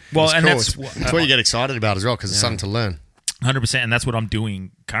 Like, Yeah. Well, It's and cool. that's it's what you get excited about as well because it's something to learn. 100%, and that's what I'm doing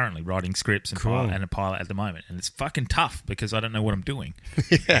currently, writing scripts and, Cool. and a pilot at the moment, and it's fucking tough because I don't know what I'm doing.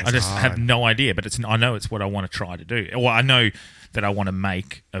 Yeah. I just have no idea, but I know it's what I want to try to do. Well, I know that I want to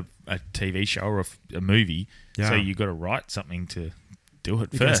make a TV show or a movie, Yeah. so you got to write something to do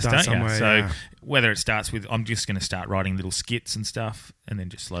it You gotta first, start don't you? somewhere, So yeah. whether it starts with, I'm just going to start writing little skits and stuff, and then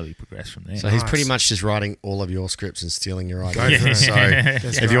just slowly progress from there. So he's Nice. pretty much just writing all of your scripts and stealing your Go ideas. for it. So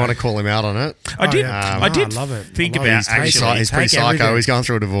That's if you right. want to call him out on it, I did. yeah. I did I love it. think I love it. about He's actually. he's pretty take psycho. everything. He's going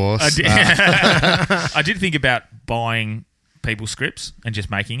through a divorce. I did, I did think about buying people's scripts and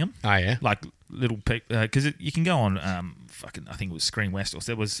just making them. Oh, yeah? like little because you can go on fucking I think it was Screen West, or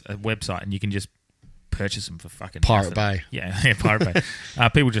there was a website and you can just purchase them for fucking Pirate nothing. Bay. Yeah, Pirate Bay.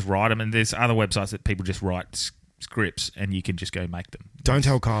 People just write them, and there's other websites that people just write scripts and you can just go make them. Don't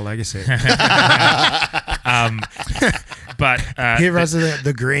tell Carl Legacy. But Here us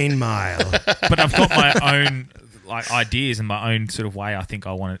the Green Mile. but I've got my own like ideas and my own sort of way I think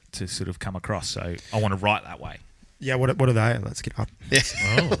I want it to sort of come across. So I want to write that way. Yeah, what are they? Let's get up. Yeah.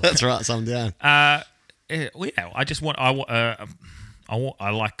 That's right. Something down. Well, yeah, I just want I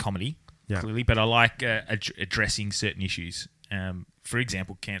like comedy clearly, but I like addressing certain issues. For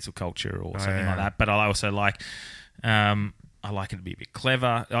example, cancel culture or something like that. But I also like I like it to be a bit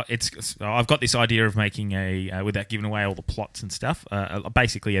clever. I've got this idea of making without giving away all the plots and stuff.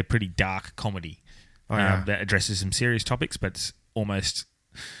 Basically, a pretty dark comedy that addresses some serious topics, but it's almost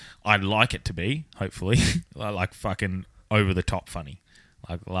I'd like it to be hopefully like fucking over the top funny,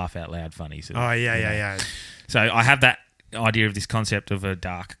 like laugh out loud funny. So, Oh yeah. So I have that idea of this concept of a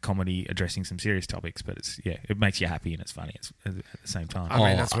dark comedy addressing some serious topics, but it makes you happy and it's funny at the same time. I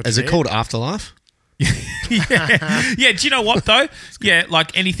mean, that's what is you it need. called Afterlife? Yeah, do you know what though? Yeah,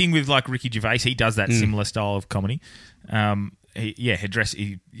 like anything with like Ricky Gervais, he does that similar style of comedy. He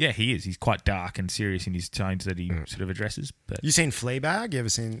is. He's quite dark and serious in his tones that he sort of addresses. But You seen Fleabag? You ever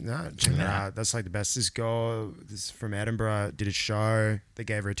seen that? Check that out. That's like the best. This girl, this from Edinburgh, did a show. They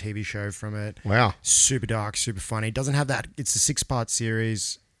gave her a TV show from it. Wow. Super dark, super funny. Doesn't have that. It's a 6-part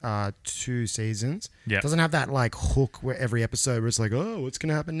series, 2 seasons. Yeah. Doesn't have that like hook where every episode where it's like, oh, what's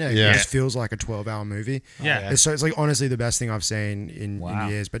gonna happen next? Yeah. It just feels like a 12-hour movie. Yeah. It's like honestly the best thing I've seen in Wow.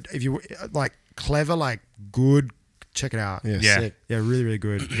 years. But if you like clever, like good, check it out. Yeah. Yeah. Sick. Yeah, really, really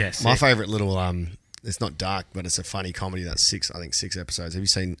good. yes, My favorite little it's not dark, but it's a funny comedy that's 6 episodes. Have you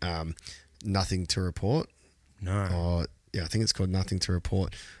seen Nothing to Report? No. Or yeah, I think it's called Nothing to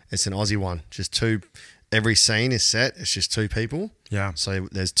Report. It's an Aussie one. Just two. Every scene is set. It's just 2 people. Yeah. So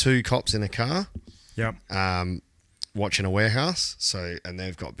there's 2 cops in a car, Yep. watching a warehouse. So and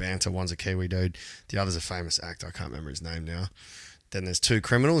they've got banter. One's a Kiwi dude. The other's a famous actor. I can't remember his name now. Then there's 2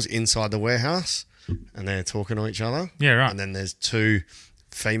 criminals inside the warehouse, and they're talking to each other. Yeah, right. And then there's 2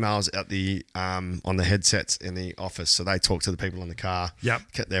 females at the on the headsets in the office. So they talk to the people in the car. Yep.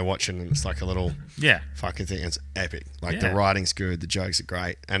 They're watching, and it's like a little yeah. fucking thing. It's epic. Like Yeah. the writing's good, the jokes are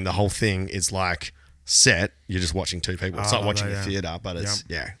great, and the whole thing is like set, you're just watching two people. It's Oh, like watching yeah. a theatre, but it's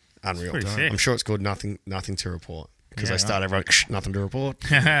unreal. pretty sick. I'm sure it's called Nothing to Report because Yeah, they start everyone nothing to report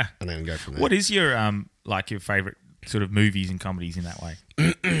and and then go from there. what is your your favourite sort of movies and comedies in that way?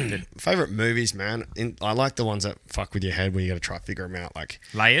 Favorite movies, man? I like the ones that fuck with your head where you got to try to figure them out. Like,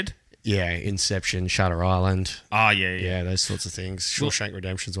 Layered? yeah, Inception, Shutter Island. Oh, yeah. Yeah, those sorts of things. Shawshank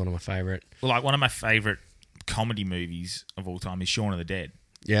Redemption's one of my favorite. Well, like one of my favourite comedy movies of all time is Shaun of the Dead.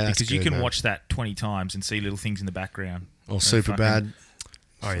 Yeah, that's because you good, can man. watch that 20 times and see little things in the background. Or Superbad.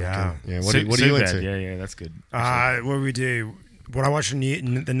 Oh yeah. Yeah, what are you into? Yeah, that's good. What do we do? What I watched the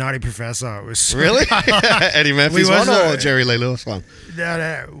Nutty Professor was so Really? Eddie Murphy's We one watched or Jerry Lee Lewis one?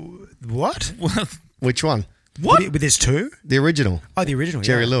 What? Which one? What? With his two? The original. Oh, the original.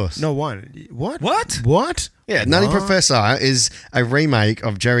 Jerry yeah. Lewis. No, one. What? What? Yeah, Nutty What? Professor is a remake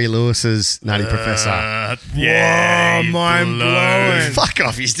of Jerry Lewis's Nutty Professor. Whoa, mind blowing. Fuck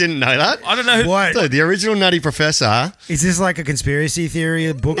off, you didn't know that? I don't know. What? Dude, the original Nutty Professor. Is this like a conspiracy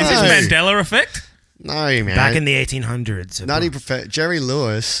theory book? Is No. this Mandela effect? No, man. Back in the 1800s. Nutty Professor. Jerry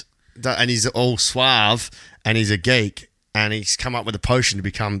Lewis, and he's all suave, and he's a geek, and he's come up with a potion to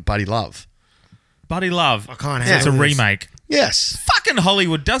become Buddy Love. Buddy Love. I can't So it's a handle this. remake. Yes. Fucking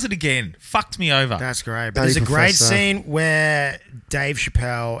Hollywood does it again. Fucked me over. That's great. But Nutty there's a great Professor. scene where Dave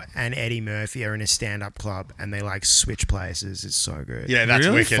Chappelle and Eddie Murphy are in a stand-up club and they like switch places. It's so good. Yeah, that's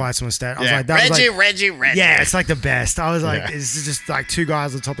Really? wicked. Fights on stage. I was Yeah. like, that was like, Reggie. yeah, it's like the best. I was like, Yeah. it's just like two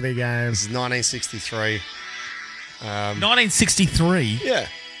guys on top of their game. This is 1963. 1963. Yeah.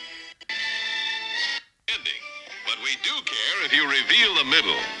 Ending. But we do care if you reveal the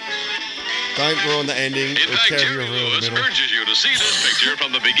middle. Don't ruin the ending. In We fact, care if you Jerry ruin the Lewis middle. urges you to see this picture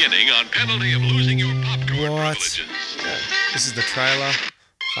from the beginning on penalty of losing your popcorn What? privileges. This is the trailer.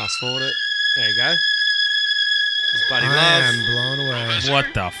 Fast forward it. There you go. It's Buddy I Love. am blown away.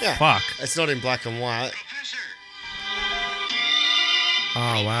 What the Yeah. fuck? It's not in black and white.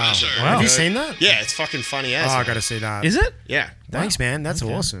 Oh, wow. Wow. Have you seen that? Yeah, it's fucking funny Oh, as. I man. got to see that. Is it? Yeah. Thanks, man. That's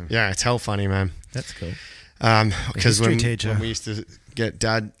awesome. Yeah, it's hell funny, man. That's cool. Because history when teacher. we used to get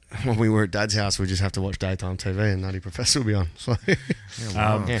Dad, when we were at Dad's house, we just have to watch daytime TV and Nutty Professor will be on. So,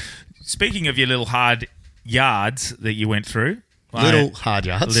 yeah. Speaking of your little hard yards that you went through. Little hard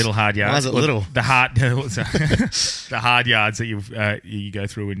yards. Little hard yards. Why is it Well, little? The hard, the hard yards that you go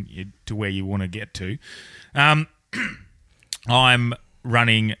through and to where you want to get to. I'm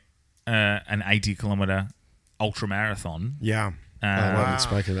running an 80-kilometre ultra marathon. Yeah. I haven't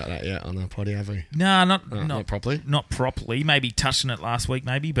spoken about that yet on the potty, have we? No, not properly. Not properly. Maybe touched on it last week,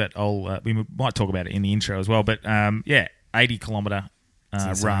 maybe, but we might talk about it in the intro as well. But 80-kilometre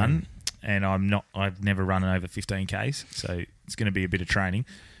run, and I've never run over 15 Ks, so it's going to be a bit of training.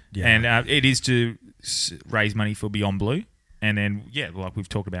 Yeah. And it is to raise money for Beyond Blue, and then like we've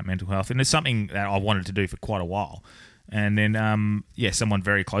talked about mental health, and it's something that I wanted to do for quite a while. And then someone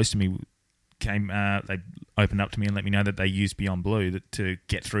very close to me came. They opened up to me and let me know that they used Beyond Blue to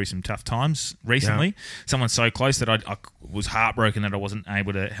get through some tough times recently. Yeah. Someone so close that I was heartbroken that I wasn't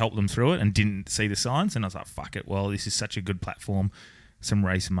able to help them through it and didn't see the signs. And I was like, fuck it. Well, this is such a good platform.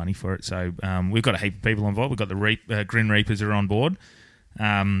 Raise some money for it. So we've got a heap of people involved. We've got the Grin Reapers are on board.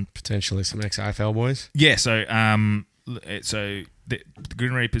 Potentially some ex-AFL boys. Yeah. So the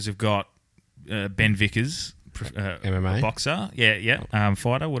Grin Reapers have got Ben Vickers. MMA? A boxer,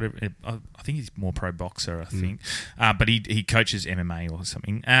 fighter, whatever. I think he's more pro boxer, I think, but he coaches MMA or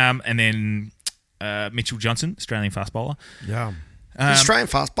something. And then Mitchell Johnson, Australian fast bowler. Yeah. Australian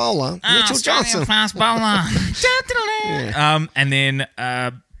fast bowler, Mitchell Johnson. Fast bowler. And then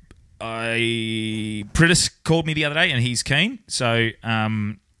Prittis called me the other day, and he's keen. So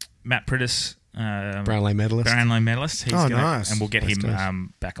Matt Prittis. Brownlow medalist. Brownlow medalist. He's nice. And we'll get That's him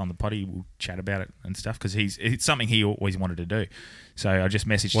nice. back on the potty. We'll chat about it and stuff because it's something he always wanted to do. So I just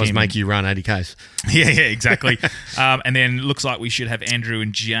messaged Was him. make you run 80 Ks. Yeah, exactly. And then looks like we should have Andrew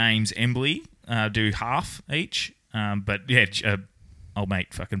and James Embley do half each. But old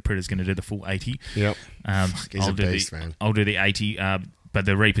mate fucking Pritter's going to do the full 80. Yep. He's a beast, man. I'll do the 80. But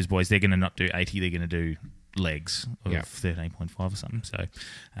the Reapers boys, they're going to not do 80. They're going to do legs of Yep. 13.5 or something. So.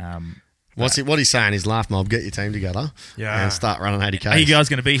 What he's saying is laugh mob, get your team together and start running 80 Ks. Are you guys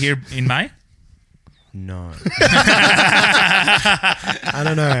going to be here in May? No. I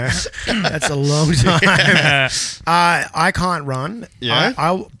don't know. That's a long time. I can't run. Yeah?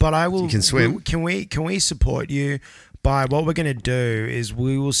 But I will. You can swim. Can we support you by what we're going to do is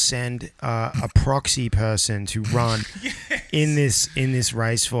we will send a proxy person to run in this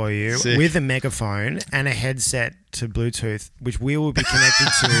race for you Sick. with a megaphone and a headset to Bluetooth, which we will be connected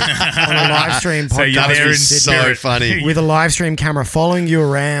to on a live stream podcast. So you're there in so spirit. funny. with a live stream camera following you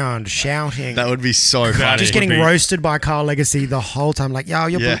around, shouting. That would be so funny. just getting roasted by Carl Legacy the whole time. Like, yo,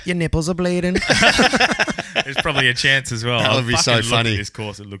 Yeah. your nipples are bleeding. There's probably a chance as well. That would I'll be so fucking look at funny. This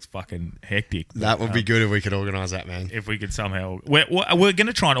course, it looks fucking hectic. That would be good if we could organise that, man. If we could somehow, we're going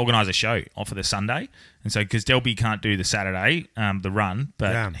to try and organise a show for the Sunday, and so because Delby can't do the Saturday, the run,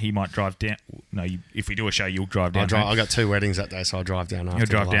 but he might drive down. No, if we do a show, you'll drive down. I got 2 weddings that day, so I'll drive down after. You'll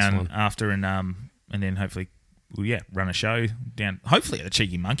drive the last down one. after, and then hopefully, run a show down. Hopefully at the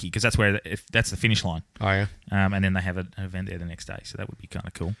Cheeky Monkey, because that's where if that's the finish line. Oh yeah. And then they have an event there the next day, so that would be kind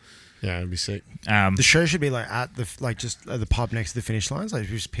of cool. Yeah, it'd be sick. The show should be like at the just at the pub next to the finish lines. Like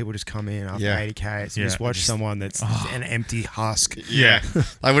people just come in after 80k, so just watch someone that's an empty husk. Yeah,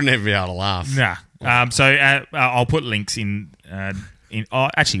 I wouldn't even be able to laugh. Nah. So I'll put links in.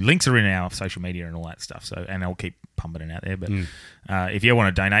 Actually, links are in our social media and all that stuff. So, and I'll keep pumping it out there. But if you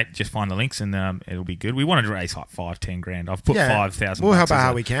want to donate, just find the links and it'll be good. We wanted to raise like 5-10 grand. I've put 5,000. We'll help out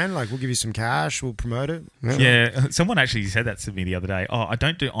how we can. Like we'll give you some cash. We'll promote it. Yeah. Someone actually said that to me the other day. Oh, I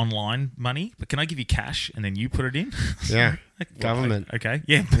don't do online money, but can I give you cash and then you put it in? Yeah, Like, government. Okay.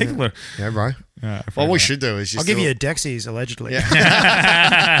 Yeah. People are. Yeah, bro. What we should do is just I'll give you a Dexies allegedly.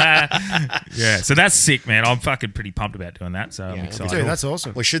 Yeah. So that's sick, man. I'm fucking pretty pumped about doing that. So I'm excited. Dude, that's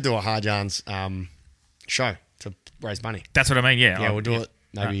awesome. We should do a Hard Yarns show to raise money. That's what I mean. Yeah. Yeah, we'll do it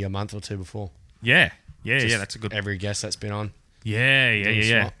maybe a month or 2 before. Yeah. Just That's a good. Every guest that's been on. Yeah.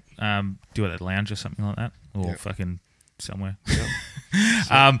 Do a Do it at the lounge or something like that, or fucking somewhere. Yeah.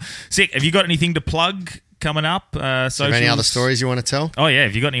 Sick. Have you got anything to plug coming up? Do you have any other stories you want to tell? Oh yeah.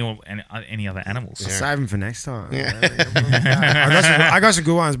 Have you got any other animals? Save them for next time. Yeah. I got some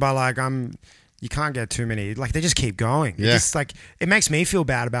good ones, but like you can't get too many. Like they just keep going. Yeah. It's like it makes me feel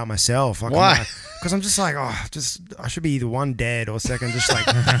bad about myself. Like, Why? Because I'm just like, I should be either one dead or second, just like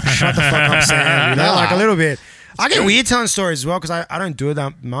shut the fuck up, Sam. You know, Nah. like a little bit. I get weird telling stories as well because I don't do it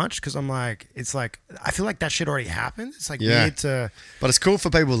that much because I'm like, it's like I feel like that shit already happened. It's like weird to. But it's cool for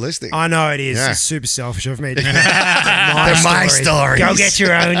people listening. I know it is. Yeah. It's super selfish of me. They're my stories. Go get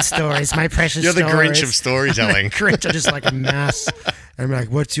your own stories, my precious. You're the stories. Grinch of storytelling. Grinch are just like a mass. And I'm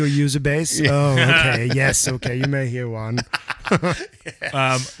like, what's your user base? Oh, okay. Yes, okay. You may hear one.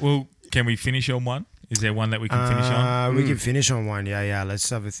 Well, can we finish on one? Is there one that we can finish on? We can finish on one. Yeah. Let's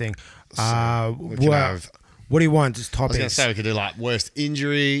have a thing. We can have. What do you want? Just I was topics. going to say we could do like worst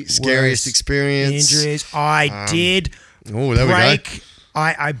injury, scariest experience. Injuries. I did Oh, there we go. break.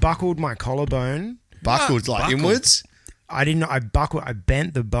 I buckled my collarbone. Buckled like inwards. I didn't know. I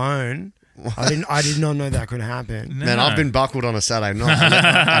bent the bone. I did not know that could happen. Man, I've been buckled on a Saturday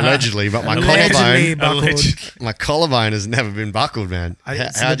night, allegedly, but my Allegedly collarbone, buckled. my collarbone has never been buckled, man.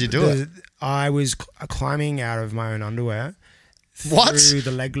 How'd you do it? I was climbing out of my own underwear. What? Through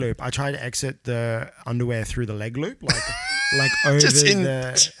the leg loop. I tried to exit the underwear through the leg loop, like over Just in-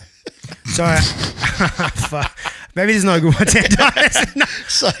 the. So, fuck. Maybe there's no good one. No.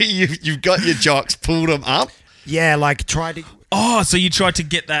 So you've got your jocks, pulled them up. Yeah, like tried to. Oh, so you tried to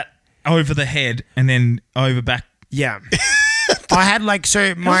get that over the head and then over back. Yeah. I had like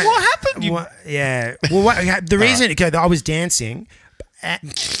so my. What happened? Yeah. Well, the reason I was dancing. I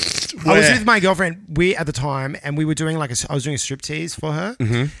was with my girlfriend. At the time, and we were doing I was doing a striptease for her,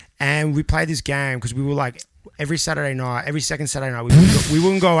 and we played this game because we were like every second Saturday night we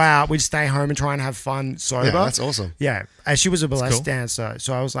wouldn't go out. We'd stay home and try and have fun sober. Yeah, that's awesome. Yeah, and she was a burlesque cool. dancer,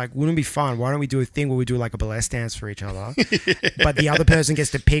 so I was like, wouldn't it be fun? Why don't we do a thing where we do like a burlesque dance for each other, but the other person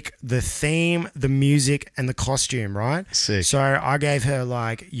gets to pick the theme, the music, and the costume, right? Sick. So I gave her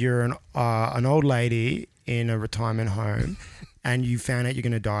like, you're an old lady in a retirement home. And you found out you're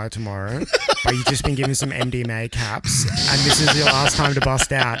going to die tomorrow, but you've just been given some MDMA caps, and this is your last time to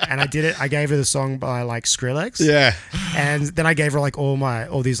bust out. And I did it. I gave her the song by like Skrillex. Yeah. And then I gave her like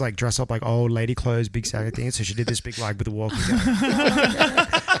all these like dress up like old lady clothes, big saggy things. So she did this big like with the walkie.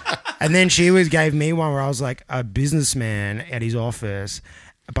 And then she gave me one where I was like a businessman at his office.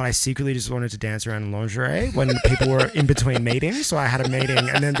 But I secretly just wanted to dance around in lingerie when people were in between meetings. So I had a meeting,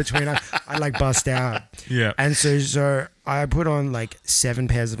 and then between I like bust out. Yeah. And so I put on like 7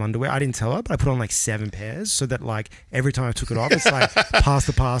 pairs of underwear. I didn't tell her, but I put on like 7 pairs so that like every time I took it off, it's like pass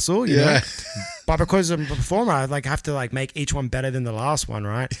the parcel, you know? But because I'm a performer, I like have to like make each one better than the last one,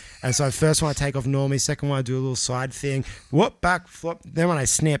 right? And so first one I take off normally, second one I do a little side thing, whoop, back, flop. Then when I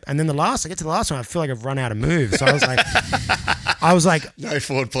snip, and then I get to the last one, I feel like I've run out of moves. So I was like, No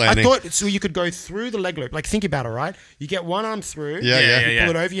forward planning. I thought so you could go through the leg loop. Like think about it, right? You get one arm through, Yeah. you pull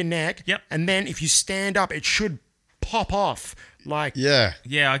it over your neck, Yep. and then if you stand up, it should pop off Like, Yeah.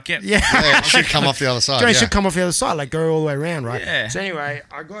 Yeah, I get. yeah. Yeah, it should come off the other side. It Yeah. should come off the other side, like go all the way around, right? Yeah. So anyway,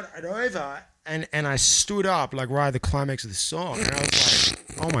 I got it over and I stood up like right at the climax of the song, and I was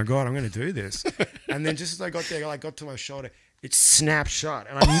like, "Oh my god, I'm gonna do this!" And then just as I got there, I got to my shoulder, it snapped shut,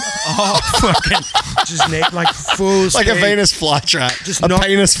 and I fucking just like full Like a speed. Venus flytrap. Just a knock-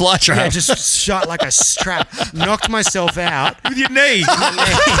 penis flytrap. Yeah, just shut like a strap. Knocked myself out. With your knee.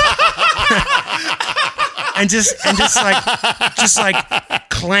 And just like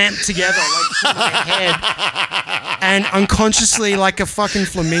clamped together like to my head, and unconsciously like a fucking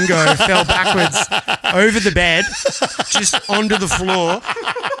flamingo fell backwards over the bed, just onto the floor.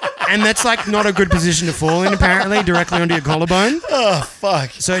 And that's like not a good position to fall in, apparently, directly onto your collarbone. Oh,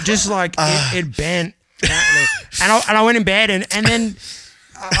 fuck. So just like it bent, apparently. And I went in bed, and then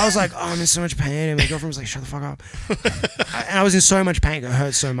I was like, oh, I'm in so much pain. And my girlfriend was like, shut the fuck up. And I was in so much pain. It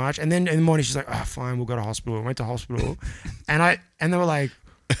hurt so much. And then in the morning, she's like, oh, fine, we'll go to hospital. We went to hospital. And they were like,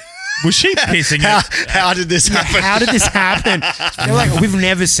 Was she pissing it? How did this happen? how did this happen? They're like, we've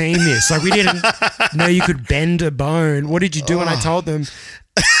never seen this. Like, we didn't know you could bend a bone. What did you do? And I told them.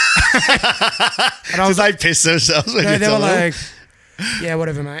 And I was Did they piss themselves when no, you they were told them? like, yeah,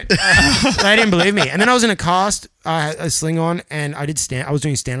 whatever, mate. They didn't believe me. And then I was in a cast, I had a sling on, and I was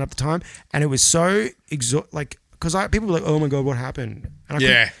doing stand up at the time, and it was so because people were like, oh my god, what happened? And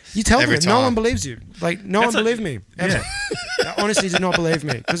Yeah, you tell them, every no time. one believes you. Like, no one believed me. Ever. They honestly did not believe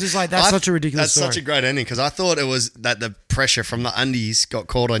me, because it's like that's such a ridiculous That's story. such a great ending, because I thought it was that the pressure from the undies got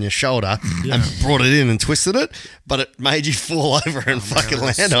caught on your shoulder and brought it in and twisted it, but it made you fall over and fucking it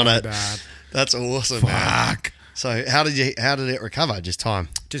was land so on it. bad. That's awesome, man. So how did it recover? Just time,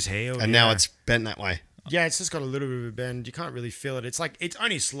 Just healed. and now it's bent that way. Yeah, it's just got a little bit of a bend. You can't really feel it. It's like, it's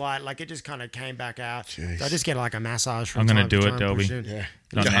only slight. Like, it just kind of came back out. So I just get like a massage from I'm gonna time to do it, time, Delby. push in. Yeah.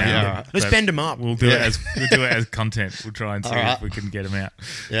 Not Yeah, now, yeah. Let's but bend them up. We'll do it as content. We'll try and see Alright. if we can get them out.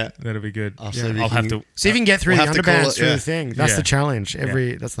 Yeah. That'll be good. I'll see if you I'll have can- to. See if you can get through We'll the have to call underpants it, through yeah. the thing. That's Yeah. the challenge.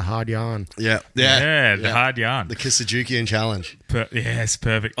 That's the hard yarn. Yeah, Yeah, the hard yarn. The Kissajukian challenge. Yes,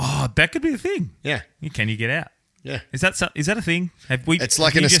 perfect. Oh, that could be a thing. Yeah, Can you get out? yeah. Is that a thing? Have we? It's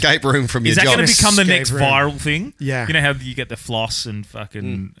like have an you just- escape room from your Is that job. going to become the Escape next room. viral thing? Yeah. You know how you get the floss and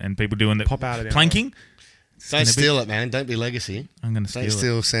fucking and people doing the Pop out of there. planking? Don't steal it, man. Don't be legacy. I'm going to Don't steal it.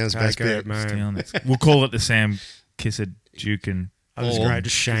 steal Sam's best Okay, bit. man. Stealing it. We'll call it the Sam Kissajukian. That was Or- great.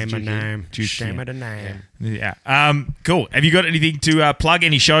 Just shame my name. Jukian. Shame of the name. Yeah. Cool. Have you got anything to plug?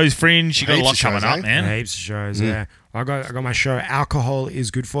 Any shows? Fringe? You got a Heaps lot of coming shows, up, eh? man. Heaps of shows, yeah. I got my show, Alcohol is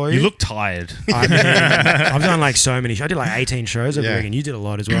Good for You. You look tired. I mean, I've done like so many shows. I did like 18 shows over Yeah. the weekend. You did a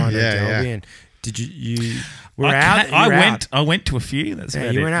lot as well. I know, Yeah, Delby, yeah. And did you were I out? ca- I You were went. out. I went to a few. That's Yeah,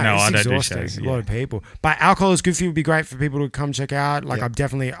 about you it. went out. No, It's I don't do exhausting. shows. A lot of people. But Alcohol is Good for You would be great for people to come check out. Like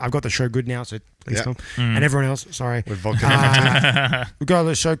Yeah. I've got the show good now, so please Yeah. come. And everyone else, sorry. With vodka. We've got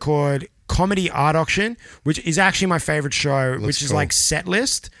a show called Comedy Art Auction, which is actually my favorite show, Looks which is cool. like set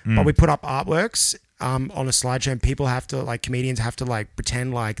list, but we put up artworks on a slideshow, and people have to, like, comedians have to like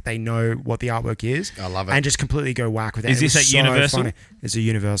pretend like they know what the artwork is. I love it. And just completely go whack with it. Is And it this was at so Universal? funny. It's a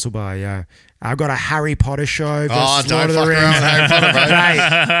Universal bar, yeah. I've got a Harry Potter show versus Oh, Lord don't of the fuck Rings. around with Harry Potter, bro.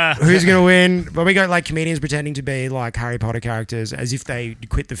 Mate, who's gonna win? But we got like comedians pretending to be like Harry Potter characters, as if they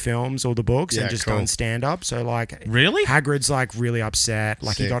quit the films or the books Yeah, and just cool. done stand up. So like, Really? Hagrid's like really upset,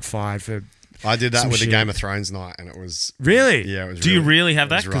 like he Sick. got fired for. I did that Some with the shit. Game of Thrones night, and it was Really? yeah. It was. Do you really have it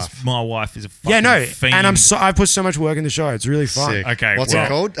that? was Because rough. my wife is a fucking Yeah, no, fiend. and I put so much work in the show. It's really fun. Sick. Okay, What's well- it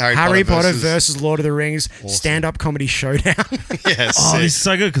called? Harry Potter versus Lord of the Rings stand-up comedy showdown. Yeah, Oh, sick. this is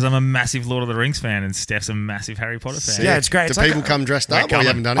so good because I'm a massive Lord of the Rings fan and Steph's a massive Harry Potter fan. Yeah, it's great. Do It's like people come dressed up, or coming. you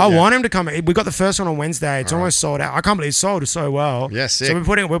haven't done it I yet? want him to come. We got the first one on Wednesday. It's almost sold out. I can't believe it sold so well. Yeah, sick. So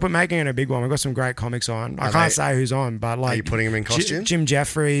we're making it a big one. We've got some great comics on. I Are can't they- say who's on, but like, you putting 'em in costume? Jim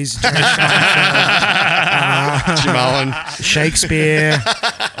Jeffries, Jerry Seinfeld, Jim Owen. Shakespeare,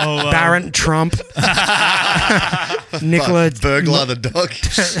 Barron Trump, Nicola Burglar the dog.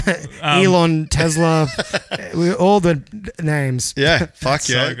 Elon Tesla, all the names. Yeah, fuck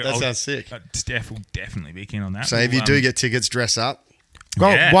So yeah. good. That I'll- sounds sick. Steph will definitely be keen on that. So if you do get tickets, dress up.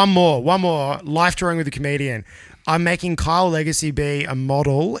 Got Yeah. one more. Life touring with a comedian. I'm making Kyle Legacy be a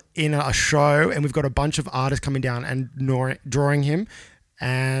model in a show, and we've got a bunch of artists coming down and drawing him.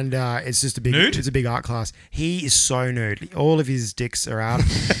 And it's just a big, Nude? it's a big art class. He is so nude. All of his dicks are out.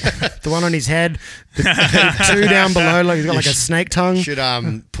 The one on his head, the two down below, like he's got like a snake tongue. You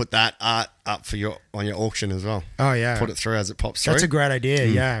should put that art up for on your auction as well. Oh yeah, Put it through as it pops through. that's a great idea.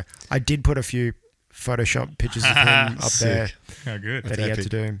 Yeah, I did put a few Photoshop pictures of him up there Oh, good. that he had to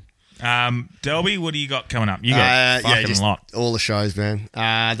do. Delby, what do you got coming up? You got a fucking just lot. all the shows, man.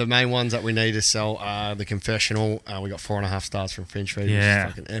 The main ones that we need to sell are The Confessional. We got 4.5 stars from Fringe Feed, Yeah.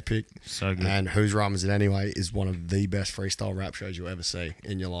 which is fucking epic. So good. And Whose Rhyme Is It Anyway is one of the best freestyle rap shows you'll ever see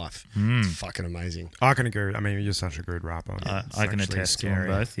in your life. It's fucking amazing. I can agree. I mean, you're such a good rapper. It's I can actually attest to them scary.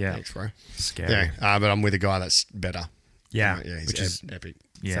 both. Yeah. Thanks, bro. Scary. Yeah, but I'm with a guy that's better. Yeah, Yeah, he's which is epic.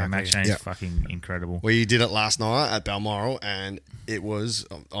 Yeah, Mac Exactly. Shane's Yeah. fucking incredible. We did it last night at Balmoral, and it was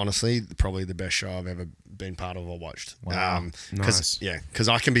honestly probably the best show I've ever been part of or watched. Wow. Because Nice.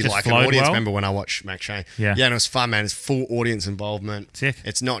 I can be Just like an flowed audience well? member when I watch Mac Shane. Yeah. Yeah, and it was fun, man. It's full audience involvement. Sick.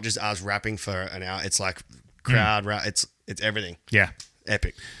 It's not just us rapping for an hour. It's like crowd rap. It's everything. Yeah.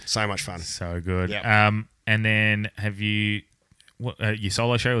 Epic. So much fun. So good. Yep. And then have you your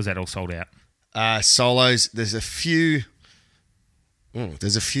solo show, or is that all sold out? Solos. There's a few.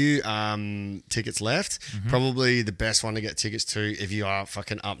 Tickets left. Probably the best one to get tickets to if you are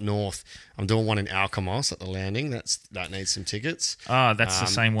fucking up north. I'm doing one in Alkimos at the Landing. That needs some tickets. Oh, that's the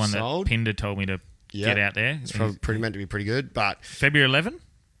same one sold. that Pinder told me to get out there. It's probably pretty meant to be pretty good, but February 11?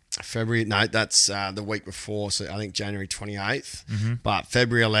 that's the week before, so I think January 28th. But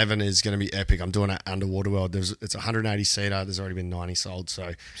February 11 is going to be epic. I'm doing it at Underwater World. It's 180 seater. There's already been 90 sold,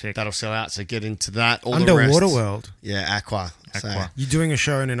 so Sick. that'll sell out. So get into that. All Underwater the rest, World. Yeah, Aqua. Aqua. You're doing a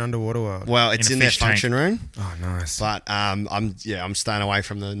show in an underwater world. Well, it's In a in their fish tank. function room, Oh, nice. but I'm staying away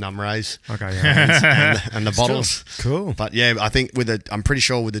from the num rays Okay, yeah. and the bottles. Cool. But yeah, I think I'm pretty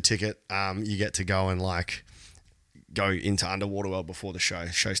sure with the ticket, you get to go and go into Underwater World before the show.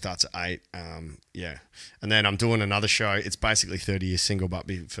 Show starts at 8. And then I'm doing another show. It's basically 30 years single, but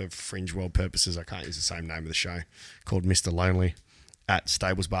for Fringe World purposes, I can't use the same name of the show, called Mr. Lonely at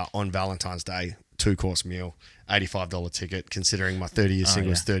Stables Bar on Valentine's Day. 2-course meal, $85 ticket. Considering my 30 year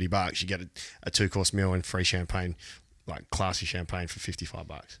single is $30, you get a 2-course meal and free champagne, like classy champagne for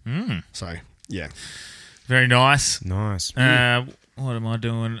 $55. So yeah, Very nice. Nice. What am I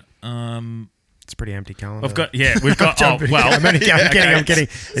doing? It's a pretty empty calendar. We've got. I'm kidding.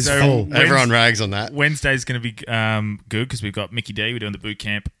 It's So full. everyone rags on that. Wednesday's going to be good because we've got Mickey D. We're doing the boot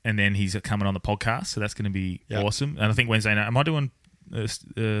camp, and then he's coming on the podcast, so that's going to be awesome. And I think Wednesday night, am I doing a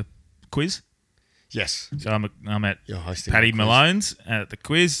quiz? Yes, So I'm at you're hosting Paddy the quiz. Malone's at the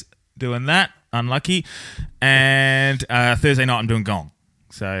quiz, doing that. Unlucky. And Thursday night I'm doing Gong.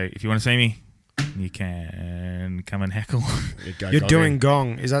 So if you want to see me, you can come and heckle. You're doing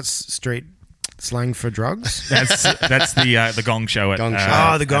gong. Is that street slang for drugs? That's the Gong show at Gong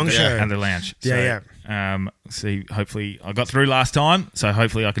show. The Gong show. at the lounge. Yeah, yeah. See, hopefully I got through last time, so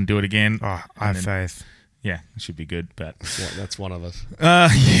hopefully I can do it again. Oh, I have faith. Yeah, it should be good. But That's one of us. yeah,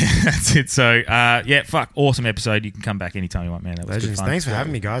 that's it. So awesome episode. You can come back anytime you want, man. That was good Legends. fun. Thanks for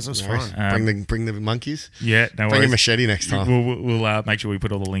having me, guys. It was fun. Bring the monkeys. Yeah, no Bring a worries. machete next time. We'll make sure we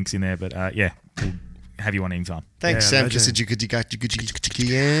put all the links in there. But we'll have you on anytime. Thanks, Yeah, Sam legend.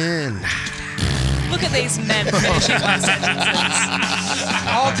 Kissajukian. Look at these men finishing my sentences.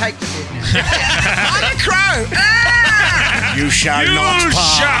 I'll take the bit now. I'm a crow. You shall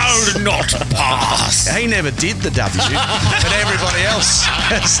not pass. He never did the W, but everybody else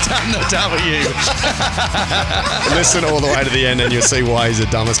has done the W. Listen all the way to the end, and you'll see why he's the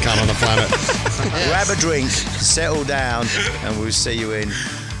dumbest cunt on the planet. Grab a drink, settle down, and we'll see you in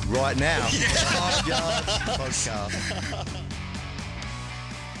right now. Podcast.